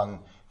tips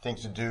on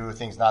things to do,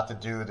 things not to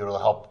do that will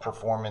help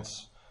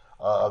performance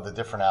of the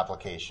different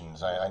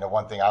applications. I know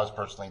one thing I was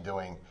personally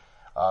doing,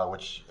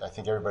 which I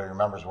think everybody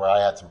remembers, where I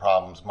had some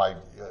problems,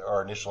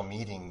 our initial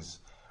meetings,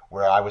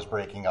 where I was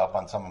breaking up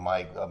on some of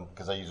my,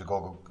 because I use the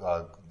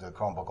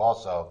Chromebook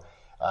also.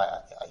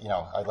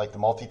 I'd like to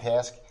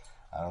multitask.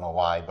 I don't know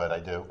why, but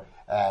I do.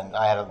 And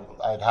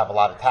I'd have a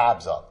lot of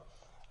tabs up.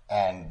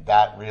 And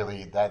that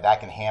really, that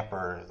can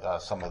hamper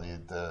some of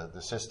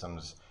the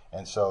systems.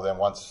 And so then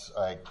once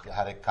I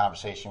had a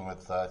conversation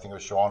with, I think it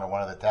was Sean or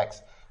one of the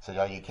techs, said,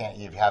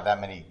 you have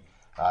that many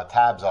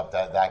tabs up,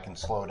 that can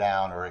slow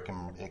down, or it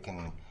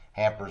can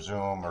hamper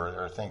Zoom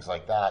or things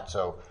like that.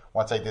 So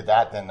once I did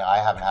that, then I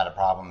haven't had a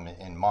problem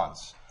in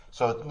months.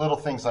 So little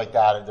things like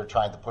that, they're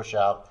trying to push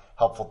out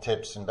helpful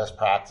tips and best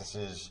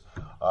practices,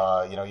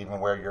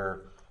 even where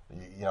you're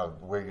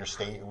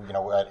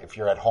if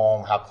you're at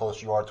home, how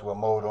close you are to a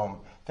modem,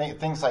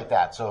 things like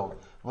that. So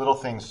little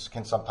things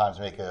can sometimes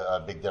make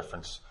a big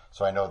difference.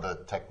 So I know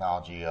the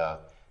technology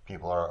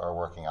people are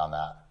working on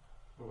that.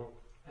 Mm-hmm.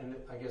 And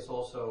I guess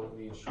also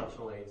the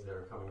instructional aides that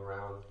are coming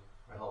around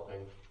are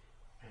helping.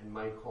 And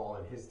Mike Hall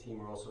and his team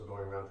are also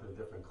going around to the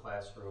different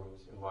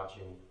classrooms and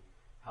watching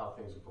how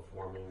things are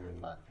performing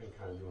and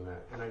kind of doing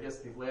that. And I guess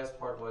the last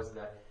part was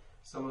that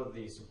some of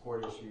the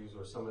support issues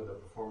or some of the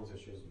performance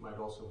issues might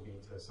also be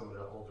to some of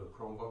the older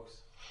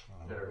Chromebooks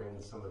that are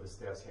in some of the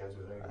staff's hands,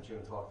 which I think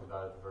Jim talked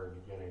about at the very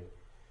beginning.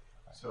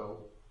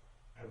 So,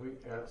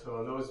 so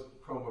on those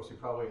Chromebooks, you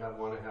probably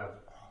want to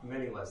have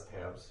many less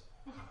tabs.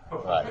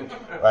 Right.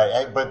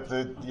 But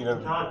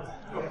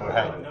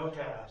right. No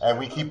tabs. And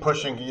we keep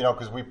pushing,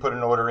 because we put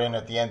an order in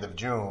at the end of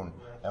June,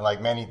 and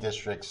like many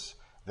districts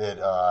that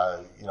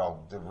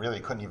that really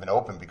couldn't even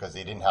open because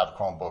they didn't have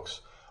Chromebooks.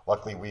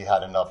 Luckily, we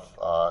had enough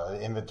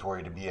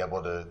inventory to be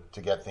able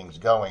to get things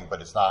going,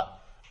 but it's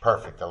not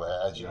perfect,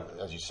 as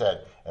you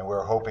said. And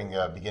we're hoping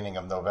beginning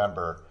of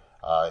November,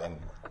 and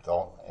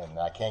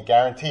I can't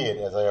guarantee it,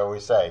 as I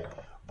always say,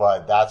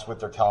 but that's what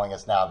they're telling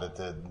us now, that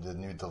the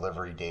new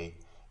delivery date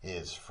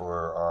is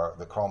for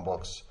the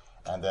Chromebooks.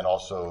 And then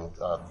also,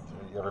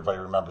 everybody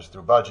remembers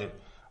through budget,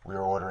 we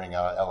were ordering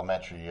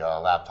elementary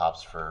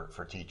laptops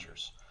for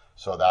teachers.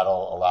 So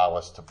that'll allow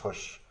us to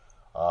push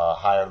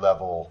higher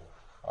level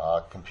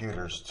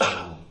computers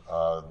to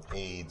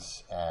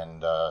aides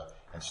and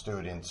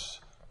students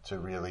to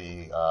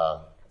really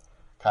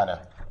kind of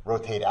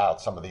rotate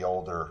out some of the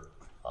older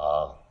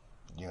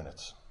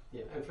units.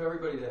 Yeah, and for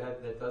everybody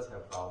that does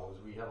have problems,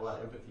 we have a lot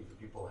of empathy for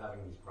people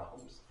having these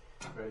problems,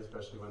 right?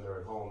 Especially when they're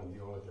at home and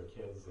dealing with their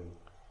kids and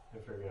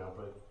figuring out.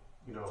 But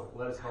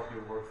let us help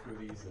you work through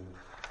these and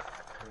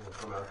we'll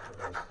come out to a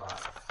better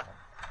spot.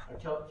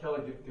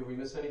 Kelly, did we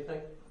miss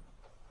anything?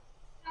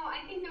 No,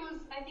 I think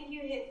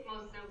you hit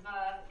most of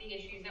the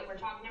issues that we're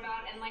talking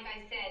about. And like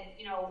I said,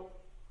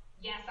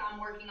 yes, I'm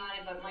working on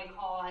it, but Mike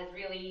Hall has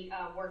really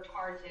worked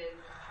hard to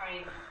try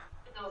and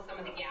fill some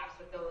of the gaps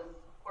with those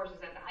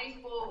courses at the high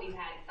school. We've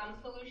had some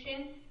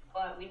solution,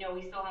 but we know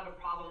we still have a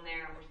problem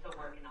there, and we're still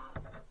working on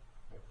it.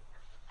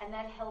 And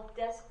that help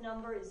desk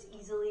number is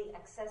easily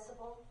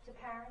accessible to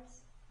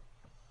parents?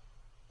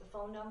 The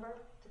phone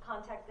number to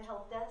contact the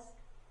help desk?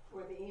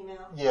 Or the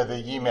email? Yeah,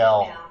 the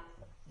email.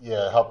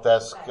 Yeah, help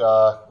desk.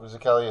 Was it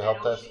Kelly?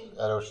 Help desk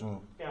at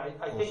Ocean. Yeah,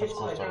 Yeah, I think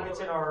it's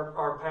in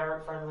our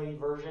parent-friendly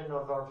version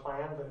of our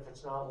plan, but if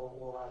it's not,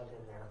 we'll add it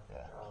in there.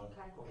 Yeah.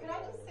 Could I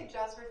just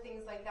suggest for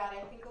things like that,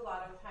 I think a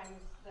lot of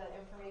times the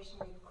information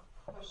we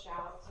push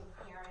out to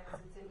parents,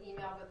 it's an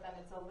email, but then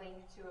it's a link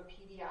to a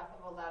PDF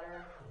of a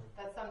letter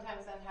that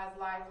sometimes then has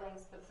live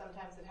links, but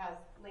sometimes it has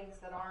links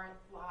that aren't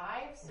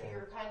live, so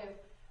you're kind of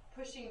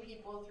pushing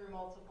people through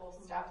multiple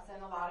steps,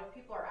 and a lot of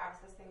people are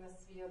accessing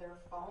this via their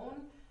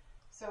phone.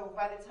 So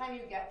by the time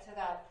you get to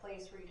that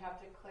place where you'd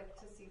have to click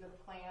to see the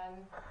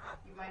plan,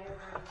 you might have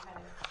already kind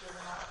of given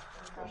up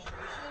in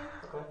frustration.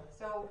 Okay.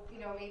 So,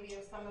 maybe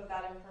if some of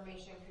that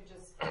information could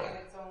just have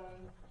its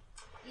own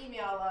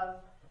email of,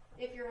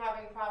 if you're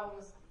having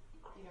problems,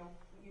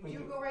 you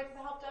do go right to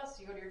the help desk,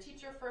 you go to your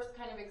teacher first,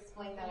 kind of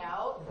explain that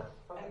out,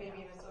 and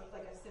maybe in a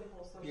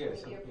simple social media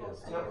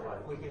post.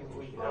 We can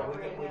do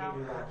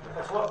that.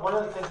 That's one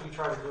of the things we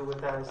try to do with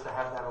that is to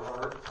have that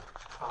alert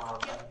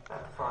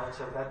at the front,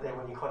 so that then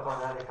when you click on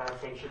that, it kind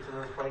of takes you to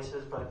those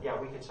places. But yeah,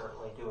 we can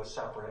certainly do a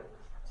separate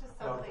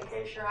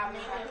notification. You're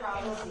having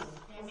problems,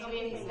 so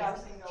many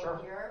steps and go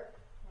here.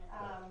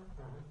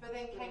 But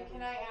then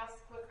can I ask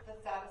what the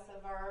status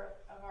of our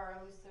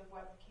elusive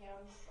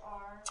webcams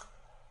are?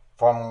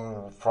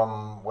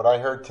 From what I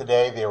heard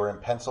today, they were in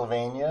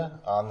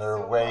Pennsylvania on their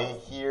way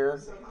here.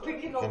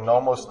 You can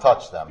almost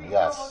touch them,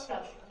 yes.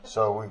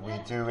 So we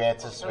do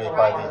anticipate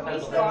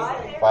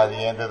by the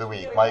end of the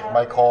week.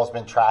 Mike Hall's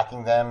been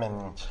tracking them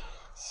and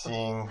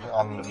seeing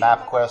on the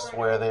MapQuest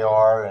where they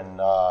are, and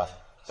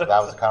so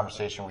that was a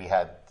conversation we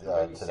had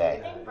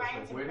today.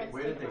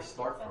 Where did they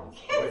start from?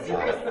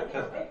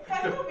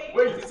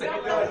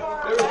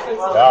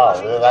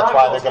 No, that's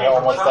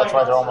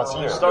why they're almost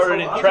here.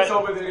 Started in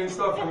Trenton. They didn't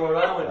start from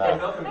Rhode Island.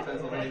 End up in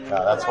Pennsylvania.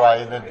 No, that's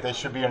why they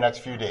should be your next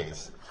few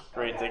days.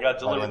 Great, they got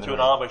delivered to an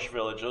Amish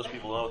village. Those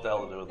people know what the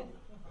hell to do.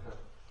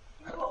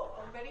 Well,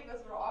 many of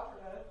us were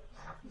offered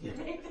it.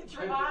 Make the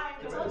drive.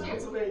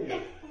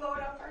 Pennsylvania. Load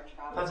up our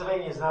truck.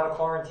 Pennsylvania is not a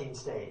quarantine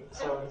state,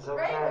 so it's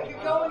okay. Right,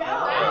 you're going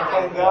out.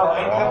 You can go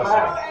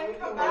and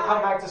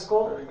come back to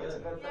school.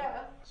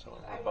 Yeah. So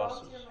I the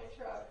volunteer buses. my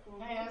truck.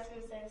 I was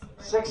going to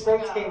say. 6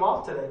 states came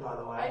off today, by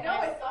the way. I know,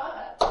 I saw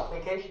that.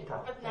 Vacation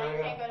time. But now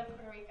you can't go to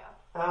Puerto Rico.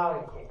 Oh,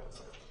 you can't go to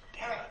Puerto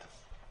Rico. All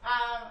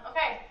right.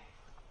 Okay.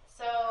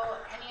 So,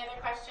 any other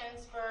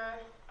questions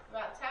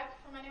about tech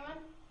from anyone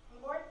on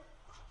the board?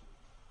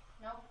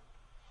 No?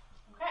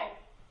 Okay.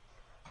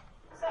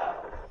 So,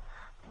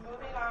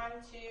 moving on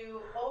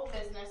to old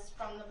business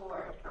from the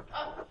board.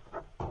 Oh,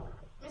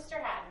 Mr.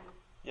 Haddon.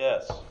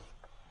 Yes.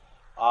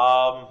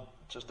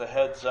 Just a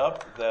heads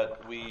up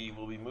that we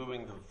will be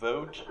moving the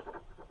vote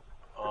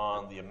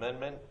on the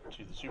amendment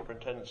to the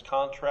superintendent's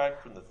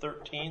contract from the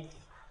 13th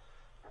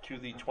to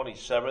the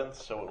 27th,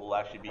 so it will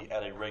actually be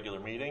at a regular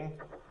meeting.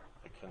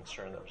 A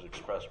concern that was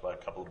expressed by a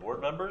couple of board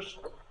members.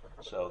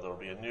 So there will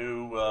be a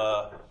new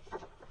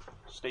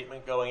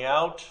statement going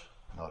out.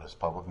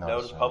 Public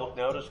notice. Public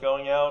notice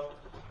going out,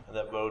 and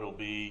that vote will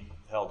be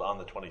held on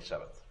the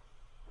 27th.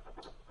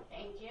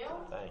 Thank you.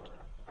 Thank you.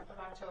 Of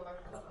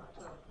October.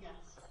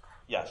 Yes.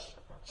 Yes.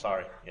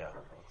 Sorry. Yeah.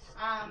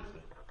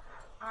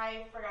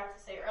 I forgot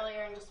to say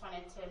earlier, and just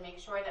wanted to make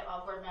sure that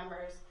all board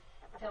members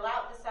fill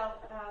out the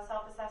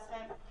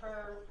self-assessment from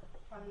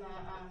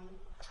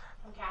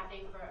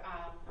Kathy for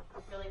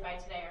really by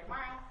today or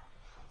tomorrow.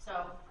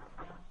 So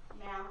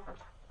now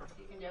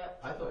you can do it.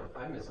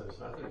 I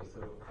misunderstood.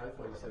 I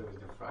thought you said it was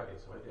Good Friday,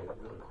 so I did it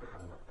really quick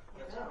on it.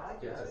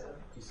 Yes.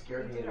 You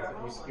scared me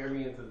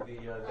into the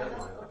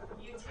deadline.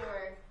 You two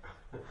are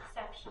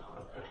exceptional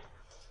today.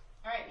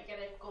 All right, you get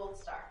a gold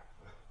star.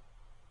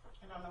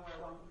 I don't know where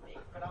one would be,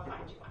 but I'll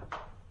find you one.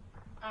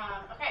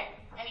 Okay,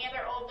 any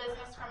other old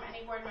business from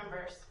any board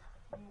members?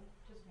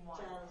 Just one.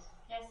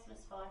 Yes,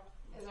 Ms. Fuller.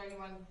 Is there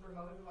anyone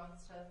remote who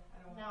wants to?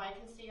 No, I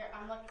can see your.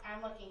 I'm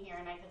looking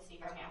here, and I can see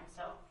your hand.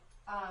 So,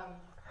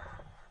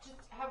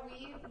 just have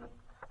we?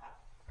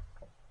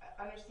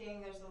 Understanding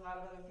there's a lot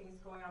of other things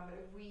going on, but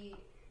have we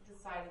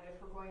decided if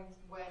we're going to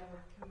when we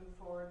can move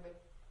forward with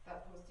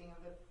that posting of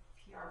the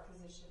PR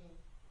position,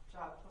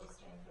 job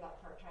posting for that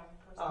part-time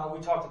person? We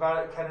talked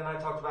about it. Ken and I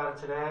talked about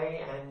it today,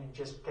 and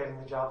just getting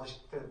the job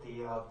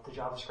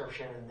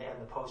description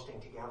and the posting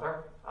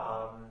together.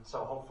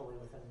 So hopefully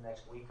within the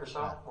next week or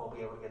so, we'll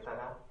be able to get that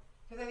out.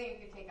 Because I think it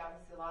could take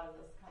obviously a lot of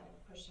this kind of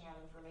pushing out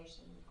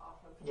information off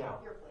of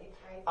your plate,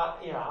 right?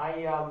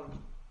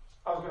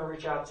 I was going to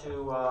reach out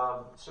to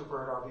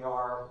Super at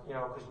RBR,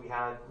 because we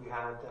had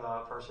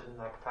a person in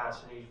that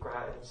capacity,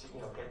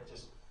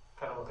 just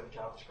kind of look at the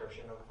job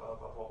description of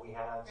what we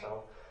had.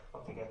 So I'll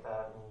have to get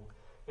that,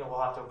 and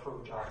we'll have to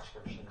approve a job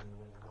description.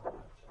 All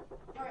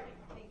right,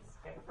 thanks.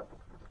 Okay.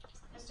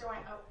 Mr.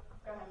 Wine. Oh,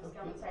 go ahead, Ms.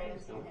 Gilman. Sorry, I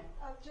didn't see your hand.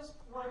 Just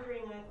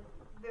wondering,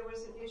 there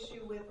was an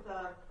issue with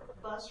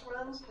bus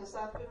runs. Has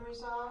that been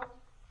resolved?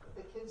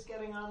 The kids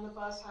getting on the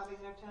bus, having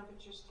their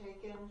temperatures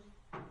taken?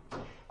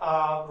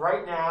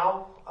 Right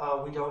now,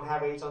 we don't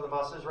have aides on the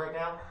buses right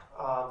now.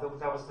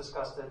 That was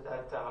discussed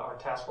at our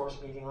task force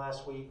meeting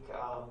last week.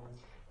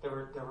 there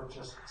were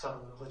just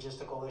some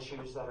logistical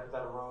issues that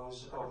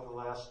arose over the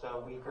last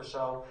week or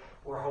so.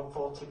 We're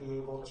hopeful to be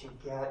able to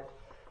get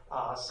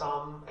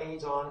some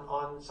aids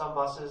on some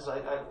buses.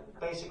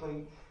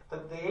 Basically,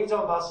 the aids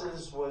on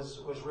buses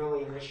was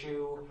really an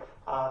issue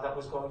that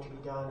was going to be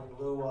done in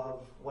lieu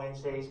of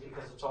Wednesdays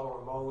because it's all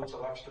remote,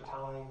 so extra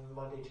time,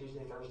 Monday,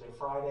 Tuesday, Thursday,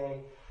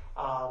 Friday.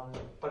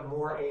 But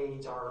more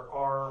aids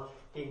are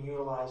being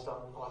utilized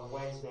on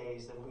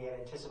Wednesdays than we had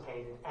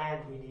anticipated, and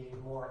we needed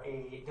more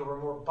aid. There were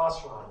more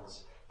bus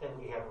runs than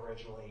we had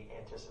originally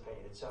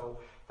anticipated, so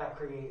that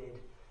created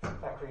a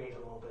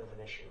little bit of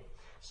an issue.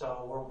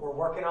 So we're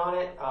working on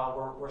it.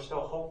 We're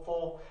still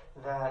hopeful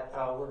that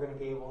we're going to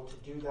be able to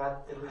do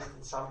that at least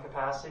in some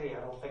capacity. I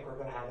don't think we're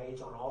going to have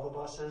aids on all the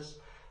buses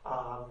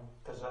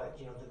because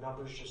the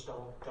numbers just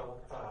don't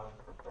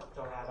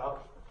add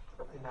up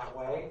in that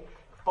way.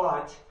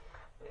 But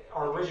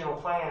our original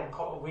plan,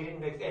 we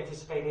didn't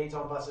anticipate aids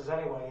on buses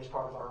anyway as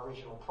part of our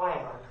original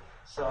plan.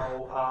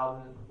 So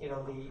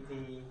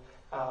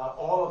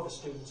all of the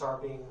students are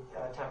being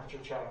temperature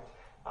checked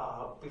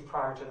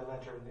prior to them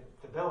entering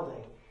the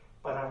building.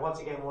 But I once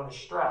again want to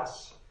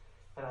stress,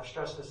 and I've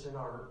stressed this in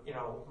our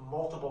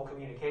multiple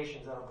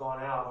communications that have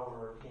gone out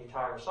over the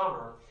entire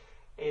summer,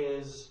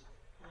 is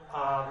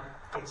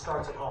it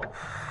starts at home.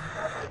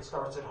 It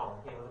starts at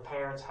home. The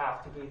parents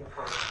have to be the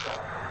first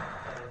step,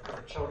 and if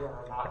their children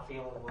are not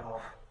feeling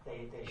well,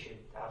 they should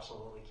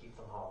absolutely keep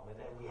them home. And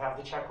we have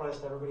the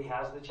checklist. Everybody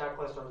has the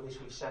checklist, or at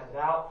least we've sent it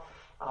out.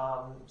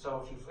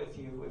 So if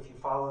you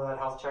follow that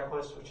health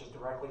checklist, which is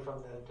directly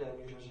from the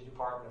New Jersey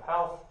Department of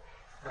Health,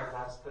 then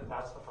that's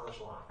the first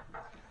line.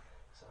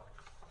 So.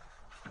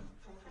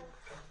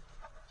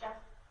 Jeff?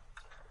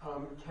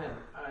 Ken,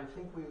 I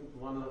think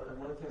one of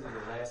the things in the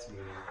last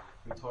meeting,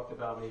 we talked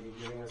about maybe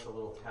giving us a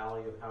little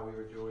tally of how we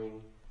were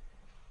doing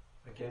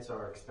against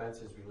our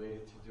expenses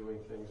related to doing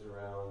things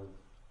around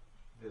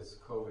this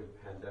COVID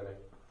pandemic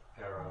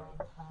era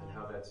and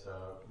how that's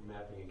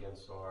mapping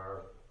against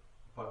our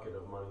bucket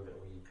of money that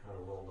we kind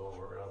of rolled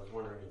over. I was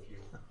wondering if you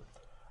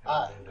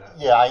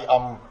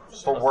I'm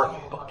still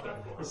working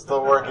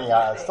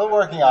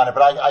on it,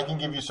 but I can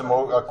give you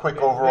a quick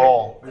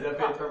overall. Was that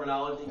bad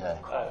terminology?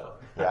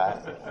 Yeah.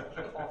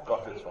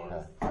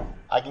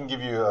 I can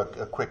give you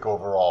a quick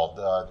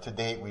overall. To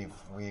date,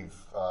 we've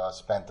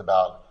spent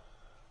about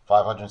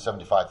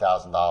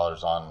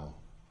 $575,000 on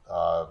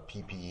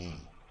PPE,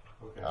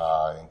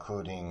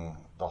 including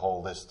the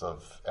whole list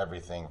of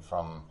everything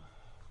from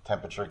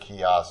temperature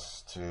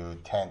kiosks to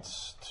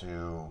tents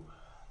to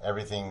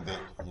everything that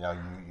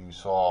you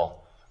saw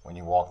when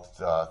you walked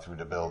through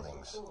the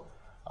buildings.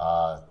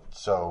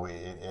 So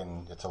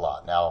it's a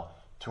lot. Now,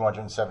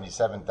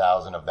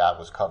 $277,000 of that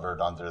was covered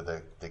under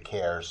the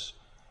CARES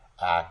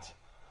Act,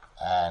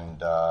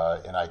 and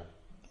I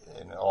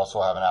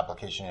also have an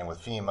application in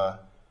with FEMA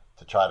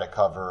to try to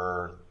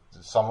cover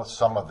some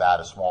of that,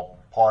 a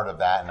small part of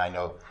that. And I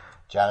know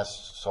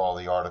Janice saw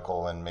the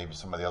article, and maybe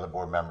some of the other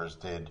board members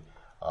did,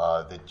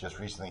 that just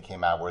recently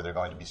came out, where they're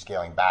going to be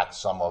scaling back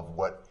some of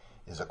what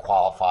is a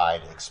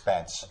qualified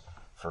expense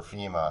for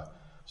FEMA.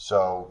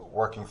 So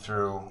working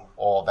through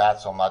all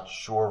that, so I'm not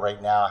sure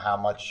right now how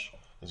much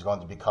is going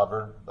to be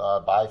covered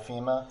by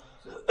FEMA,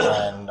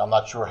 and I'm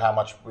not sure how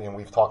much.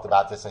 We've talked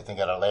about this, I think,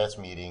 at our last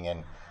meeting,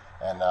 and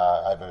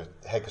I have a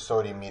head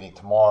custodian meeting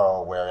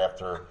tomorrow, where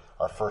after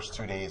our first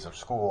 2 days of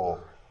school,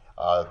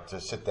 to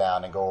sit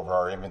down and go over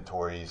our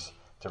inventories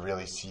to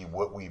really see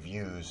what we've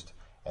used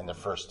in the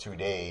first 2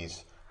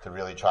 days, to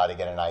really try to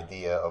get an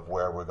idea of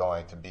where we're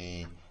going to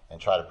be and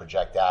try to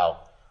project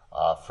out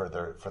for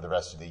the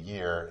rest of the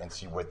year and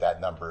see what that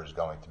number is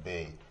going to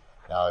be.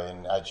 Now,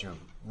 as you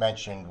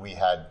mentioned, we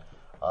had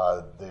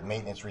the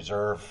maintenance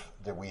reserve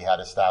that we had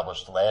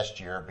established last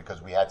year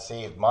because we had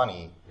saved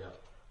money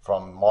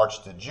from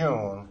March to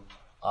June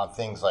on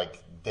things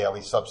like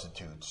daily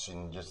substitutes,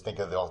 and just think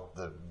of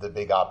the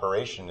big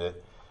operation that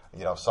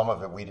some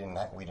of it we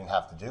didn't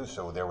have to do,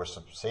 so there were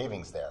some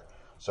savings there.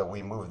 So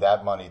we moved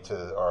that money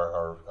to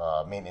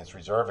our maintenance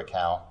reserve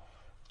account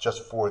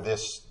just for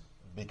this,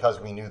 because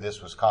we knew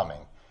this was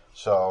coming.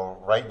 So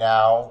right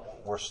now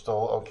we're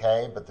still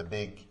okay, but the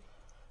big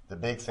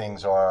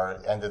things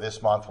are, end of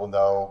this month we'll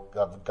know,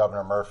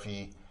 Governor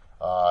Murphy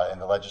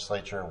and the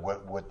legislature and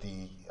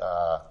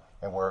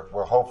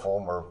we're hopeful,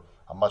 and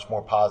I'm much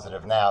more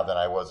positive now than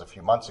I was a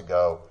few months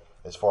ago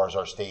as far as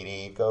our state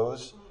aid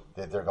goes,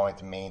 that they're going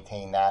to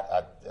maintain that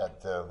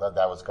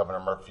that was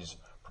Governor Murphy's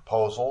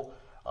proposal.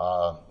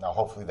 Now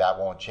hopefully that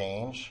won't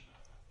change.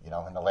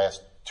 In the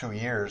last 2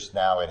 years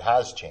now it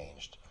has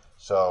changed.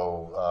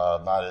 So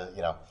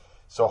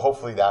so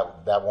hopefully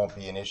that won't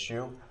be an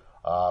issue.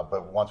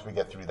 But once we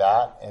get through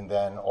that, and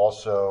then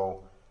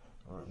also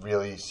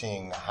really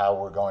seeing how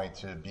we're going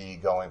to be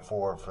going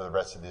forward for the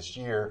rest of this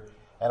year,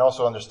 and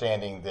also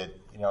understanding that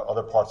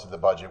other parts of the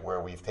budget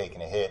where we've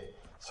taken a hit,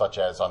 such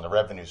as on the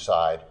revenue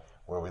side,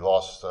 where we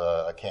lost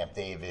a Camp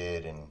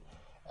David,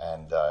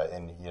 and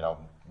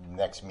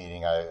next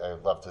meeting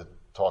I'd love to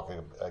talk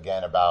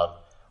again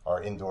about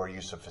our indoor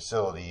use of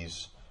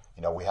facilities.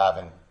 We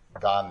haven't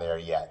gone there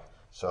yet.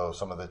 So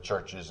some of the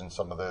churches and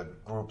some of the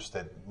groups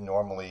that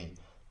normally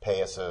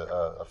pay us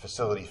a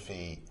facility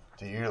fee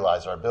to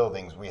utilize our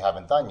buildings, we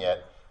haven't done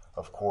yet,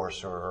 of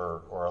course,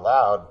 or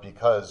allowed,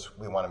 because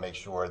we want to make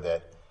sure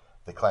that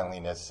the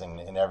cleanliness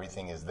and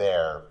everything is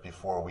there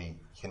before we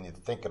can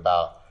think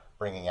about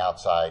bringing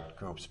outside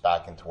groups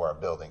back into our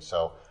building.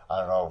 So I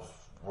don't know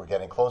if we're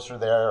getting closer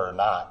there or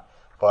not,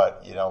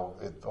 but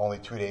only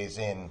 2 days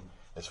in,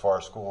 as far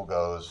as school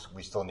goes,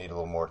 we still need a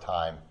little more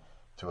time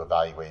to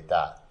evaluate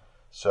that.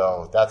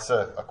 So that's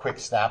a quick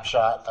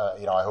snapshot.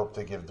 I hope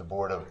to give the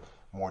board a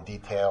more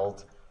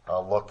detailed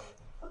look,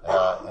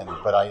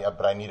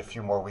 but I need a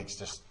few more weeks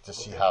just to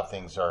see how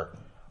things are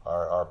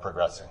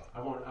progressing.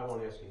 I won't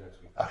ask you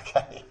next week.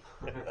 Okay.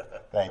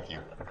 Thank you.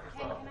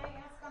 Can I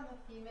ask on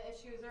the FEMA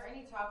issue? Is there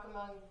any talk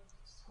among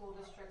school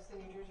districts in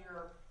New Jersey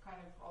or kind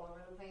of all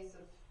over the place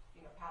of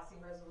passing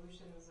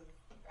resolutions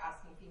of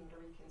asking FEMA to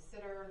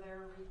reconsider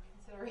their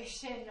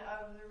reconsideration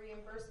of the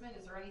reimbursement?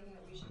 Is there anything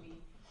that we should be?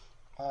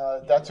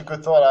 That's a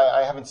good thought.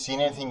 I haven't seen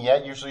anything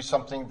yet. Usually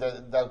something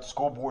that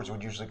school boards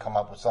would usually come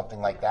up with something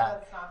like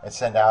that and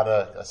send out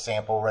a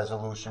sample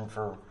resolution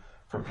for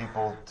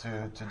people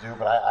to do,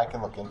 but I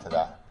can look into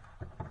that.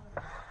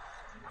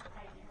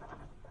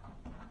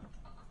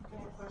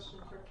 Question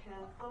for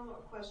Ken. One more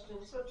question.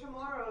 So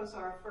tomorrow is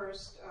our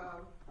first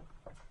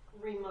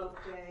remote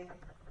day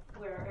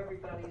where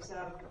everybody's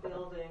out of the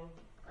building.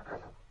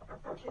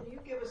 Can you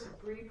give us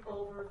a brief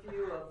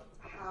overview of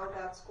how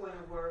that's going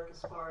to work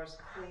as far as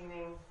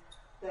cleaning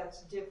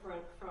that's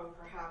different from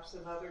perhaps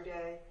another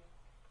day?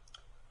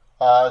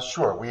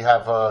 Sure. We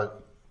have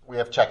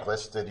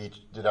checklists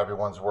that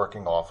everyone's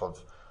working off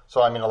of.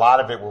 So a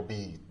lot of it will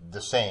be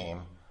the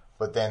same,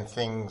 but then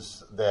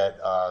things that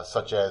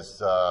such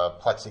as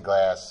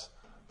plexiglass,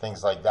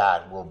 things like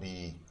that will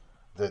be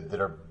that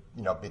are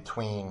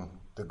between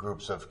the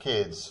groups of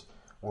kids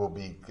will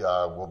be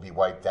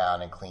wiped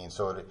down and cleaned.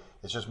 So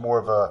it's just more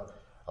of a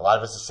lot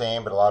of it's the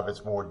same, but a lot of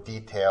it's more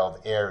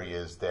detailed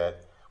areas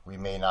that we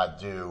may not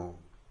do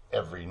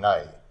every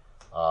night.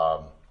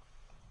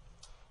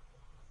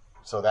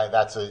 So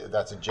that's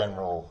a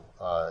general,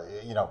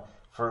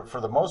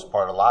 for the most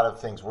part, a lot of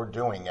things we're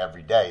doing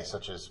every day,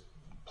 such as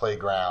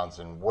playgrounds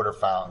and water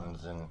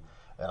fountains and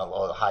a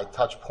lot of high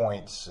touch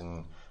points,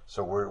 and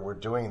so we're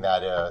doing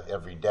that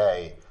every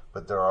day.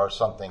 But there are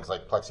some things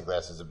like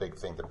plexiglass is a big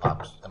thing that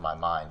pops in my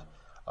mind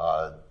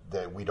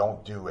that we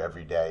don't do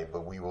every day,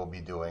 but we will be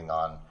doing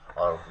on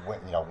our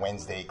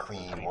Wednesday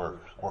clean. We're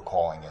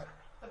calling it.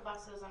 The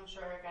buses, I'm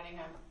sure, are getting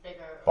a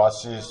bigger.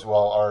 Buses,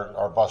 well,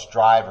 our bus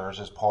drivers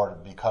is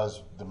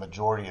because the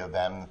majority of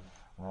them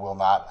will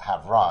not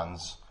have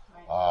runs.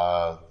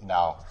 Right.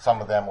 Now,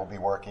 some of them will be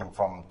working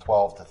from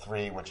 12 to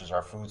 3, which is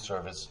our food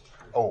service.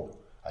 Oh,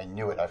 I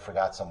knew it. I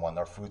forgot someone.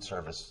 Our food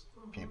service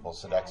people,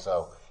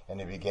 Sodexo. In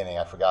the beginning,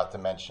 I forgot to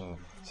mention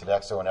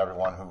Sodexo and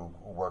everyone who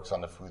works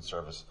on the food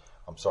service.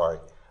 I'm sorry,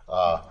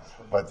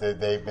 but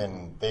they've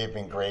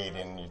been great.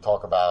 And you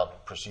talk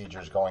about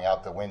procedures going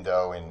out the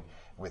window and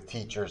with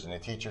teachers, and the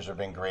teachers have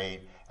been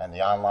great. And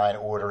the online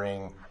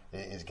ordering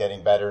is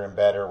getting better and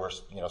better. We're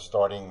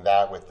starting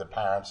that with the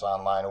parents'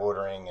 online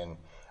ordering and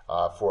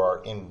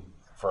for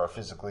our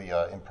physically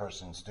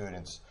in-person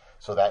students.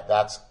 So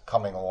that's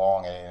coming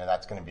along, and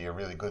that's going to be a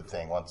really good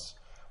thing once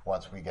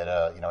we get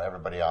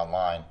everybody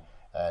online.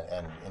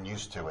 And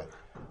used to it.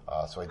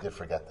 So I did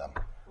forget them.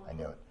 I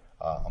knew it.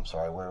 I'm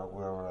sorry, where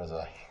was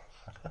I?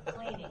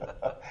 Cleaning.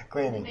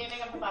 Cleaning.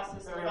 Cleaning of the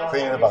buses.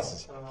 Cleaning the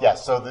buses.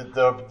 Yes, so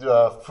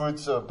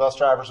the bus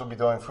drivers will be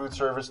doing food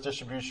service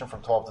distribution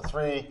from 12 to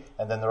 3,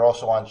 and then they're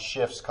also on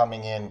shifts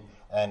coming in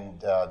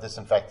and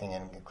disinfecting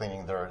and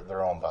cleaning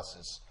their own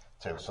buses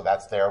too. So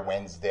that's their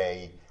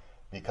Wednesday,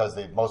 because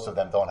most of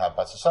them don't have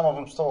buses. Some of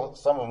them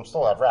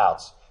still have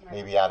routes,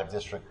 maybe out of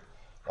district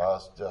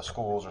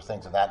schools or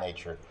things of that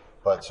nature.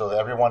 But so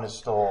everyone is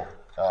still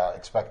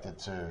expected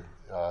to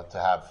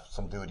have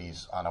some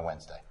duties on a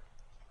Wednesday.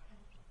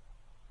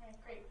 All right,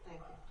 great.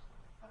 Thank you.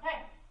 Okay.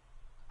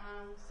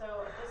 So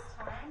at this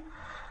time,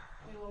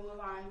 we will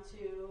move on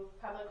to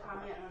public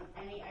comment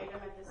on any item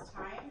at this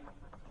time.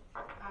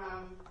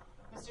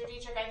 Mr.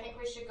 Dietrich, I think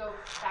we should go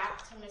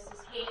back to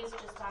Mrs. Hayes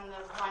just on the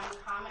one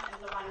comment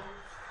and the one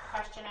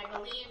question. I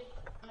believe,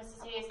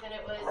 Mrs. Hayes, that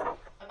it was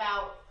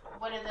about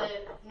what do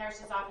the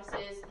nurses'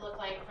 offices look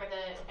like for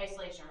the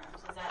isolation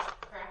rooms. Is that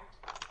correct?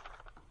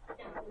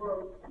 Yeah,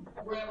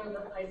 wherever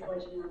the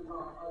isolation rooms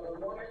are there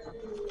one or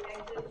two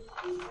exits?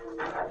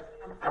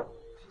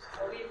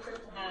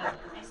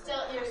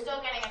 You're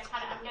still getting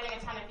I'm getting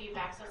a ton of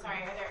feedback, so sorry.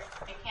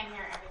 I can't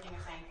hear everything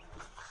you're saying.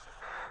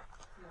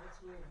 No, it's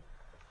weird.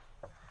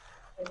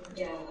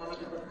 Yeah, I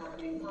don't know what's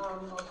happening.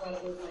 I'll try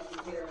to use my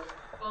computer.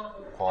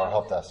 For our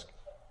help desk.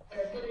 There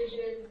are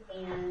footages,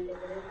 and if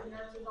it is the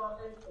nurse's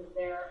office, is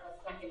there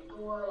a second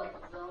door, like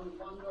is there only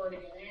one door to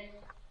get in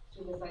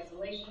to this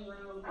isolation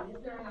room? And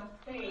is there enough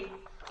space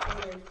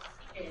for your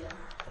kids,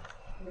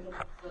 because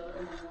it's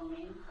in the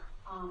morning,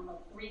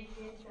 of 3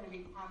 kids going to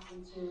be packed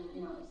into,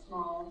 a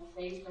small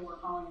space that we're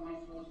calling an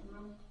isolation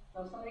room?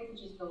 So if somebody could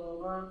just go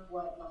over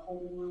what the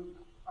holding room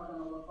are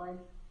gonna look like?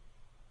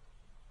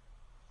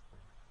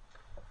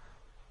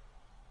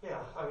 Yeah,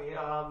 I mean,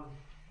 I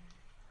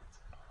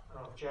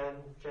don't know, Jen,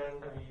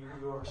 I mean,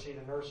 you oversee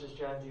the nurses,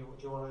 Jen, do you want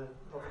to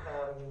look at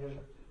that? I mean,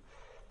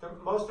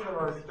 most of them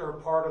are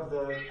part of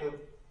the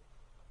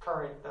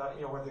current,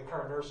 where the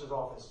current nurse's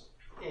office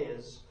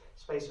is,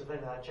 space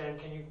within that. Jen,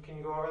 can you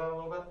go over that a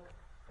little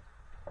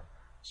bit?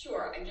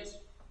 Sure,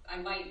 I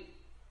might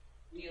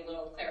need a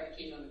little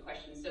clarification on the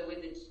question. So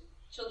when the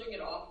children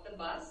get off the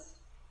bus,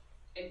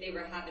 if they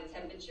have a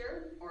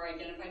temperature or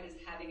identified as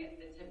having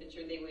the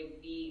temperature,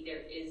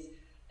 there is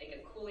like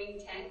a cooling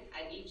tent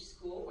at each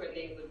school where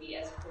they would be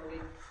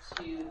escorted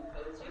to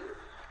go to.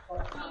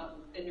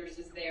 The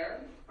nurses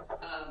there,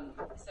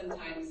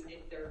 sometimes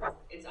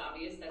it's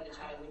obvious that the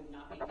child would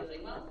not be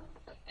feeling well,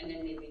 and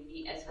then they would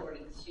be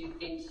escorted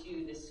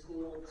into the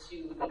school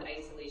to the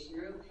isolation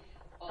room.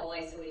 All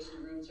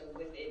isolation rooms are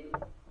within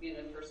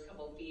the first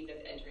couple of feet of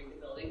entering the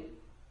building,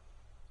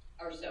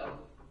 or so,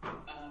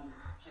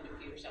 100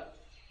 feet or so.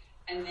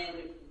 And then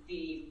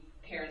the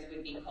parents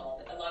would be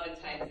called. A lot of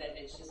times that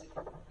it's just,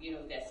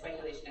 that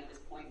speculation at this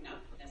point,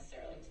 not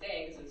necessarily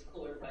today because it was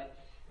cooler, but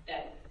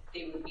that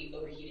they would be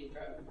overheated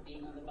from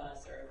being on the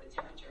bus or the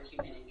temperature,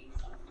 humidity,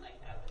 something like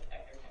that would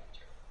affect their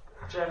temperature.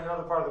 Jen,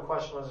 another part of the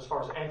question was as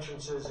far as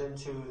entrances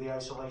into the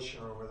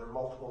isolation room. Are there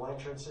multiple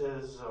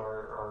entrances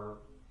or?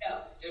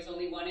 No, there's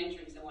only one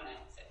entrance and one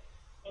exit.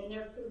 And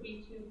there could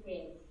be two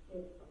kids,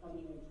 it's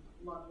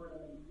luck were to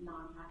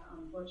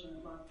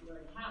unfortunate luck were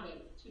to have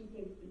it, two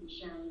kids could be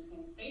sharing the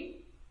same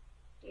space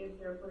if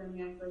they're put in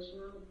the isolation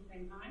room at the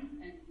same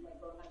time and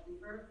both have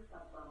fever.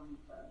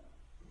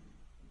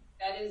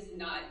 That is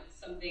not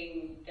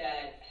something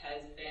that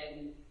has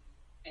been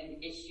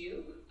an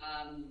issue.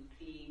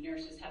 The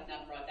nurses have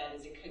not brought that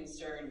as a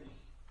concern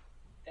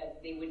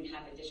that they wouldn't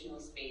have additional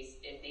space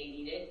if they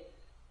need it.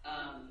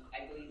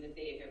 I believe that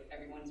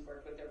everyone's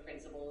worked with their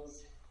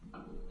principals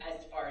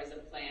as far as a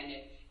plan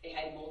if they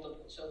had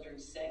multiple children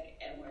sick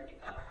and where to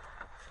go.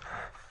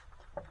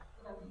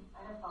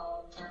 I have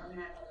follow-up. I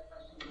have other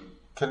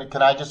questions.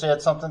 Can I just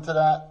add something to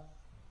that?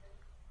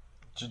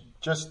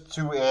 Just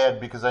to add,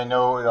 because I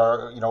know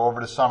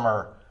over the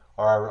summer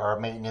our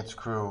maintenance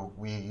crew,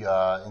 we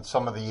in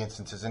some of the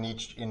instances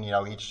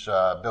each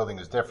building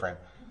is different,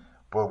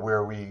 but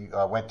where we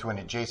went to an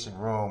adjacent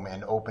room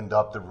and opened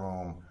up the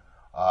room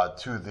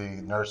to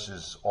the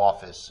nurse's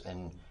office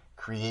and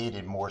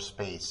created more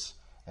space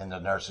in the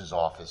nurse's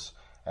office,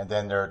 and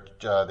then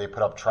they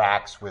put up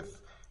tracks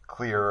with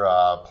clear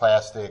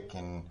plastic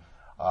and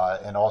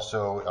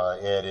also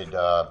added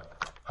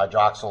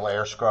hydroxyl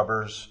air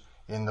scrubbers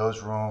in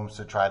those rooms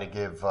to try to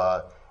give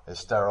as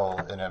sterile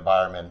an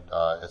environment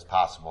as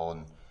possible,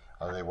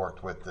 and they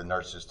worked with the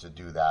nurses to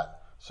do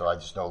that. So I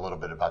just know a little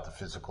bit about the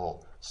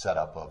physical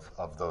setup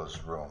of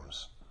those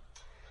rooms.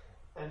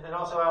 And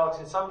also, Alex,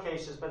 in some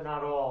cases, but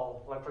not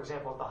all, like for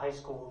example at the high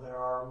school, there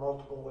are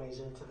multiple ways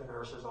into the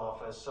nurse's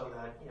office so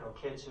that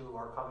kids who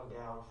are coming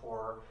down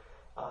for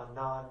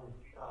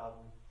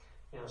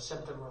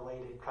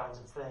symptom-related kinds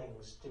of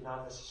things do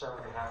not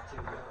necessarily have to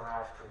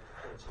interact with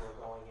the kids who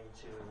are going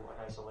into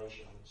an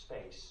isolation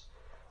space.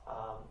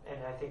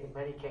 And I think in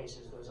many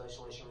cases, those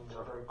isolation rooms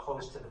are very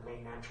close to the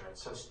main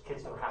entrance, so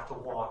kids don't have to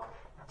walk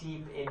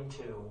deep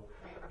into.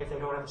 If they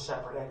don't have a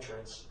separate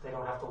entrance, they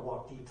don't have to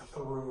walk deep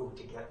through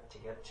to get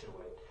to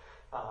it.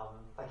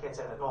 I can't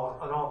say that in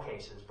all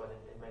cases, but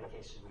in many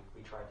cases,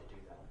 we tried to do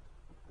that.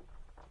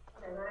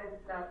 Okay,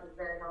 that is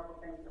very helpful.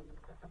 Thank you.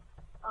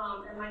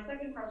 And my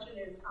second question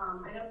is,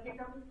 I know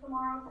pickup is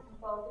tomorrow from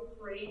 12 to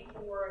 3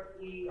 for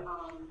the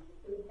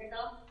food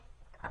pickup.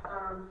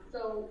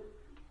 So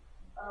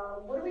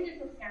what do we do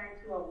for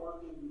parents who are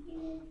working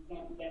and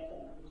can't get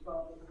there from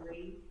 12 to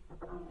 3?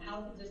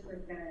 How's the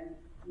district going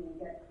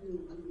to get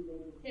food to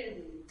the kids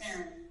and the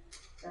parents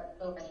that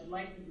feel that would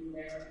like to be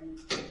there and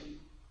get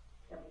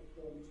the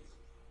food?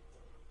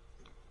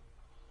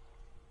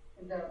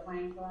 Is there a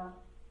plan for that?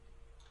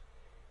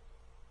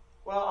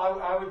 Well,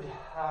 I would,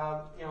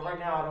 right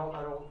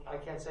now I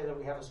can't say that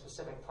we have a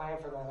specific plan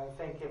for that. I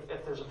think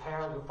if there's a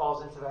parent who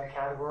falls into that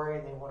category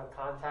and they want to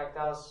contact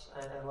us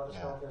and let us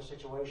know their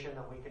situation,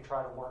 then we can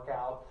try to work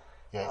out.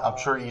 Yeah, I'm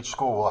sure each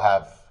school will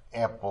have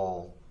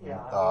ample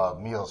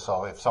meals,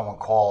 so if someone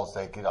calls,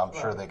 I'm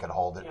sure they could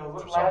hold it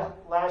for someone.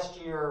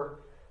 Last year,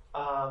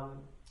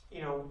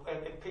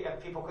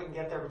 if people couldn't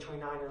get there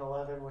between 9 and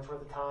 11, which were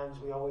the times,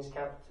 we always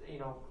kept,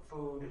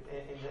 food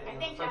in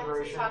the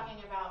refrigeration.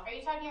 Are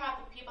you talking about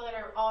the people that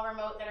are all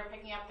remote that are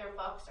picking up their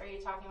books, or are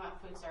you talking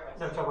about food service?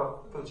 No, I'm talking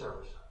about food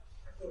service.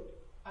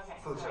 Okay.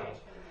 Food service.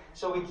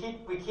 So we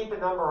keep a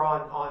number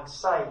on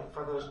site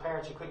for those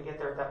parents who couldn't get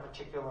there at that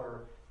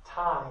particular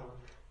time.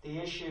 The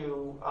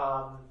issue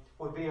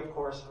would be, of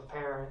course, if a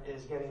parent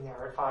is getting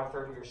there at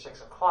 5:30 or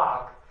 6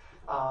 o'clock,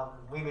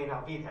 we may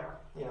not be there.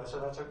 So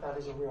that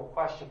is a real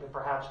question. But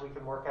perhaps we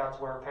can work out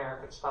to where a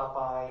parent could stop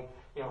by,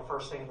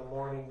 first thing in the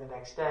morning the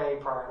next day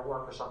prior to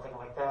work or something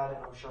like that,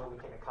 and I'm sure we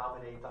can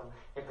accommodate them.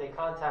 If they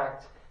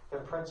contact their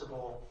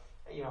principal,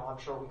 I'm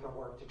sure we can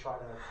work to try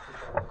to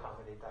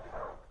accommodate that.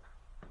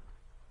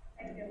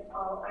 And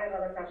I'll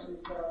questions,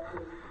 but I'll see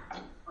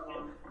for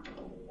now.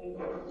 Thank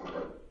you.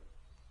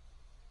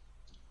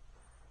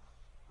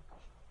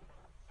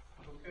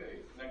 Okay,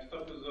 next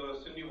up is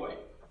Cindy White.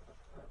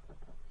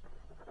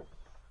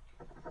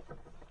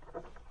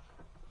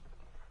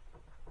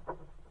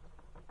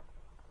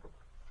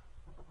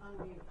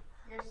 Unmute.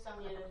 You're still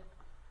muted.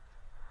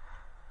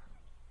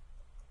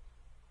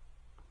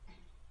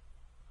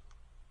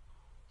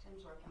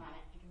 Jim's working on it.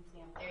 You can see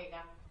him. There you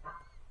go.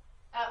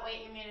 Oh,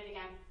 wait, you're muted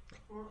again.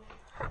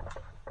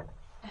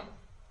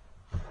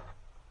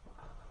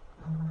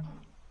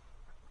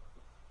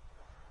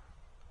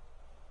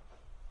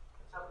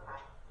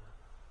 Okay.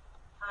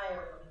 Hi,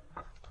 everyone.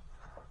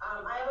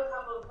 I have a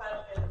couple of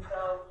questions,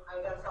 so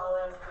I guess I'll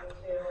ask you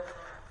two, and then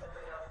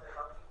somebody else will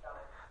help keep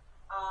going.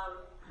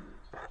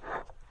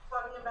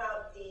 Talking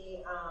about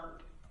the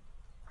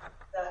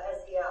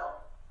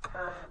SEL,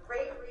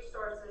 great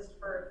resources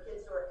for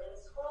kids who are in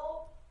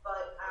school,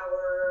 but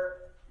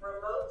our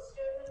remote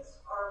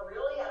students are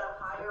really at a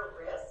higher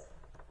risk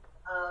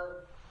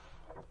of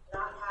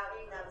not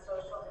having that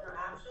social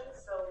interaction.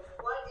 So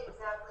what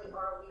exactly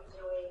are we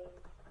doing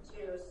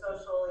to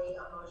socially,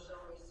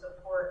 emotionally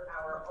support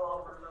our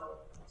all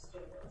remote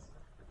students?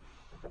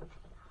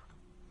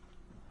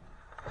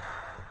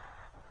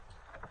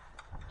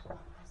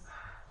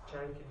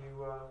 Jen, can you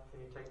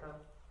take that?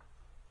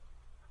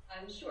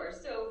 Sure.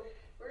 So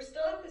we're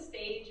still at the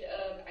stage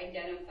of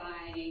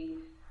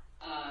identifying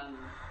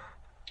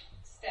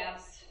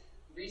staff's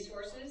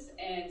resources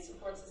and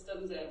support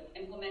systems of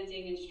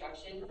implementing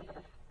instruction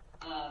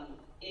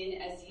in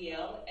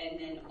SEL, and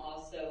then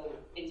also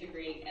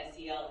integrating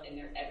SEL in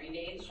their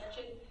everyday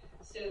instruction.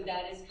 So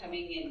that is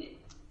coming in.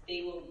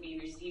 They will be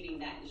receiving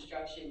that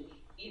instruction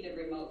either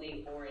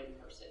remotely or in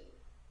person.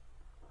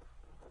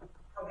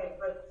 Okay,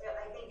 but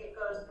I think it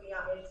goes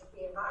beyond, it's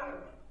the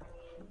environment. I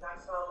mean, I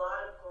saw a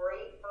lot of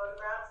great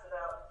photographs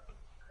about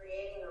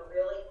creating a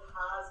really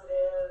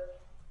positive,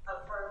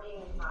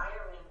 affirming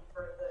environment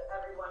for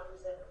everyone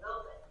who's in the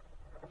building.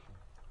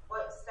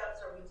 What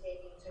steps are we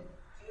taking to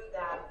do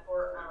that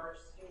for our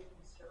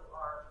students who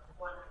are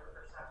 100%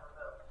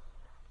 remote?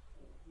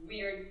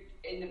 We are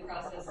in the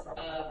process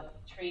of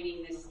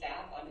training the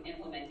staff on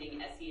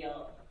implementing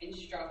SEL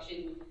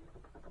instruction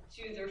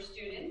to their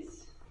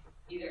students,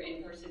 either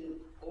in person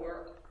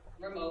or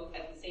remote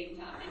at the same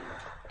time,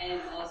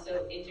 and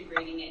also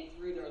integrating it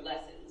through their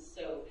lessons.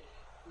 So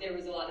there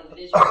was a lot of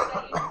visual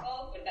studies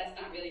involved, but that's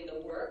not really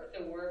the work.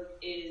 The work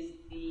is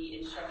the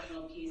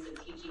instructional piece of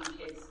teaching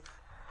kids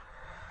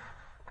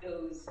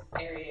those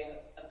area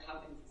of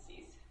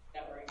competencies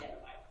that were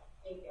identified.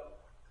 Thank you.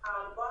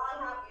 While I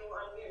have you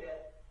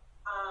unmuted,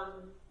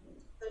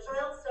 the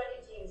child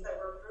study teams that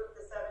were approved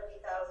the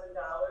 $70,000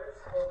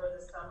 over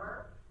the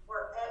summer,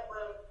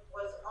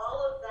 was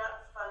all of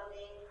that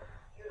funding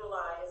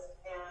utilized,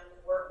 and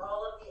were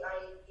all of the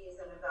IEPs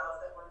and evals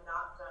that were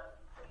not done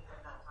in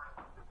that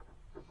time?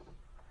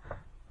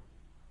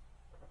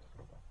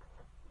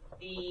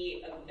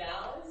 The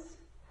evals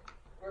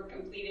were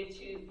completed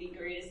to the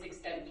greatest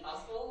extent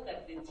possible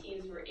that the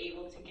teams were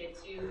able to get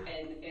to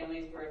and the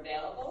families were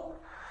available.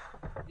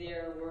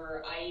 There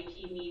were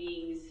IEP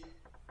meetings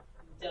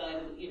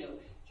done,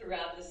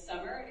 throughout the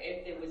summer.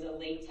 If there was a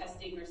late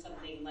testing or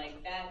something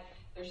like that,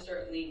 there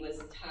certainly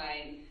was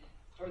time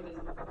for the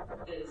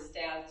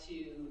staff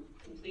to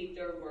complete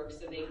their work,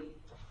 so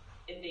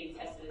if they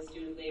tested a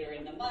student later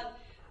in the month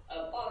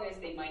of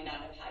August, they might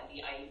not have had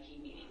the IEP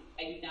meeting.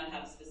 I do not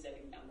have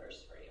specific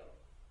numbers for you.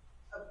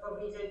 But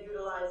we did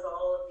utilize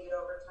all of the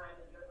overtime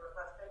that you had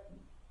requested?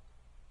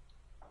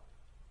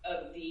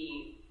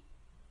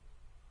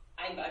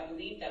 I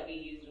believe that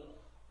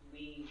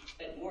we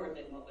spent more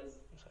than what was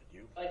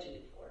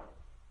budgeted for.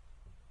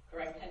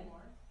 Correct, Ken?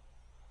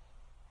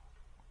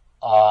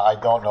 I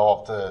don't know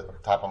off the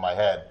top of my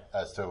head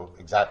as to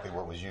exactly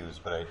what was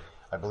used, but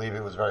I believe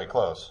it was very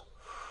close.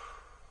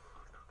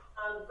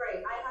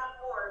 Great. I have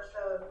more,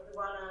 so if you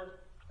want to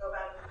go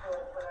back and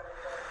forth, whatever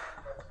you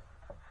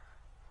want.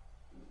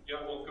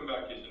 Yeah, we'll come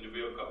back to you, Cindy.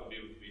 We have a couple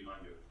people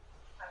behind you.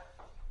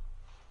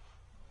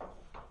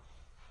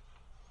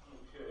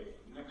 Okay,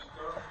 next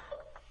up.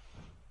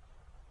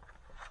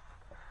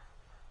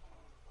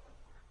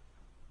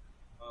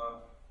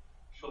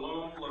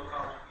 Shalom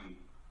Lakowski.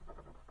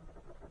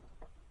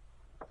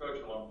 Go ahead,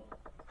 Shalom.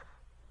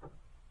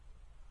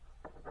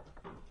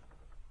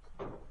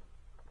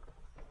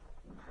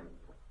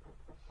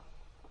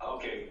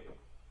 Okay,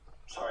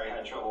 sorry, I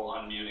had trouble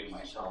unmuting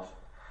myself.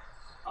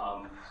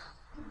 I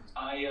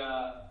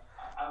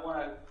want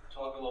to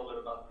talk a little bit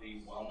about the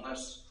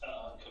wellness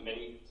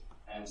committee,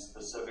 and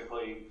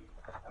specifically,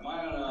 am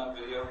I on a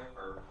video,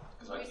 or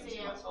because I can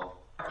see myself?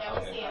 Yeah,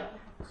 we see you.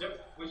 Yep,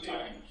 we see you.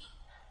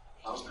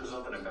 There's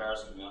something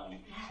embarrassing behind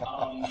me.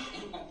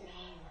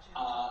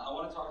 I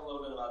want to talk a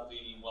little bit about the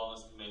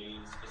wellness committee,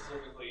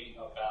 specifically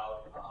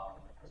about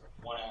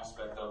one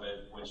aspect of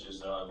it, which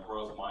is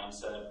growth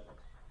mindset.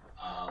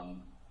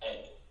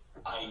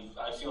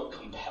 I feel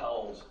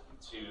compelled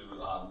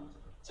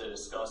to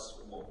discuss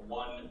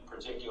one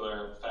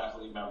particular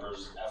faculty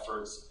member's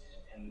efforts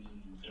in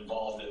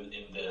involved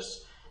in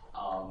this.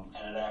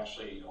 And it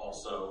actually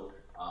also,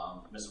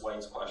 Ms.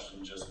 White's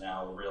question just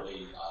now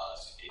really,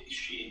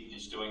 she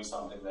is doing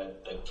something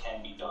that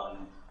can be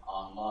done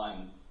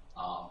online.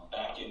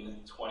 Back in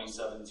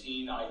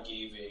 2017, I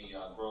gave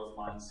a growth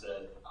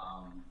mindset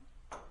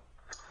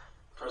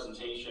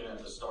presentation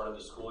at the start of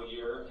the school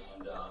year,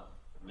 and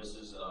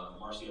Mrs.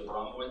 Marcia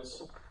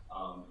Bromwitz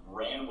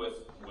ran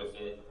with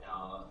it,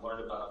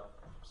 learned about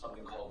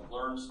something called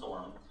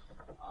LearnStorm.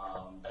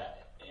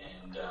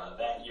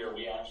 That year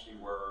we actually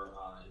were,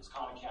 it's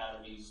Khan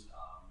Academy's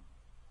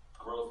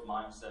growth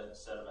mindset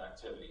set of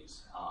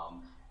activities.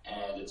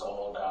 And it's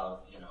all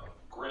about,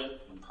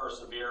 grit and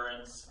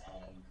perseverance,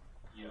 and,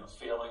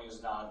 failing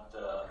is not,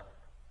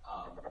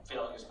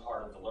 failing is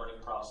part of the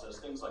learning process,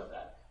 things like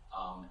that.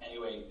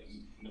 Anyway,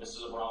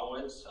 Mrs.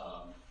 Abramowitz,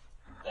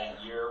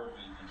 that year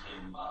we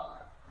became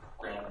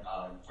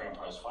grand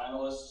prize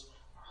finalists.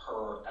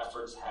 Her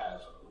efforts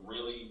have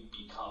really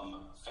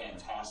become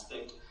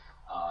fantastic.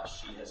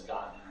 She has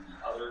gotten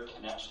the other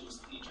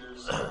connections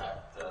teachers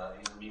at the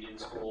intermediate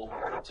school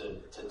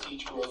to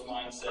teach growth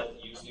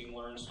mindset using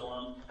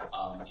LearnStorm.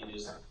 It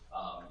is,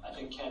 I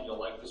think, Ken, you'll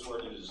like this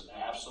word, it is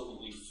an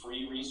absolutely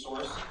free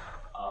resource.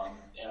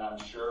 And I'm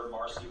sure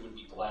Marcy would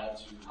be glad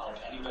to help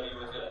anybody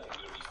with it. I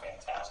think it would be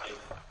fantastic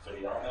for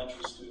the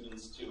elementary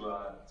students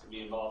to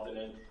be involved in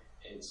it.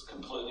 It's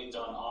completely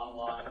done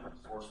online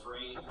for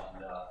free,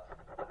 and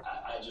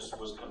I just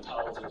was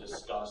compelled to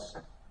discuss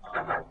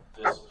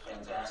this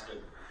fantastic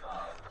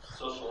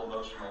social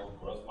emotional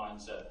growth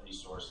mindset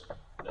resource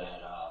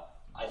that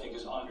I think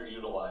is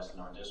underutilized in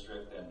our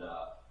district, and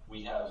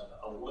we have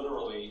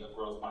literally a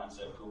growth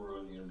mindset guru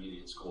in the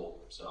intermediate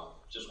school. So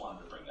just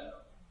wanted to bring that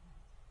up.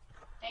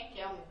 Thank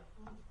you.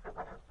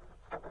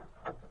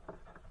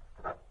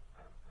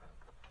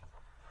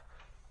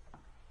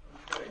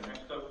 Okay,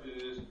 next up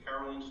is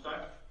Carolyn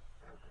Stack.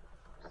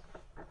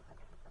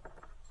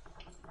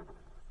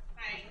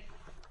 Hi.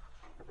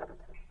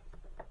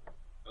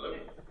 Hello.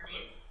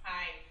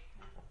 Hi.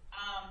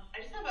 I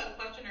just have a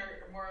question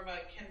or more of a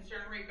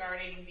concern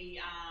regarding the,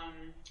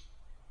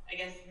 I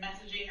guess,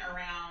 messaging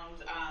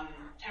around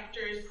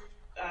temperatures,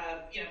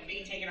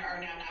 being taken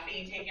or now not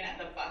being taken at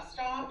the bus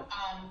stop.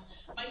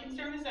 My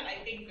concern is that I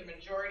think the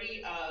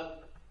majority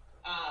of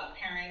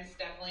parents,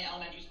 definitely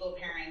elementary school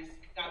parents,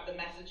 got the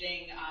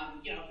messaging,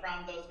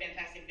 from those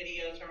fantastic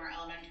videos from our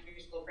elementary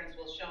school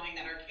principals showing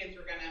that our kids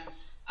were going to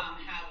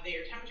have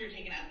their temperature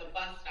taken at the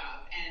bus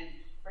stop. And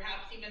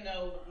perhaps even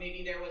though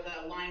maybe there was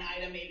a line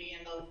item maybe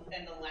in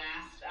the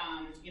last,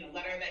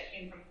 letter that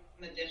came from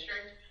the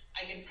district,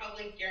 I can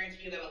probably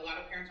guarantee you that a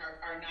lot of parents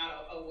are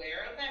not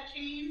aware of that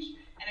change.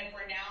 And if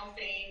we're now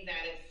saying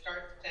that it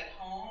starts at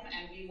home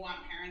and we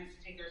want parents to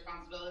take the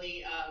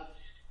responsibility of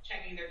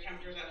checking their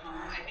temperatures at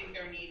home, I think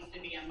there needs to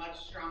be a much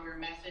stronger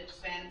message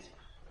sent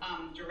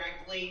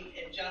directly,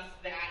 just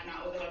that,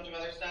 not with a bunch of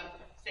other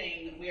stuff,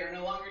 saying we are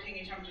no longer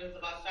taking temperatures at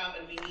the bus stop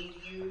and we need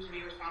you to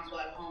be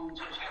responsible at home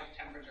to check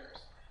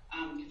temperatures.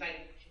 Because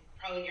I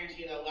probably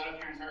guarantee you that a lot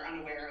of parents are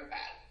unaware of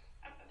that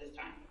at this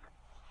time.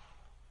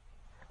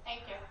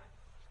 Thank you.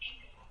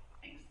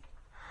 Thanks.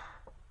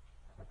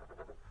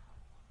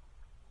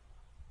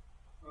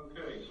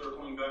 Okay,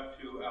 circling back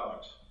to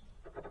Alex.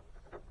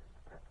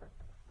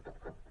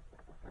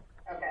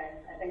 Okay,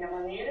 I think I'm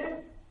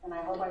unmuted, and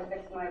I hope I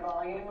fixed my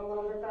volume a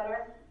little bit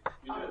better.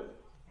 You did.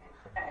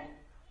 Okay.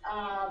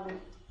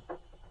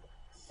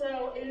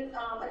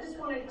 I just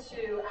wanted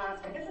to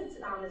ask, I guess it's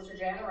Mr.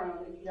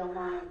 Janarone, if you don't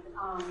mind.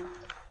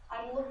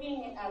 I'm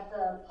looking at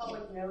the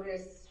public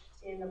notice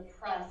in the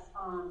press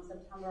on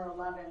September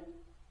 11th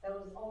that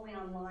was only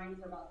online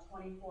for about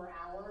 24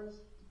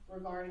 hours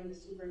regarding the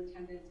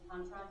superintendent's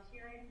contract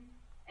hearing.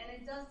 And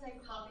it does say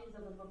copies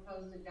of the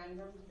proposed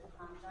addendum to the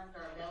contract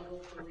are available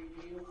for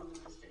review on the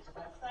district's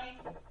website.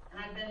 And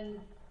I've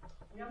been,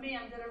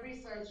 I'm good at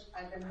research,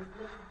 I've been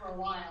looking for a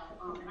while,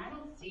 and I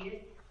don't see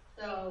it.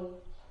 So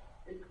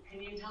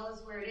can you tell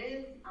us where it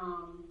is?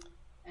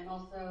 And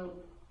also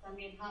send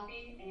me a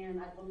copy.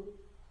 And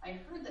I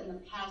heard that in the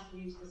past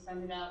we used to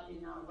send it out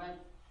in our web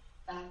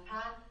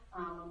backpack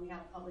when we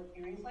have public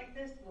hearings like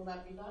this. Will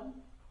that be done?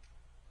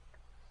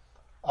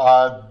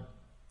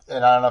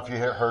 And I don't know if you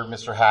heard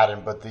Mr.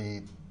 Haddon, but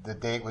the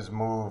date was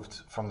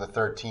moved from the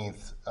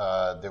 13th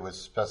that was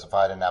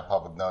specified in that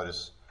public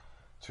notice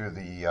to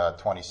the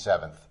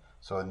 27th.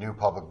 So a new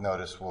public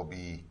notice will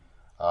be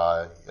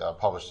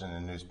published in the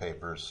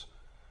newspapers.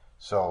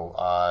 So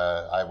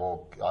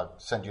I'll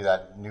send you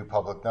that new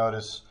public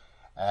notice,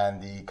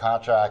 and the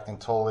contract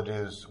until it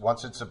is,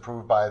 once it's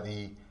approved by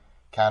the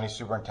county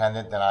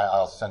superintendent, then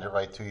I'll send it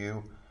right to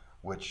you,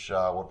 which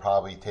will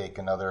probably take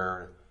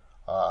another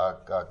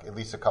at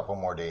least a couple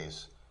more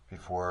days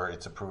before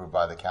it's approved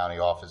by the county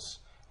office,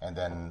 and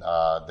then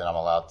I'm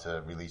allowed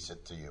to release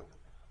it to you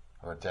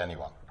or to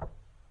anyone.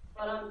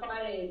 But on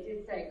Friday, it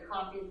did say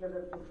copies of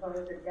the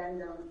proposed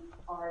addendum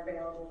are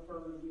available for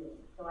review.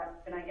 So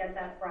can I get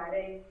that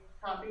Friday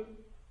copy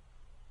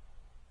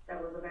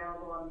that was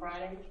available on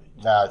Friday?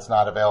 No, it's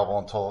not available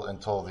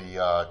until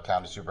the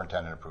county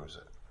superintendent approves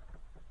it.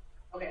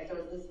 Okay, so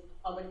is this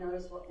public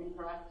notice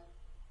incorrect?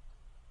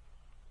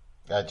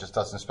 It just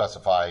doesn't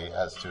specify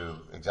as to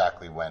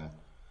exactly when.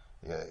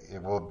 Yeah,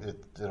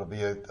 it'll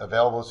be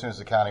available as soon as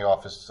the county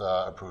office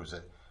approves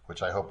it,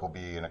 which I hope will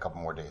be in a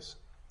couple more days.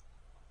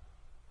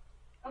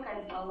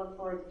 Okay, I'll look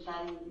forward to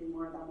chatting with you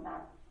more about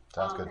that.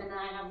 Sounds good. And then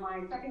I have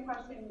my second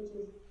question, which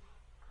is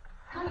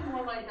kind of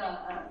more like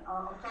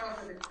I'll start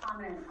off with a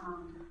comment.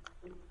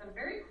 It's a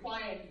very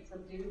quiet and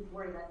subdued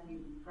board that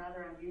is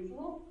rather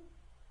unusual.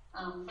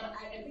 But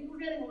I think we're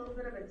getting a little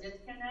bit of a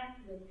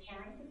disconnect with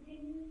parent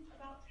opinions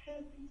about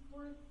testing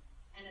scores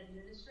and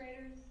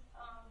administrators'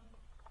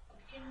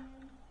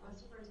 opinions.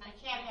 I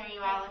can't hear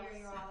you, Alex.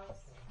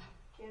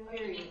 Can't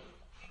hear you.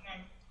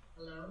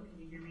 Hello, can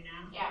you hear me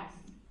now? Yes.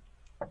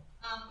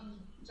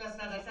 Just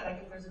as I said, I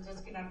think there's a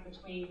disconnect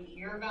between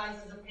your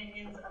guys'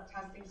 opinions of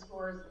testing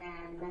scores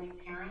and many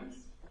parents.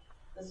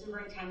 The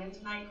superintendent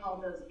tonight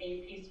called those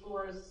AP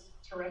scores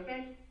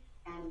terrific,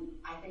 and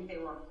I think they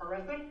were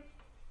horrific.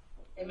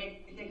 It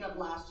makes me think of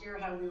last year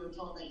how we were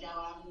told that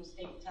Dow Avenue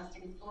State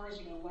testing scores,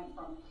 went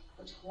from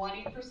a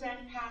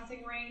 20%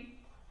 passing rate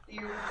the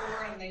year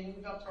before, and they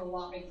moved up to a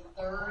whopping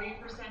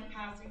 30%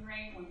 passing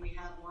rate when we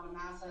had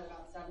Wanamassa at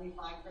about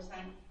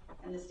 75%,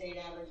 and the state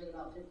average at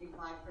about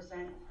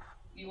 55%.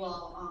 You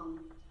all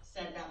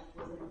said that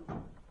was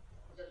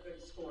a good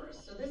scores.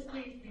 So this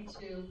leads me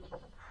to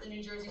the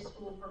New Jersey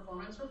School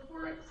Performance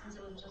Report, since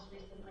it was just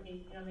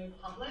recently made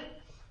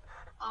public.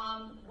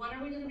 When are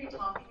we going to be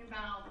talking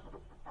about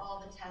all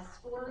the test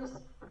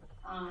scores?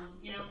 I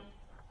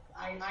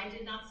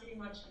did not see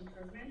much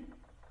improvement,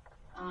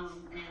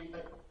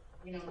 but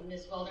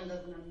Ms. Weldon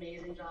does an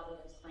amazing job of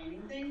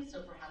explaining things,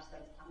 so perhaps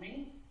that's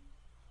coming.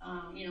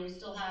 We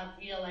still have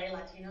ELA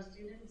Latino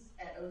students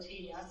at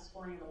OTES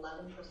scoring at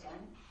 11%,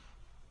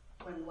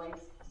 when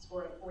whites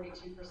score at 42%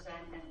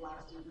 and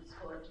black students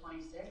score at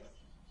 26%.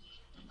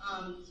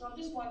 So I'm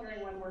just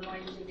wondering when we're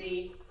going to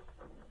be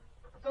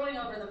going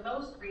over the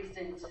most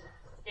recent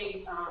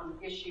state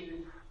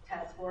issued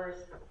test scores,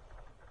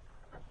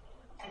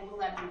 and will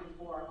that be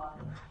before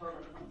October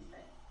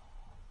 26th?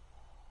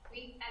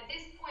 At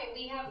this point, I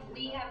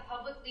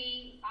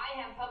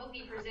have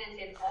publicly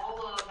presented all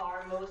of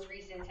our most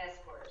recent test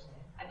scores.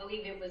 I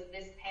believe it was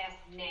this past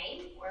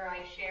May where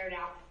I shared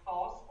out the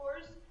fall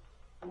scores.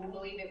 I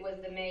believe it was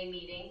the May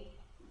meeting,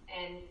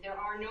 and there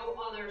are no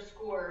other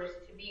scores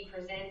to be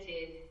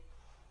presented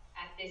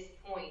at this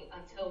point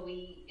until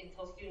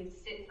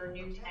students sit for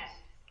new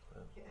tests.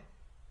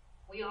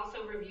 We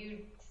also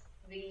reviewed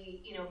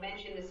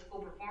mentioned the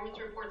school performance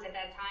reports at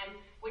that time,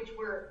 which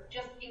were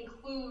just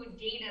include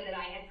data that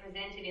I had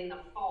presented in the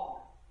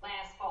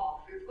last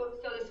fall.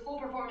 So the school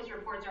performance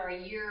reports are a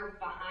year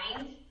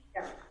behind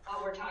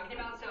what we're talking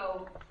about.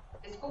 So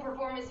the school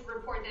performance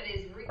report that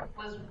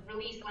was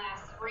released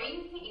last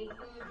spring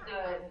includes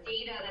the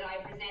data that I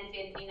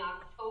presented in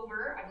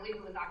October, I believe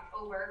it was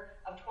October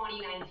of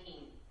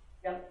 2019.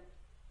 Yep.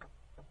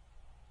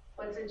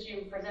 But since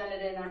you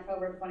presented in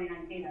October of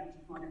 2019, I was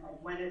just wondering,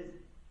 when is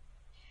it?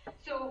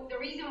 So the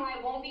reason why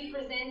I won't be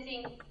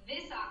presenting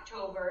this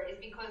October is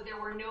because there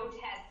were no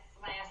tests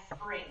last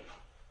spring.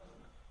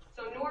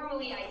 So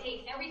normally I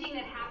take everything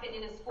that happened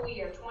in a school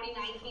year,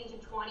 2019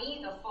 to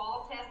 20, the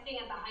fall testing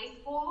at the high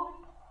school,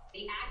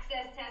 the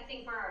access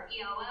testing for our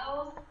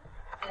ELLs,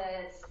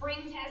 the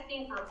spring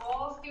testing for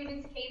all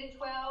students K to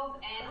 12,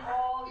 and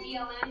all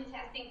ELM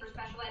testing for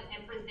special ed,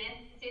 and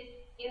present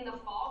it in the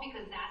fall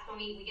because that's when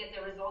we get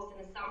the results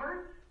in the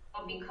summer.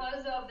 But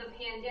because of the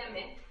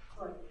pandemic,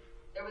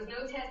 there was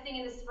no testing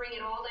in the spring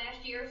at all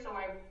last year, so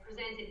I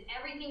presented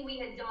everything we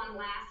had done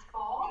last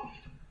fall,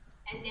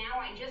 and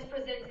now I just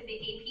presented the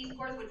AP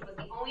scores, which was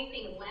the only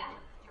thing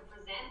left to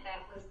present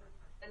that the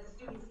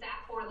students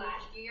sat for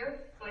last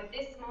year. So at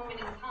this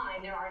moment in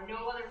time, there are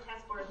no other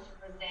test scores to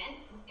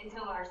present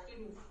until our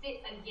students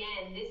sit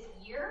again this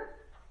year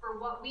for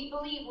what we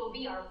believe will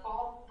be our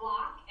fall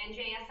block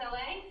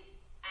NJSLA,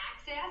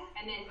 access,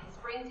 and then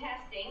spring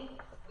testing.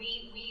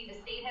 The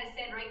state has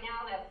said right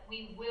now that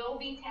we will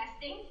be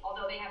testing,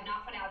 although they have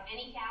not put out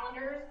any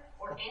calendars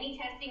or any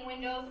testing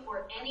windows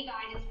or any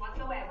guidance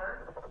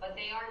whatsoever, but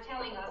they are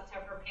telling us to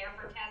prepare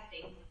for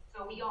testing,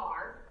 so we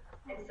are.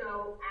 And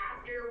so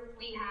after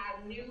we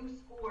have new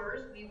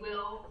scores,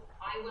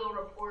 I will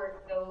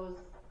report those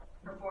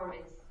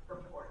performance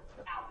reports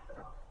out to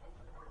the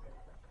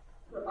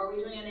public. Are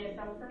we doing any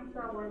assessments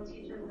on when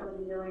teachers are going to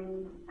be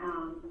doing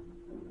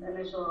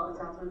initial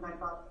assessments? I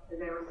thought that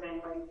they were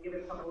saying, give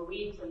it a couple of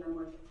weeks and then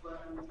we're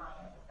going to talk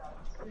about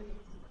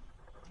assessments.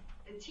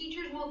 The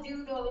teachers will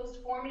do those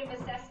formative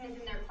assessments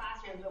in their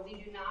classrooms, but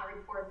we do not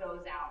report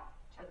those out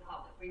to the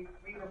public.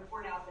 We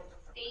report out the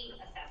state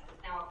assessments.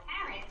 Now, a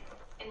parent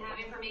can have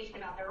information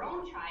about their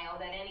own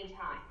child at any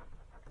time,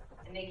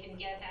 and they can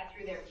get that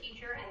through their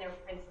teacher and their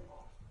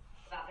principal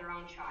about their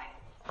own child.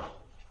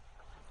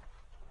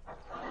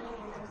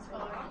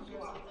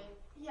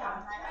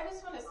 Yeah, I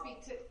just want to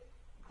speak to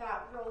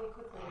that really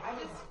quickly.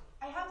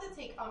 I have to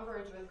take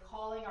umbrage with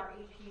calling our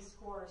AP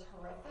scores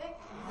horrific.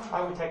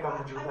 I would take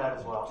umbrage with that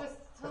as well. Just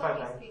to let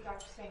me speak,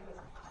 Dr.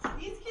 Stankus.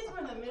 These kids were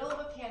in the middle of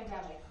a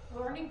pandemic,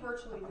 learning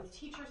virtually with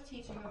teachers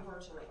teaching them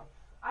virtually.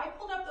 I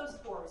pulled up those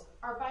scores.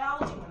 Our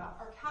biology went up.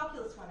 Our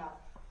calculus went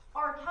up.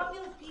 Our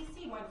calculus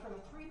BC went from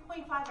a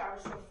 3.5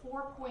 average to a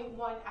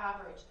 4.1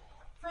 average.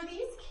 For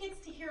these kids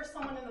to hear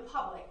someone in the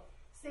public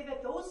say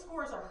that those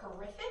scores are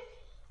horrific,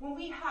 when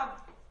we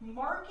have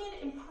marked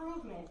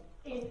improvement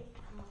in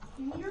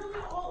nearly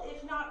all,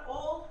 if not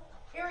all,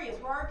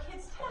 areas where our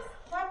kids test,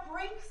 that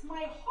breaks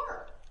my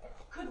heart.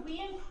 Could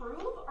we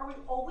improve? Are we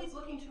always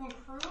looking to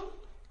improve?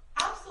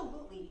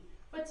 Absolutely.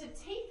 But to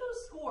take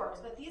those scores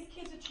that these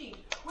kids achieved,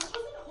 which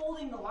wasn't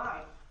holding the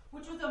line,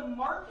 which was a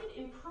marked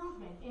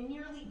improvement in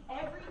nearly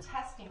every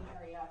testing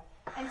area,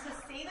 and to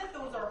say that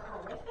those are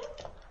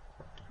horrific,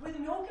 with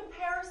no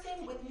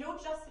comparison, with no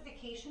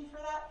justification for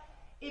that,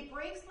 it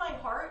breaks my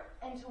heart,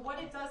 and to what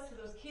it does to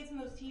those kids and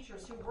those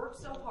teachers who work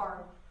so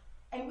hard.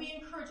 And we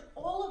encourage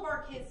all of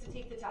our kids to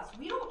take the test.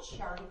 We don't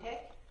cherry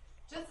pick.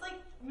 Just like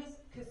Ms.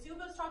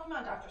 Kasuba was talking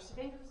about, Dr.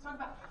 Savinka was talking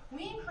about,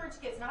 we encourage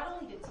kids not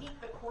only to take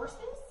the courses,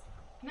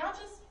 not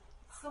just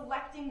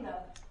selecting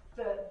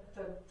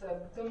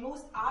the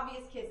most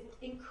obvious kids,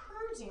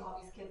 encouraging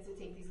all these kids to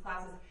take these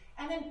classes,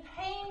 and then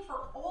paying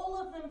for all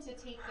of them to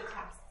take the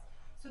tests,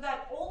 so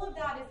that all of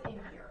that is in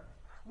here.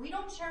 We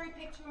don't cherry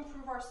pick to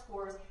improve our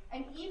scores,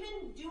 and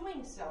even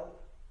doing so,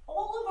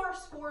 all of our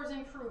scores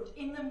improved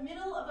in the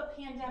middle of a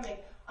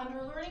pandemic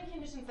under learning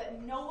conditions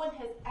that no one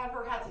has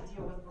ever had to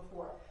deal with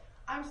before.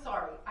 I'm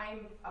sorry,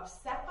 I'm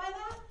upset by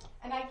that,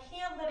 and I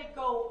can't let it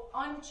go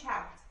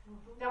unchecked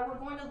that we're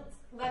going to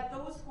let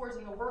those scores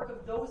and the work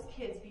of those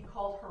kids be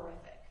called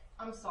horrific.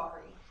 I'm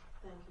sorry.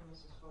 Thank you,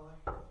 Mrs.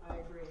 Fuller. I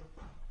agree.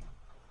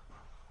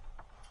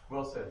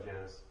 Well said,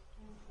 Janice.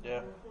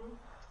 Yeah.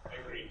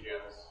 I agree,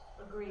 Janice.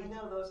 Agreed. I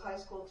know those high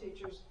school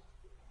teachers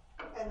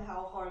and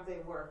how hard they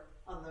work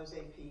on those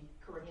AP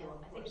curriculum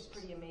I think it's courses.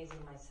 pretty amazing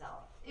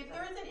myself. If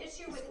there is an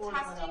issue The with scores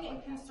went testing up and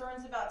like that.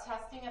 concerns about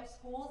testing at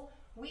schools,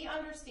 we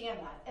understand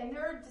that. And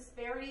there are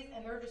disparities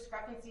and there are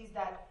discrepancies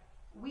that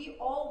we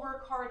all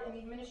work hard and the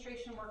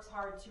administration works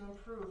hard to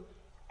improve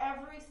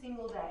every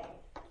single day.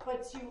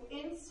 But to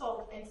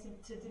insult and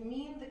to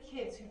demean the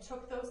kids who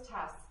took those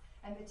tests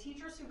and the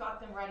teachers who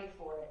got them ready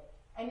for it,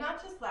 and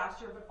not just last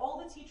year, but all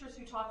the teachers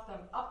who taught them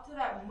up to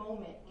that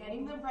moment,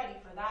 getting them ready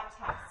for that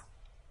test,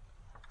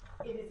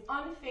 it is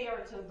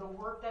unfair to the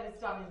work that is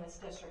done in this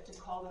district to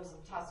call those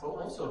tests. Well,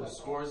 also, the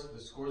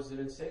scores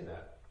didn't say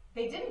that.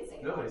 They didn't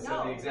say No, that. they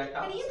said the exact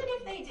But opposite. even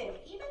if they did,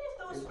 even if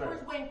those That's right.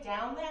 scores went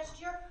down last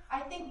year,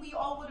 I think we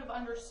all would have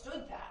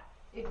understood that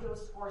if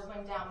those scores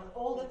went down with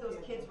all that those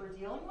kids were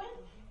dealing with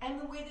and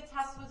the way the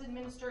test was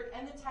administered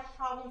and the tech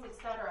problems,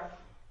 etc.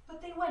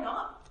 But they went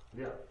up.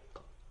 Yeah,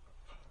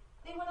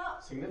 They went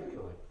up.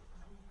 significantly.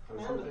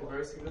 Something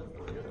very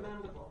significant. Yeah.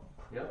 Commendable.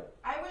 Yeah.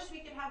 I wish we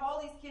could have all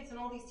these kids and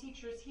all these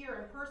teachers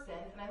here in person,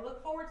 and I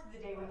look forward to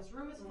the day when this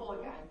room is full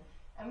again,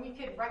 and we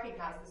could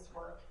recognize this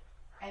work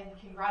and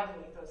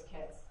congratulate those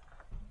kids.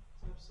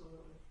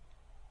 Absolutely.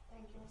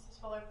 Thank you, Mrs.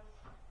 Fuller.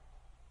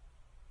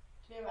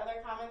 Do you have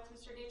other comments,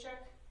 Mr.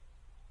 Dietrich?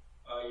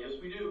 Yes,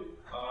 we do.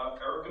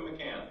 Erica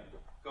McCann.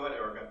 Go ahead,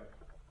 Erica.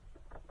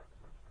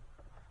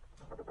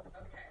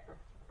 Okay.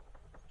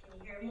 Can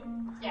you hear me?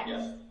 Yes.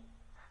 Yes.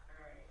 All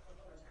right. Hold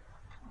on a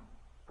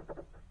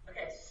second.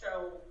 Okay,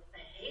 so I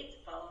hate to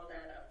follow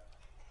that up.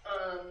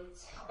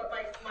 But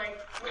my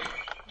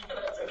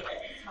that's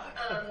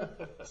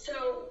okay.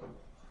 So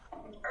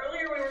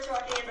earlier we were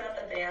talking about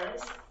the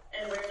bands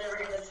and where they were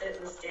going to sit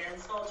in the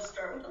stands. So I'll just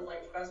start with a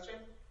light question.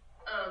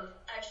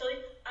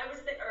 Actually, I was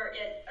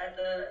at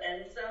the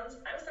end zones.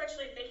 I was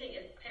actually thinking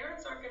if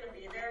parents aren't going to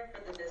be there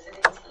for the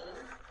visiting team,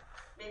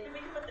 maybe we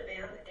could put the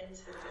band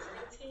into the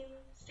visiting team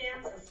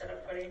stands instead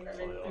of putting them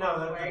in.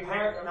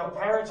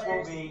 Parents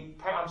will be.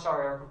 I'm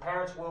sorry, Erica,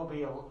 parents will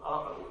be.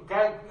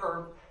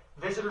 Or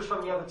visitors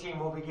from the other team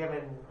will be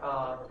given,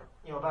 about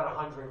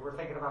 100. We're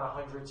thinking about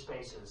 100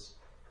 spaces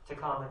to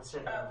come and sit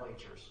in the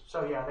bleachers.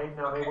 So yeah, they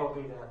will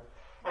be there.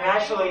 And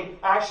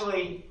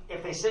actually,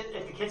 if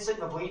the kids sit in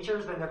the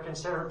bleachers, then they're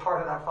considered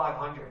part of that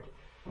 500.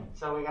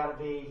 So we got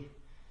to be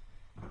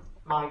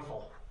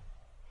mindful.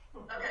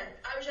 Okay,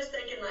 I was just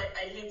thinking,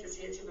 I'd hate to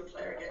see a tuba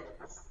player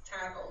get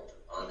tackled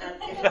on that.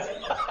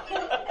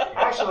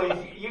 Actually,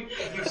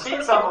 if you've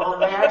seen some of them,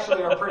 they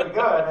actually are pretty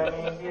good. I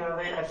mean,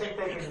 I think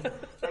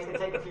they can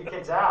take a few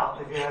kids out,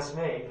 if you ask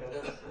me.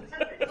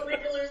 So we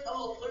can lose the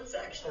whole flute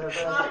section.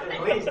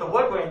 At least the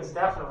woodwinds,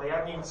 definitely.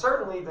 I mean,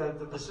 certainly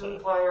the bassoon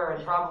player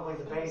and probably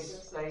the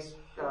bass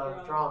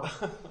drum.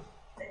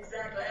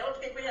 Exactly. I don't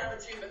think we have a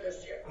tuba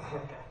this year.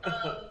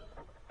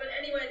 But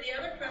anyway, the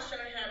other question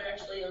I had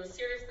actually on a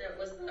serious note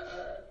was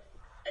the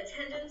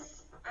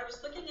attendance. I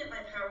was looking at my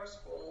power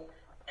school,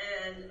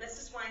 and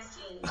Mrs.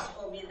 Weinstein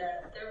told me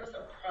that there was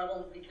a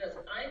problem because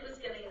I was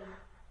getting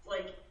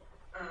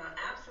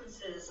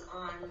absences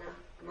on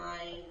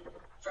my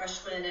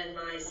freshman and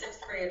my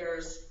sixth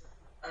graders'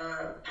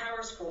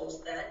 power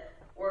schools that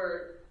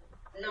were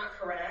not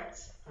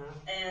correct.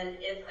 And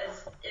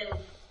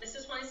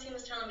Mrs. Weinstein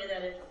was telling me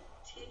that if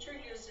a teacher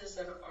uses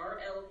an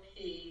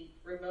RLP,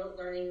 remote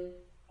learning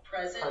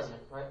present,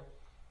 right?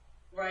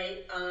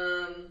 right?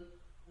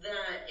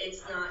 That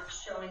it's not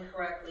showing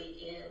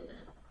correctly in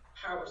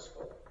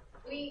PowerSchool.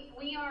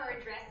 We are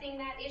addressing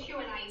that issue,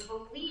 and I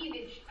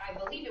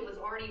believe it was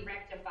already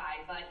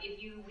rectified. But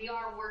we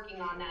are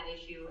working on that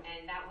issue,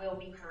 and that will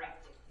be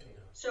corrected.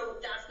 So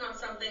that's not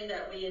something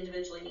that we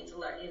individually need to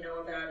let you know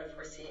about if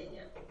we're seeing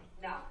it.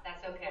 No,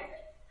 that's okay.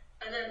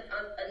 And then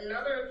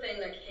another thing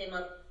that came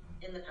up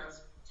in the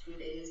past 2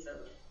 days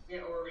of,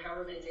 or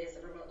however many days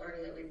of remote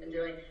learning that we've been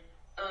doing.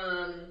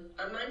 On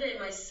Monday,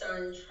 my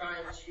son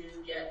tried to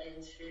get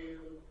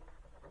into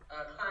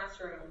a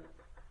classroom,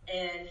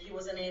 and he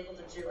wasn't able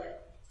to do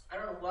it. I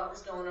don't know what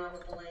was going on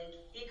with the link.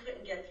 He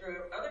couldn't get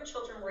through. Other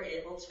children were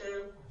able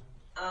to.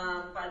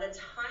 By the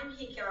time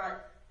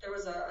there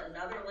was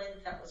another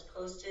link that was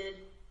posted,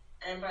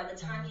 and by the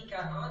time he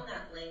got on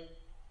that link,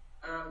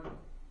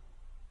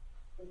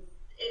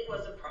 it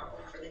was a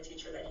problem for the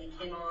teacher that he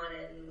came on,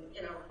 and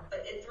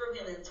it threw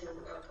him into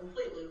a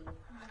complete loop.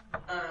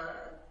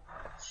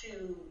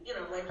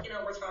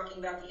 We're talking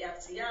about the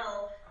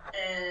FCL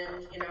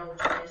and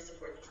trying to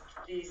support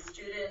these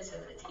students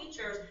and the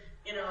teachers.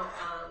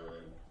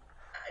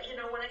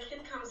 When a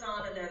kid comes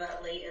on and they're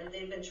that late and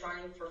they've been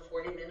trying for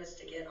 40 minutes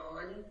to get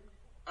on,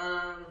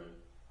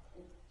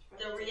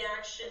 the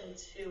reaction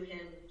to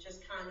him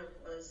just kind of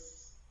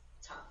was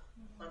tough.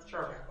 Let's put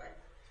it that way.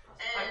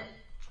 And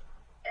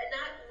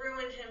that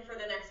ruined him for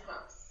the next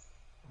class.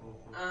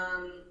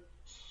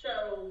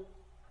 So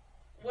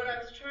what I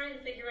was trying to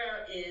figure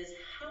out is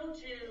how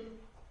do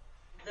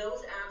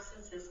those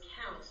absences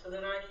count so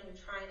that I can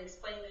try and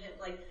explain to him,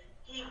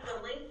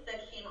 the link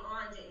that came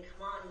on didn't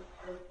come on,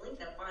 the link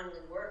that finally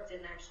worked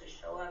didn't actually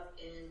show up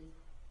in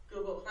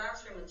Google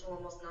Classroom until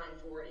almost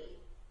 9:40.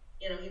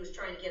 He was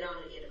trying to get on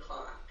at 8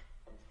 o'clock.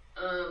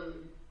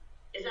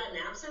 Is that an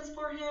absence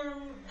for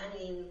him? I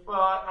mean,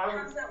 how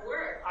does that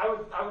work? I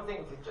would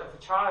think if a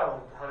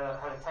child had a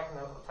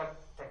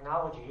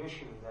technology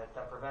issue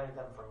that prevented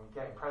them from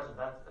getting present,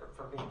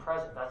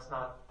 that's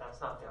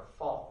not their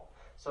fault.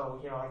 So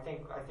I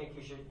think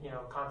you should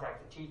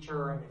contact the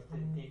teacher, and if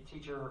the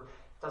teacher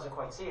doesn't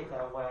quite see it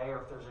that way,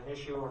 or if there's an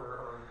issue,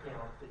 or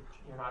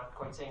you're not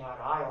quite seeing eye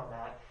to eye on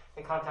that,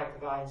 then contact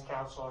the guidance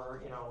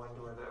counselor, and or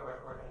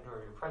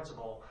your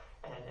principal,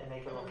 and they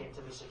can look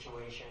into the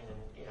situation and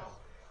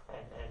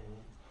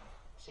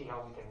see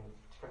how we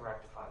can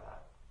rectify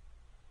that.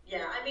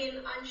 Yeah, I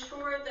mean, I'm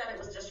sure that it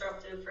was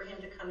disruptive for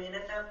him to come in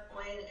at that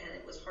point, and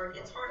it was hard.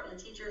 It's hard on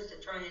the teachers to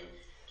try and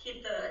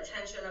keep the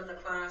attention of the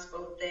class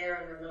both there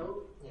and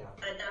remote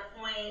at that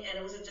point, and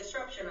it was a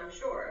disruption, I'm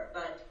sure,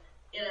 but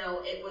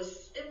it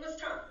was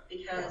tough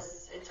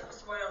because it took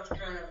us a while to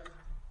kind of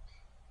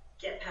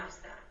get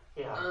past that.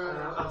 Yeah,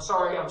 I'm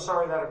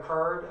sorry that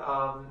occurred.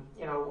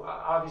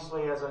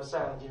 Obviously, as I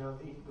said,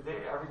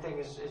 everything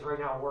is right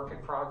now a work in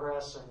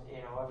progress, and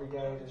every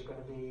day there's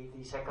going to be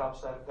these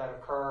hiccups that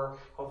occur.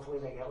 Hopefully,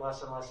 they get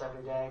less and less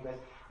every day. But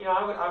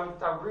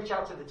I would reach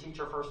out to the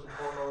teacher first and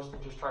foremost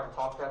and just try to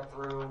talk that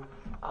through.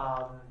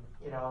 I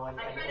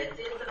kind of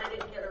did, but I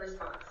didn't get a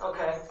response.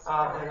 Okay,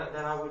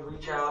 then I would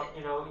reach out.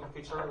 You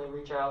could certainly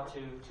reach out to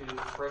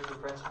your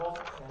principal,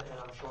 and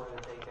I'm sure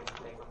that they can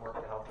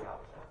work to help you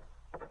out with that.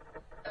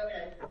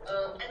 Okay,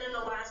 and then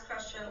the last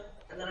question,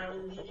 and then I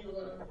will leave you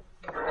alone.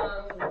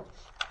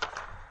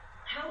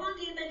 How long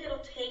do you think it'll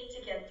take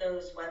to get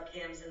those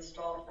webcams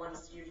installed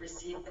once you've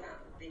received them?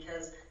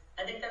 Because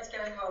I think that's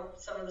going to help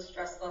some of the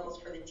stress levels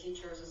for the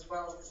teachers as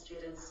well as the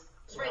students.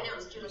 Because right now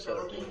the students are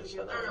looking, I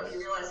don't know if you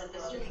realize that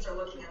the students are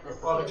looking at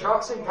this. Well, the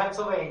truck's in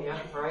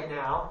Pennsylvania right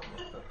now.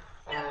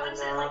 And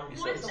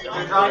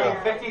they're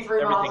driving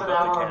 53 miles an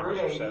hour on Route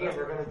 80, and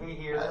they're going to be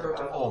here.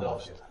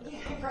 Almost.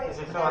 Is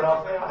it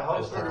Philadelphia? I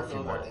hope It'll take a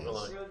few more days.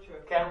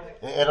 Okay.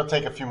 It'll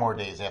take a few more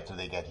days after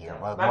they get here.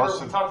 Remember,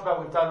 we talked about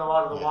we've done a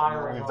lot of the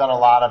wiring. We've done a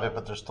lot of it,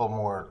 but there's still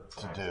more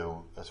to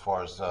do as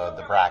far as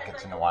the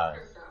brackets and the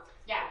wiring.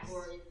 Yes.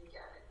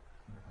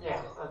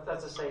 Yeah,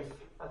 that's a safe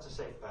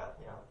bet.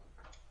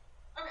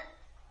 Yeah. Okay.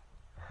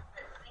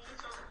 Thank you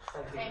so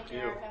much. Thank you.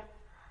 Erica.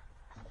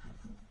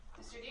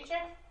 Mr.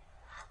 Dietrich?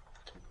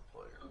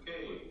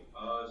 Okay,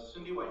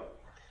 Cindy White.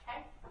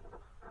 Okay.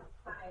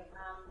 Hi,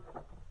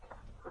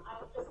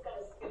 I'm just going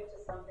to skip to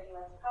something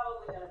that's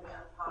probably going to be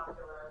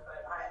unpopular,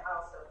 but I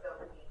also feel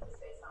the need to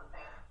say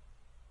something.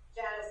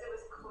 Janice, it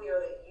was clear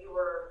that you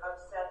were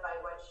upset by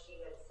what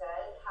she had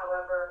said.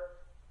 However,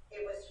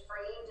 it was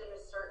framed in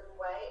a certain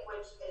way,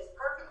 which is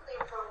perfectly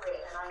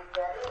appropriate, and I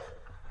get it.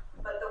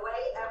 But the way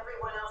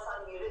everyone else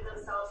unmuted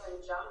themselves and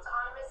jumped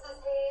on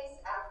Mrs. Hayes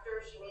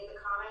after she made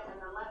the comment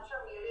and then left her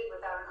muted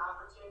without an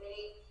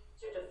opportunity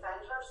to defend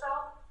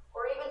herself,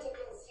 or even to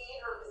concede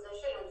her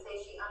position and say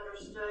she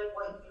understood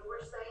what you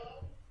were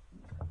saying,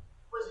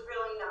 was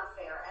really not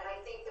fair. And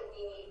I think that we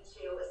need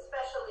to,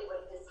 especially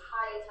with this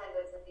high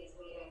attendance at these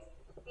meetings,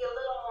 be a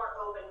little more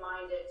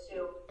open-minded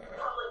to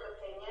public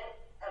opinion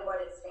and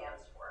what it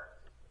stands for.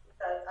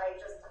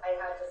 I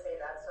had to say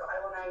that. So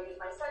I will now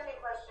use my second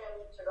question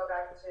to go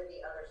back to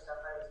the other stuff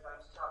I was going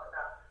to talk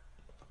about.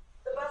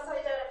 The bus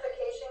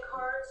identification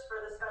cards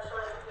for the special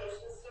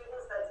education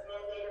students that's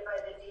mandated by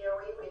the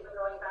DOE, we've been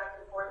going back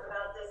and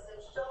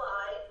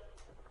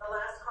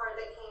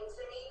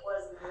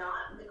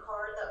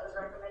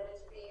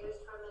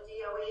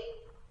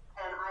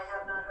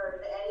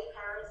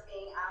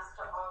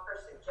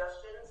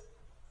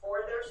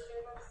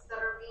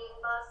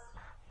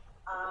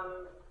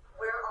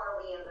where are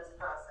we in this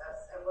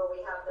process, and will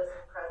we have this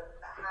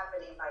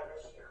happening by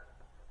this year?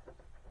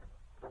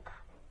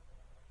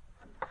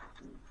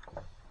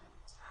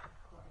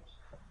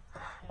 I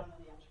don't know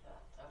the answer to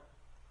that, so.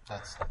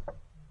 That's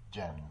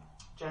Jen.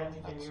 Jen,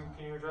 can you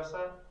address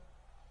that?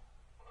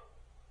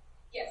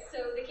 Yes,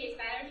 so the case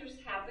managers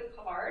have the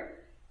card.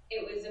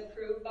 It was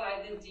approved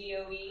by the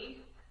DOE,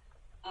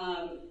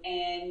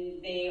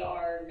 and they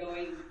are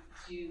going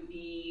to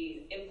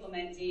be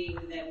implementing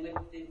them with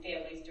the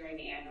families during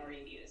the annual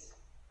reviews.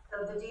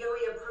 So the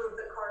DOE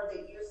approved the card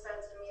that you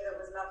sent to me that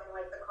was nothing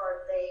like the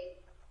card they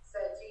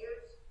said to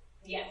use?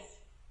 Yes.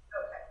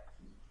 Okay.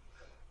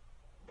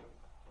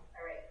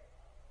 All right.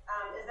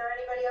 Is there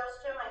anybody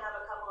else, Jim? I have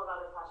a couple of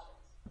other questions.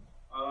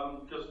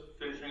 Just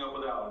finishing up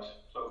with Alex.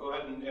 So go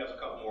ahead and ask a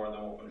couple more, and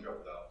then we'll finish up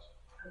with Alex.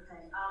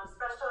 Okay.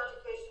 Special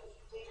education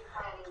strategic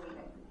planning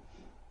meeting.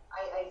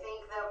 I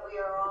think that we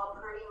are all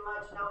pretty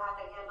much know how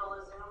to handle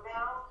a Zoom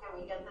now. Can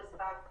we get this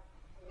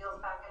wheels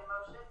back in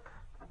motion?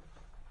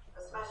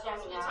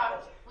 Especially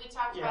Yes, we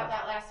talked about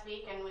that last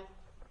week and with.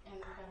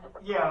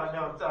 Yeah,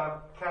 no,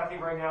 Kathy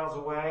right now is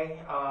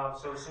away,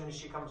 so as soon as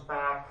she comes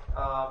back,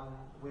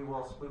 we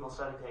will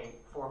set a date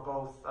for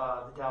both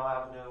the Dell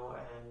Avenue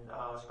and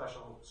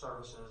Special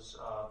Services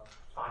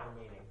final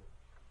meeting.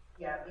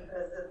 Yeah,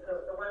 because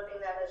the one thing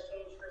that has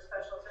changed for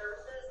special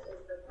services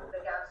is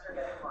the gaps are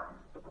getting wide.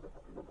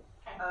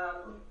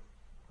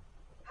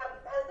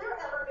 Has there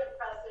ever been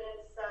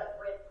precedent set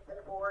with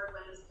the board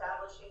when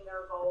establishing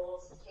their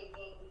goals,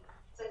 taking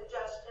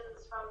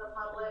suggestions from the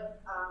public,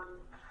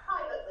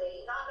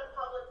 privately, not in a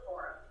public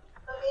forum,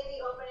 but maybe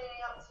opening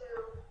it up to,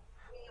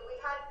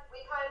 we've had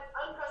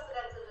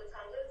unprecedented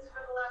attendance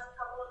for the last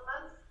couple of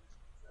months.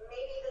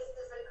 Maybe this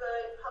is a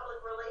good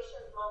public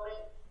relations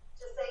moment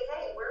to say,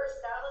 hey, we're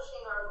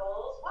establishing our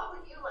goals. What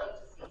would you like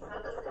to see?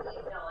 Send us an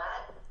email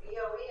at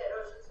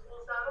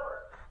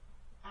boe@oceanschools.org.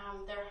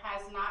 There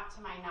has not,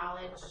 to my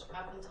knowledge,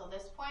 up until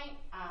this point.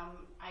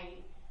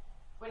 I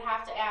would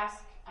have to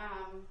ask,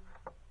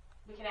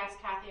 we could ask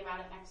Kathy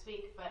about it next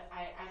week, but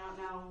I don't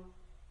know.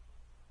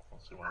 I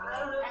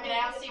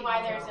don't see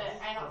why there's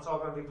It's all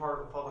going to be part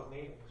of a public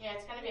meeting. Yeah,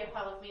 it's going to be a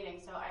public meeting,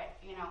 so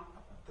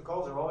The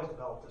goals are always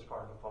developed as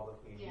part of a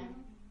public meeting. Yeah.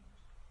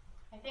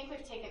 I think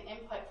we've taken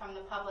input from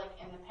the public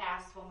in the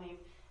past when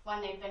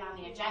they've been on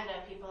the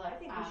agenda. People have. I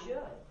think we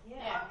should.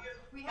 Yeah.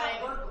 We have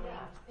verbally.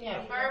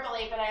 Yeah,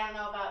 verbally, but I don't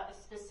know about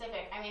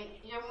specific. I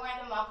mean, you're more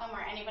than welcome,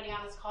 or anybody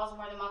on this call is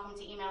more than welcome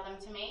to email them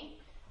to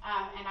me,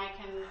 and I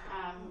can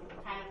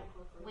kind of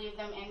weave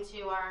them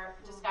into our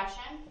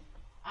discussion.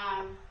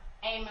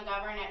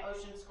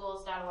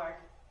 amcgovern@oceanschools.org.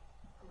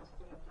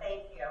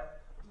 Thank you.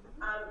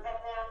 And then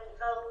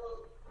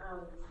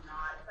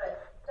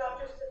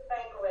Dr.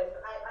 Stefankowitz,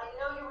 I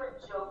know you were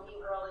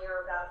joking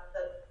earlier about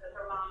the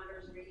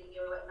thermometers reading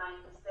you at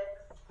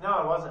 96.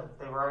 No, it wasn't.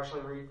 They were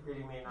actually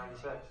reading me at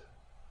 96.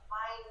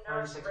 My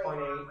nurse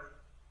 96.8.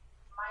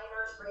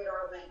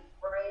 radar went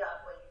right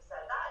up when you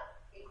said that,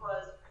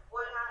 because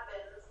what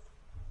happens,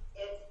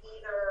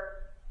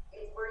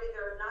 we're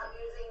either not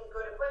using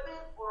good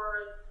equipment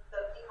or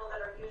the people that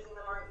are using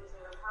them aren't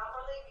using them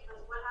properly, because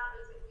what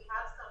happens if we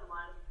have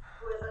someone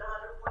who is at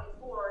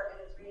 100.4 and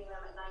is reading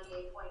them at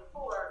 98.4,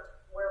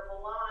 we're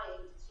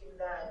blind to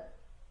that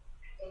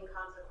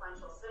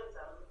inconsequential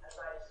symptom, as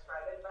I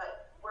describe it,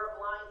 but we're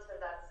blind to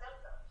that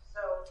symptom.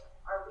 So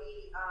are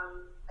we,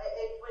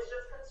 it was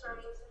just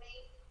concerning to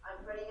me.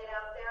 I'm putting it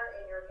out there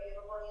in your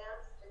capable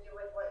hands to do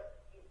with what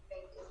you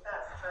think is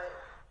best, but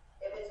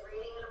if it's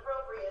reading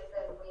inappropriate,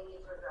 then we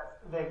need to address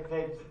it.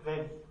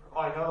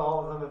 I know all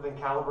of them have been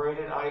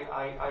calibrated.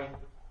 TMI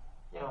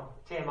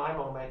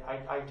moment,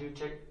 I do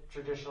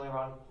traditionally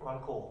run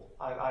cool.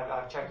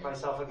 I've checked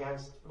myself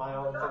against my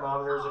own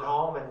thermometers at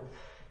home, and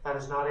that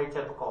is not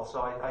atypical.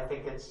 So I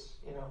think it's,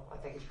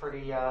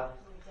 pretty,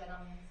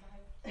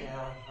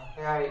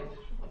 right.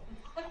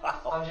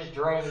 I'm just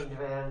drained,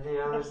 man.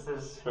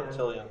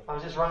 I'm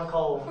just run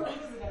cold.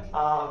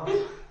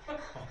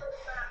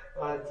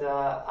 But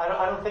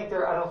I don't think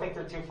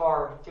they're too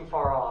far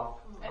off.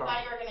 I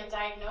thought you were going to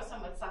diagnose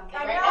them with something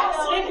I right know. now.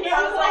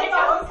 I was like, I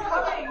was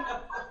coming.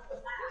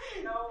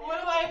 what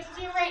do I have to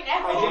do right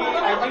now?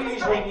 I do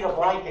usually need a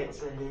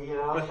blankets, and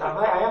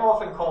I am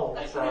often cold,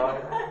 so.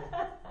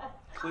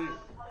 The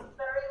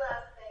very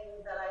last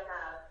thing that I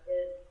have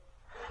is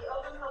the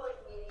Open Public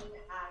Meeting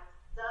Act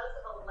does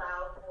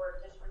allow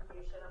for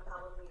distribution of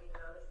public meeting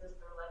notices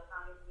through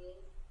electronic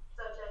means,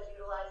 such as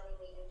utilizing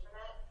the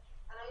internet.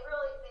 And I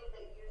really think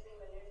that using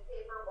the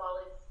newspaper,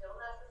 while it's still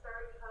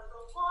necessary because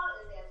the law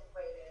is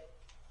antiquated,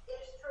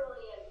 is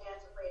truly an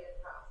antiquated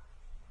process.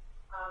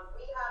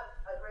 We have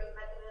a great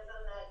mechanism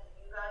that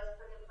you guys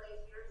put in place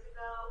years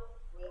ago.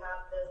 We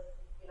have this,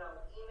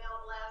 email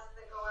blasts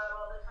that go out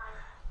all the time.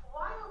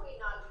 Why are we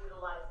not utilizing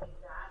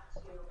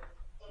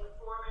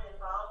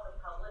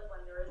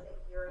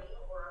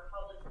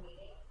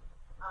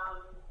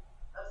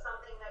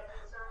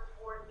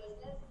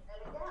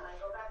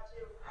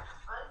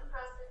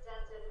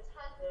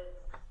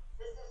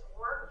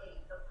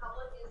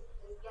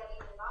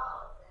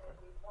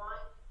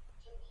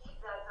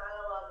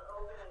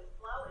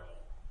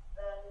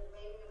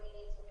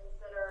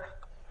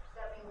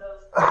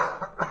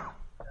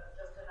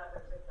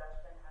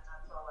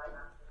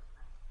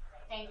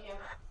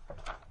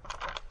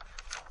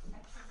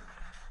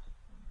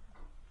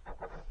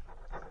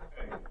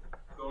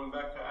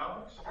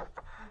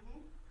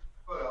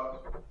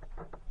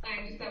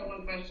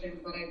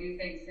do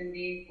thank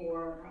Cindy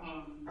for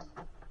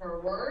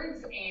her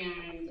words,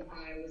 and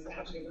I was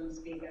actually going to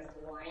speak as to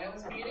why I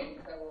was muted,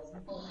 because I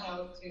wasn't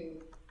allowed to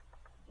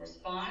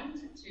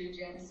respond to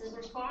Janice's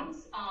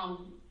response.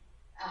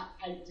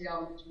 I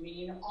don't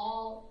mean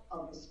all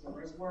of the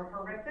scores were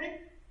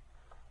horrific,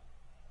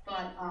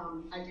 but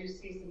I do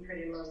see some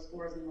pretty low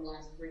scores in the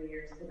last 3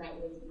 years, so that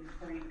was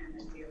my point, and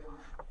I see a lot.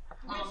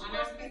 Which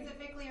score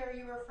specifically are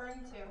you referring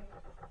to?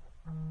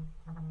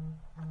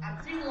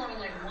 I've seen a lot of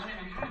like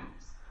 1.5s.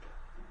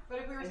 But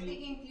if we were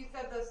speaking, you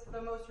said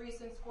the most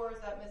recent scores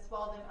that Ms.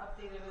 Weldon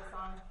updated us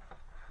on.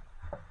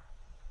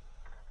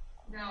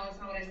 No, that's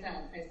not what I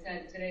said. I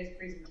said today's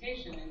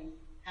presentation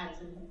had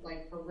some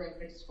like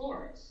horrific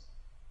scores.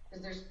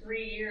 Because there's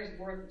 3 years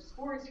worth of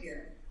scores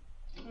here.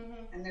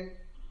 And there's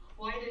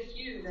quite a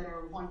few that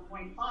are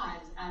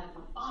 1.5s out of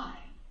a 5.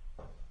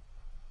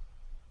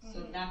 So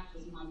that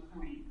was my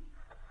point.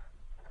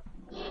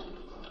 A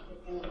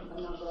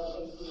number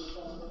of ACT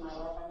things in my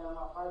life, I know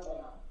how hard they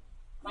are.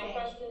 My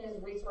question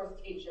is resource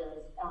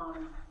teachers.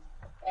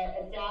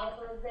 At Dow,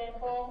 for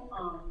example,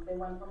 they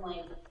went from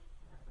like,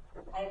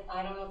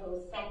 I don't know if it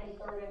was 2nd,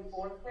 3rd, and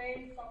 4th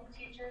grade, some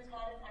teachers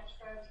had an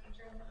extra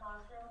teacher in the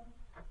classroom.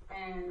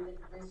 And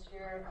this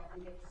year, I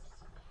think it's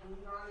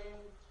kindergarten,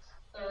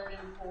 3rd,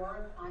 and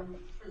 4th. I'm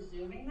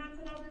presuming that's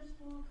in other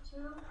schools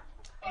too.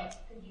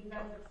 But could you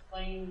guys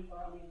explain, or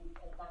I mean,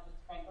 if Dr.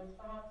 Franklin's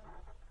perhaps,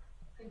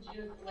 could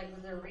you, like,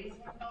 was there a reason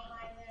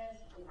behind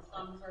this? Did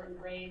some certain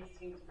grades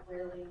seem to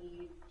clearly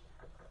need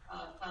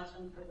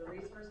classrooms for the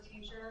resource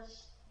teacher?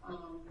 I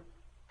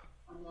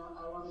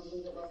want to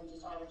believe it wasn't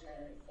just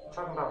arbitrary. So. You're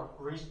talking about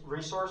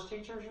resource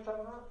teachers, you're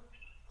talking about?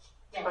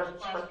 Yeah,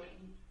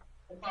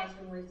 the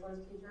classroom resource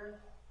teacher.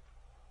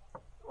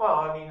 Well,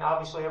 I mean,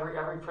 obviously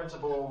every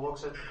principal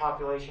looks at the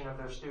population of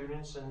their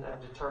students and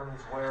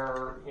determines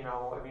where, I mean,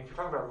 if you're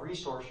talking about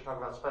resource, you're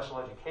talking about special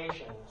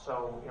education.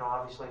 So,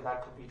 obviously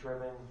that could be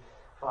driven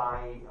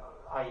by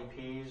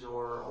IEPs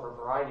or a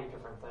variety of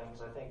different things.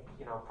 I think,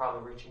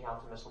 probably reaching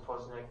out to Ms.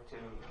 Lepoznik to,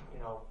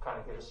 kind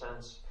of get a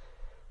sense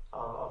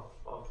of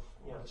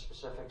the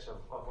specifics of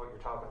what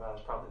you're talking about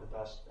is probably the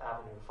best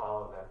avenue to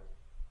follow there.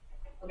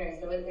 Okay,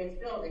 so it's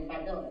building by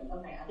building.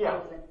 Okay.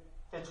 Yeah,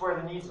 it's where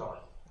the needs are.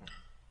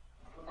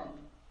 Okay.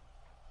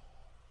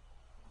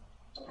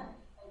 Okay,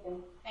 thank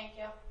you. Thank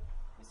you.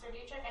 Mr.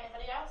 Dietrich,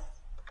 anybody else?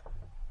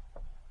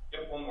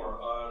 Yep, one more.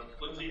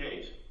 Lindsay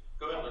Hayes.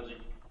 Go ahead,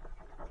 Lindsay.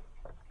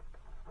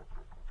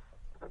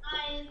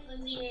 Hi,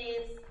 Lindsay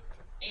Hayes,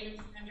 Native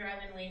Center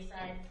Drive in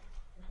Wayside,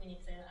 if we need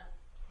to say that.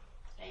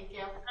 Thank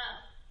you.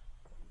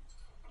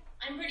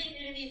 I'm pretty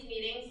new to these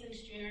meetings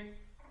since June.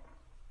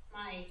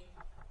 My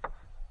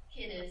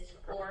kid is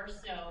 4,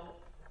 so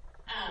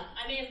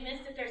I may have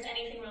missed if there's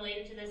anything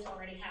related to this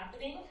already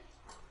happening.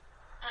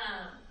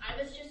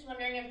 I was just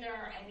wondering if there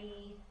are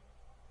any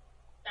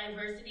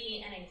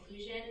diversity and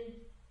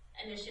inclusion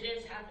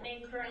initiatives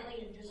happening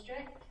currently in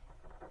district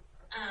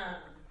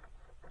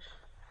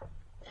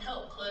to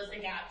help close the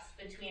gaps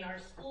between our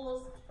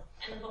schools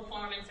and the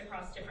performance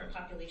across different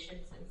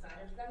populations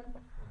inside of them.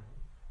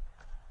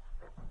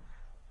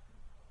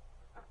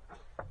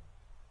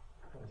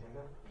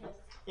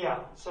 Yeah,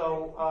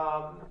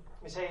 so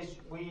Ms. Hayes,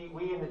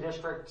 we in the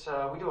district,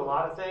 we do a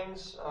lot of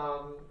things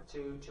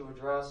to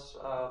address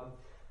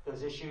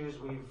those issues.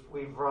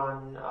 We've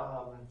run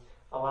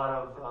a lot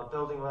of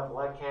building level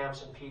ed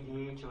camps and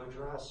PD to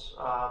address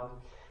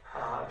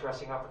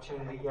addressing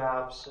opportunity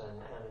gaps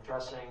and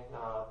addressing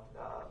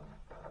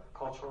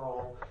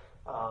cultural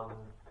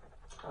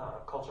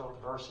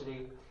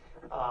diversity.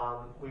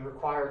 We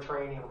require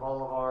training of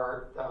all of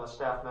our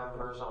staff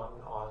members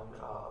on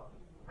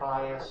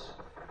bias.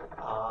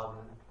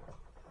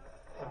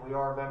 And we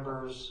are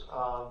members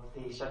of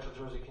the Central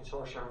Jersey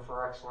Consortium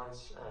for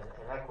Excellence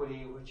and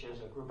Equity, which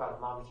is a group out of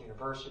Monmouth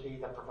University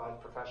that provides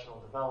professional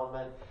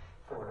development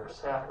for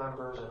staff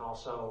members and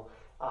also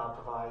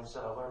provides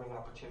learning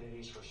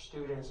opportunities for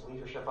students,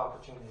 leadership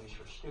opportunities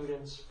for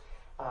students.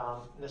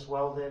 Ms.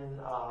 Weldon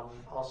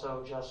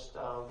also just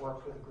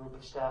worked with a group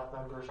of staff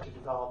members to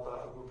develop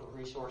a group of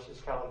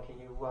resources. Kelly, can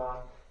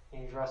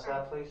you address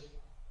that, please?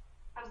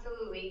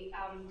 Absolutely.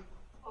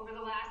 Over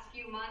the last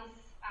few months,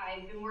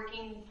 I've been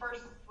working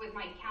first with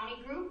my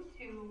county group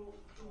to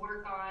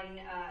work on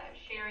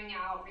sharing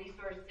out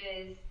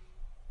resources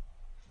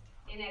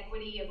in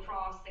equity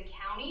across the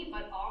county,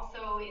 but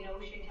also in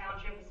Ocean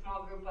Township, a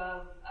small group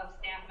of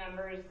staff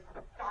members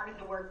started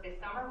the work this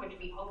summer, which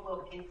we hope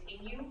will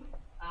continue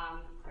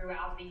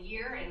throughout the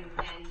year and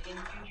in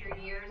future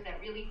years, that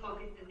really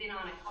focuses in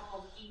on a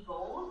couple key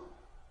goals,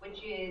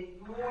 which is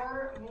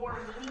more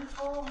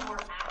meaningful, more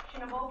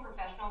actionable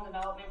professional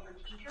development for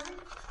teachers,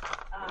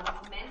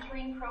 a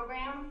mentoring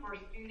program for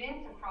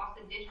students across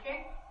the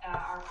district.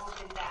 Our hope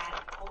is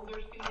that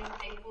older students,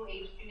 high school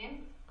age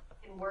students,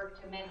 can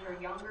work to mentor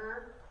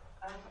younger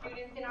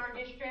students in our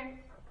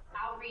district,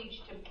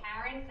 outreach to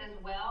parents as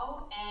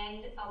well,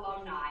 and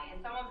alumni.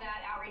 And some of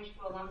that outreach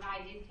to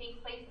alumni did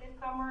take place this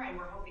summer, and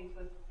we're hoping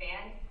to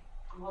expand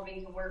I'm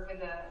hoping to work with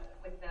the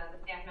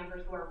staff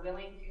members who are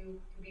willing to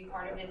be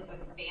part of it to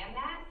expand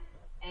that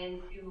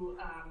and to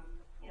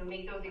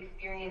make those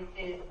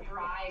experiences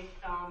drive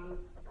some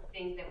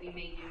things that we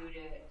may do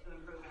to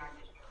improve in our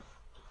district.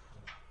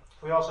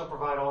 We also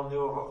provide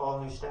all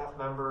new staff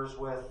members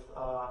with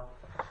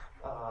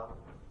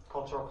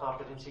cultural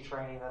competency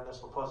training that Ms.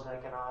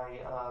 Lepoznik and I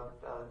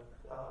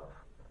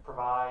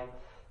provide.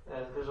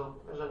 There's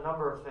a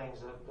number of things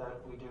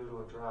that we do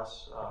to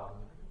address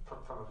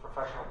from a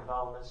professional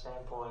development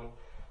standpoint.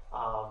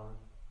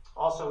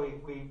 Also,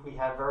 we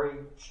had very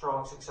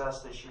strong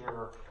success this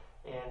year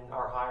in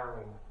our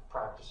hiring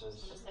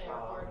practices,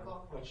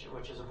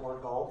 which is a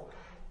board goal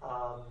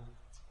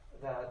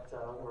that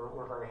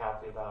we're very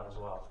happy about as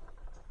well.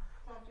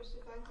 Dr.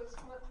 Stefankowitz,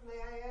 may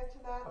I add to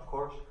that? Of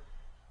course.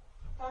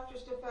 Dr.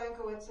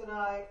 Stefankowitz and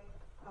I,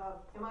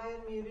 am I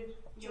unmuted?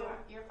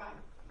 You're fine.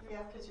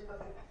 Yeah, because you're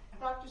okay.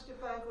 Dr.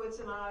 Stefankowitz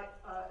and I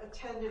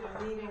attended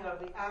a meeting of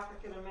the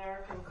African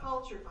American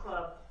Culture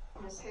Club,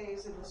 Ms.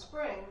 Hayes, in the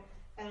spring,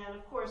 and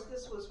of course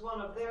this was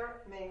one of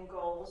their main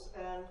goals,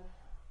 and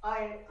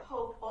I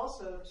hope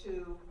also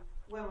to,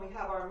 when we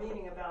have our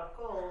meeting about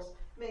goals,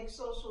 make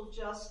social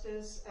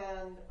justice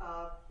and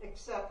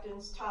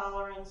acceptance,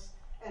 tolerance,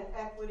 and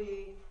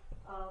equity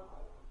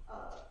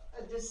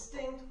a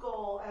distinct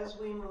goal as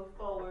we move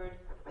forward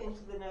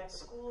into the next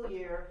school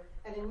year.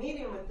 And in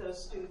meeting with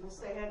those students,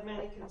 they had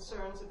many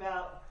concerns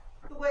about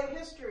the way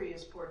history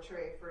is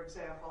portrayed, for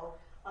example,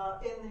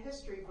 in the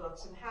history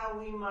books, and how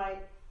we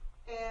might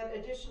add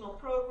additional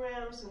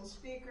programs and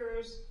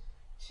speakers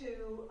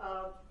to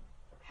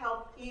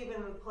help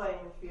even the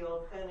playing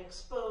field and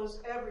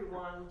expose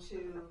everyone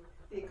to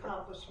the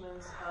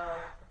accomplishments of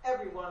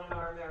everyone in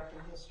our American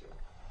history.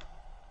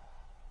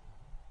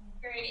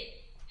 Great.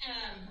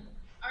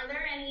 Are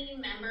there any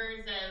members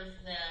of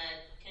the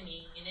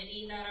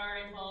community that are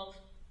involved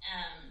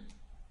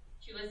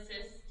to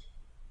assist,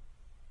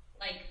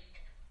 like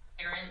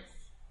parents?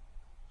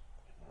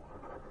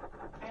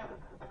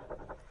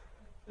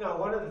 No,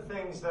 one of the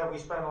things that we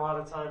spent a lot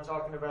of time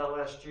talking about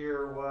last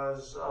year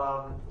was,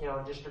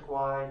 a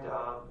district-wide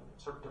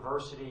sort of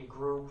diversity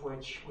group,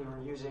 which we were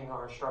using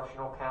our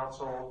instructional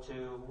council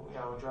to,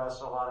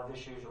 address a lot of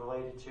issues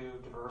related to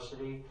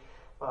diversity.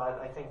 But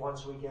I think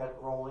once we get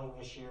rolling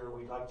this year,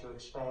 we'd like to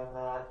expand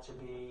that to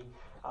be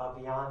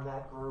beyond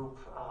that group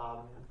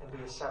and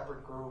be a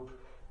separate group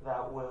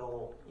that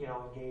will,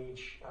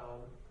 engage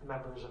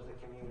members of the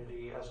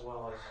community as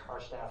well as our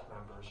staff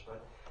members.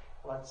 But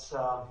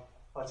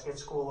let's get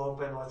school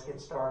open, let's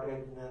get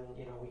started, and then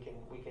we can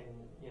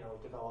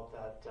develop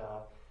that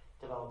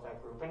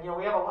group. And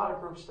we have a lot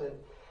of groups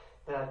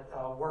that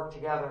work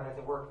together and I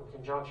think work in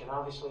conjunction.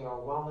 Obviously, our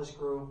wellness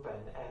group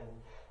and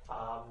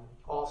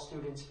all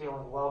students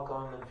feeling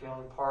welcome and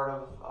feeling part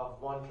of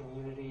one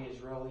community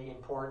is really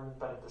important,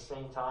 but at the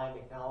same time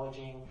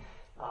acknowledging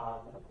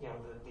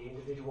the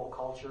individual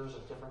cultures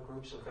of different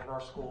groups within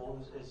our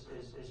schools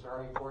is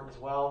very important as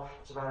well.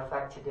 As a matter of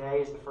fact,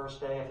 today is the first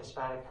day of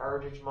Hispanic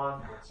Heritage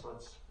Month.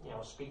 Let's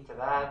speak to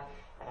that,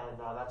 and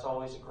that's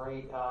always a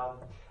great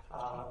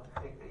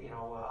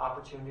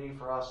opportunity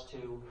for us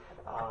to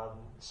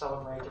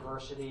celebrate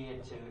diversity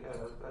and to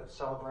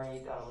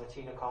celebrate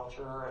Latina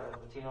culture and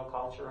Latino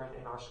culture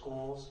in our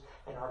schools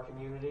and our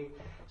community.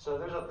 So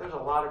there's a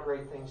lot of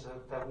great things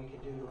that we can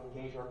do to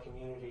engage our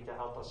community to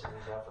help us in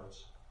these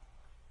efforts.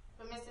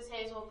 But Mrs.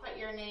 Hayes, we'll put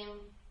your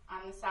name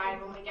on the side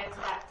when we get to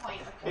that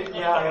point.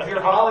 Yeah, if you're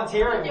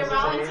volunteering. If you're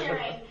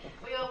volunteering,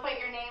 we will put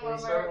your name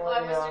over.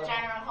 Let Mr.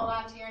 General hold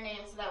on to your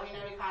name so that we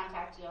know to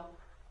contact you.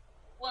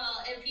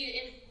 Well, if you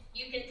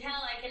can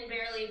tell, I can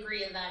barely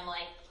breathe. I'm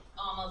like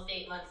almost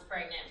 8 months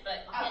pregnant,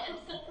 but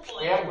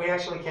yeah, we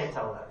actually can't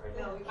tell that right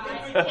now. We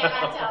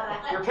cannot tell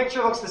that. Your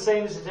picture looks the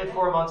same as it did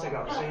 4 months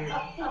ago. So you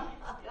look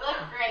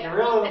great. You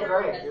really look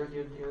great.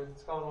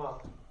 It's going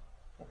well.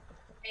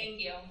 Thank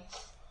you.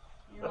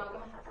 You're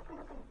welcome.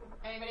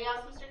 Anybody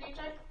else, Mr.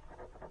 Dietrich?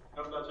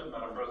 No, that's it,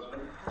 Madam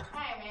President.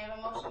 Okay, may I have a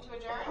motion to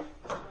adjourn?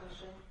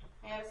 Motion.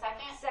 May I have a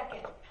second?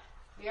 Second.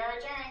 We are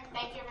adjourned.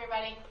 Thank you,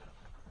 everybody.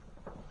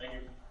 Thank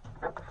you.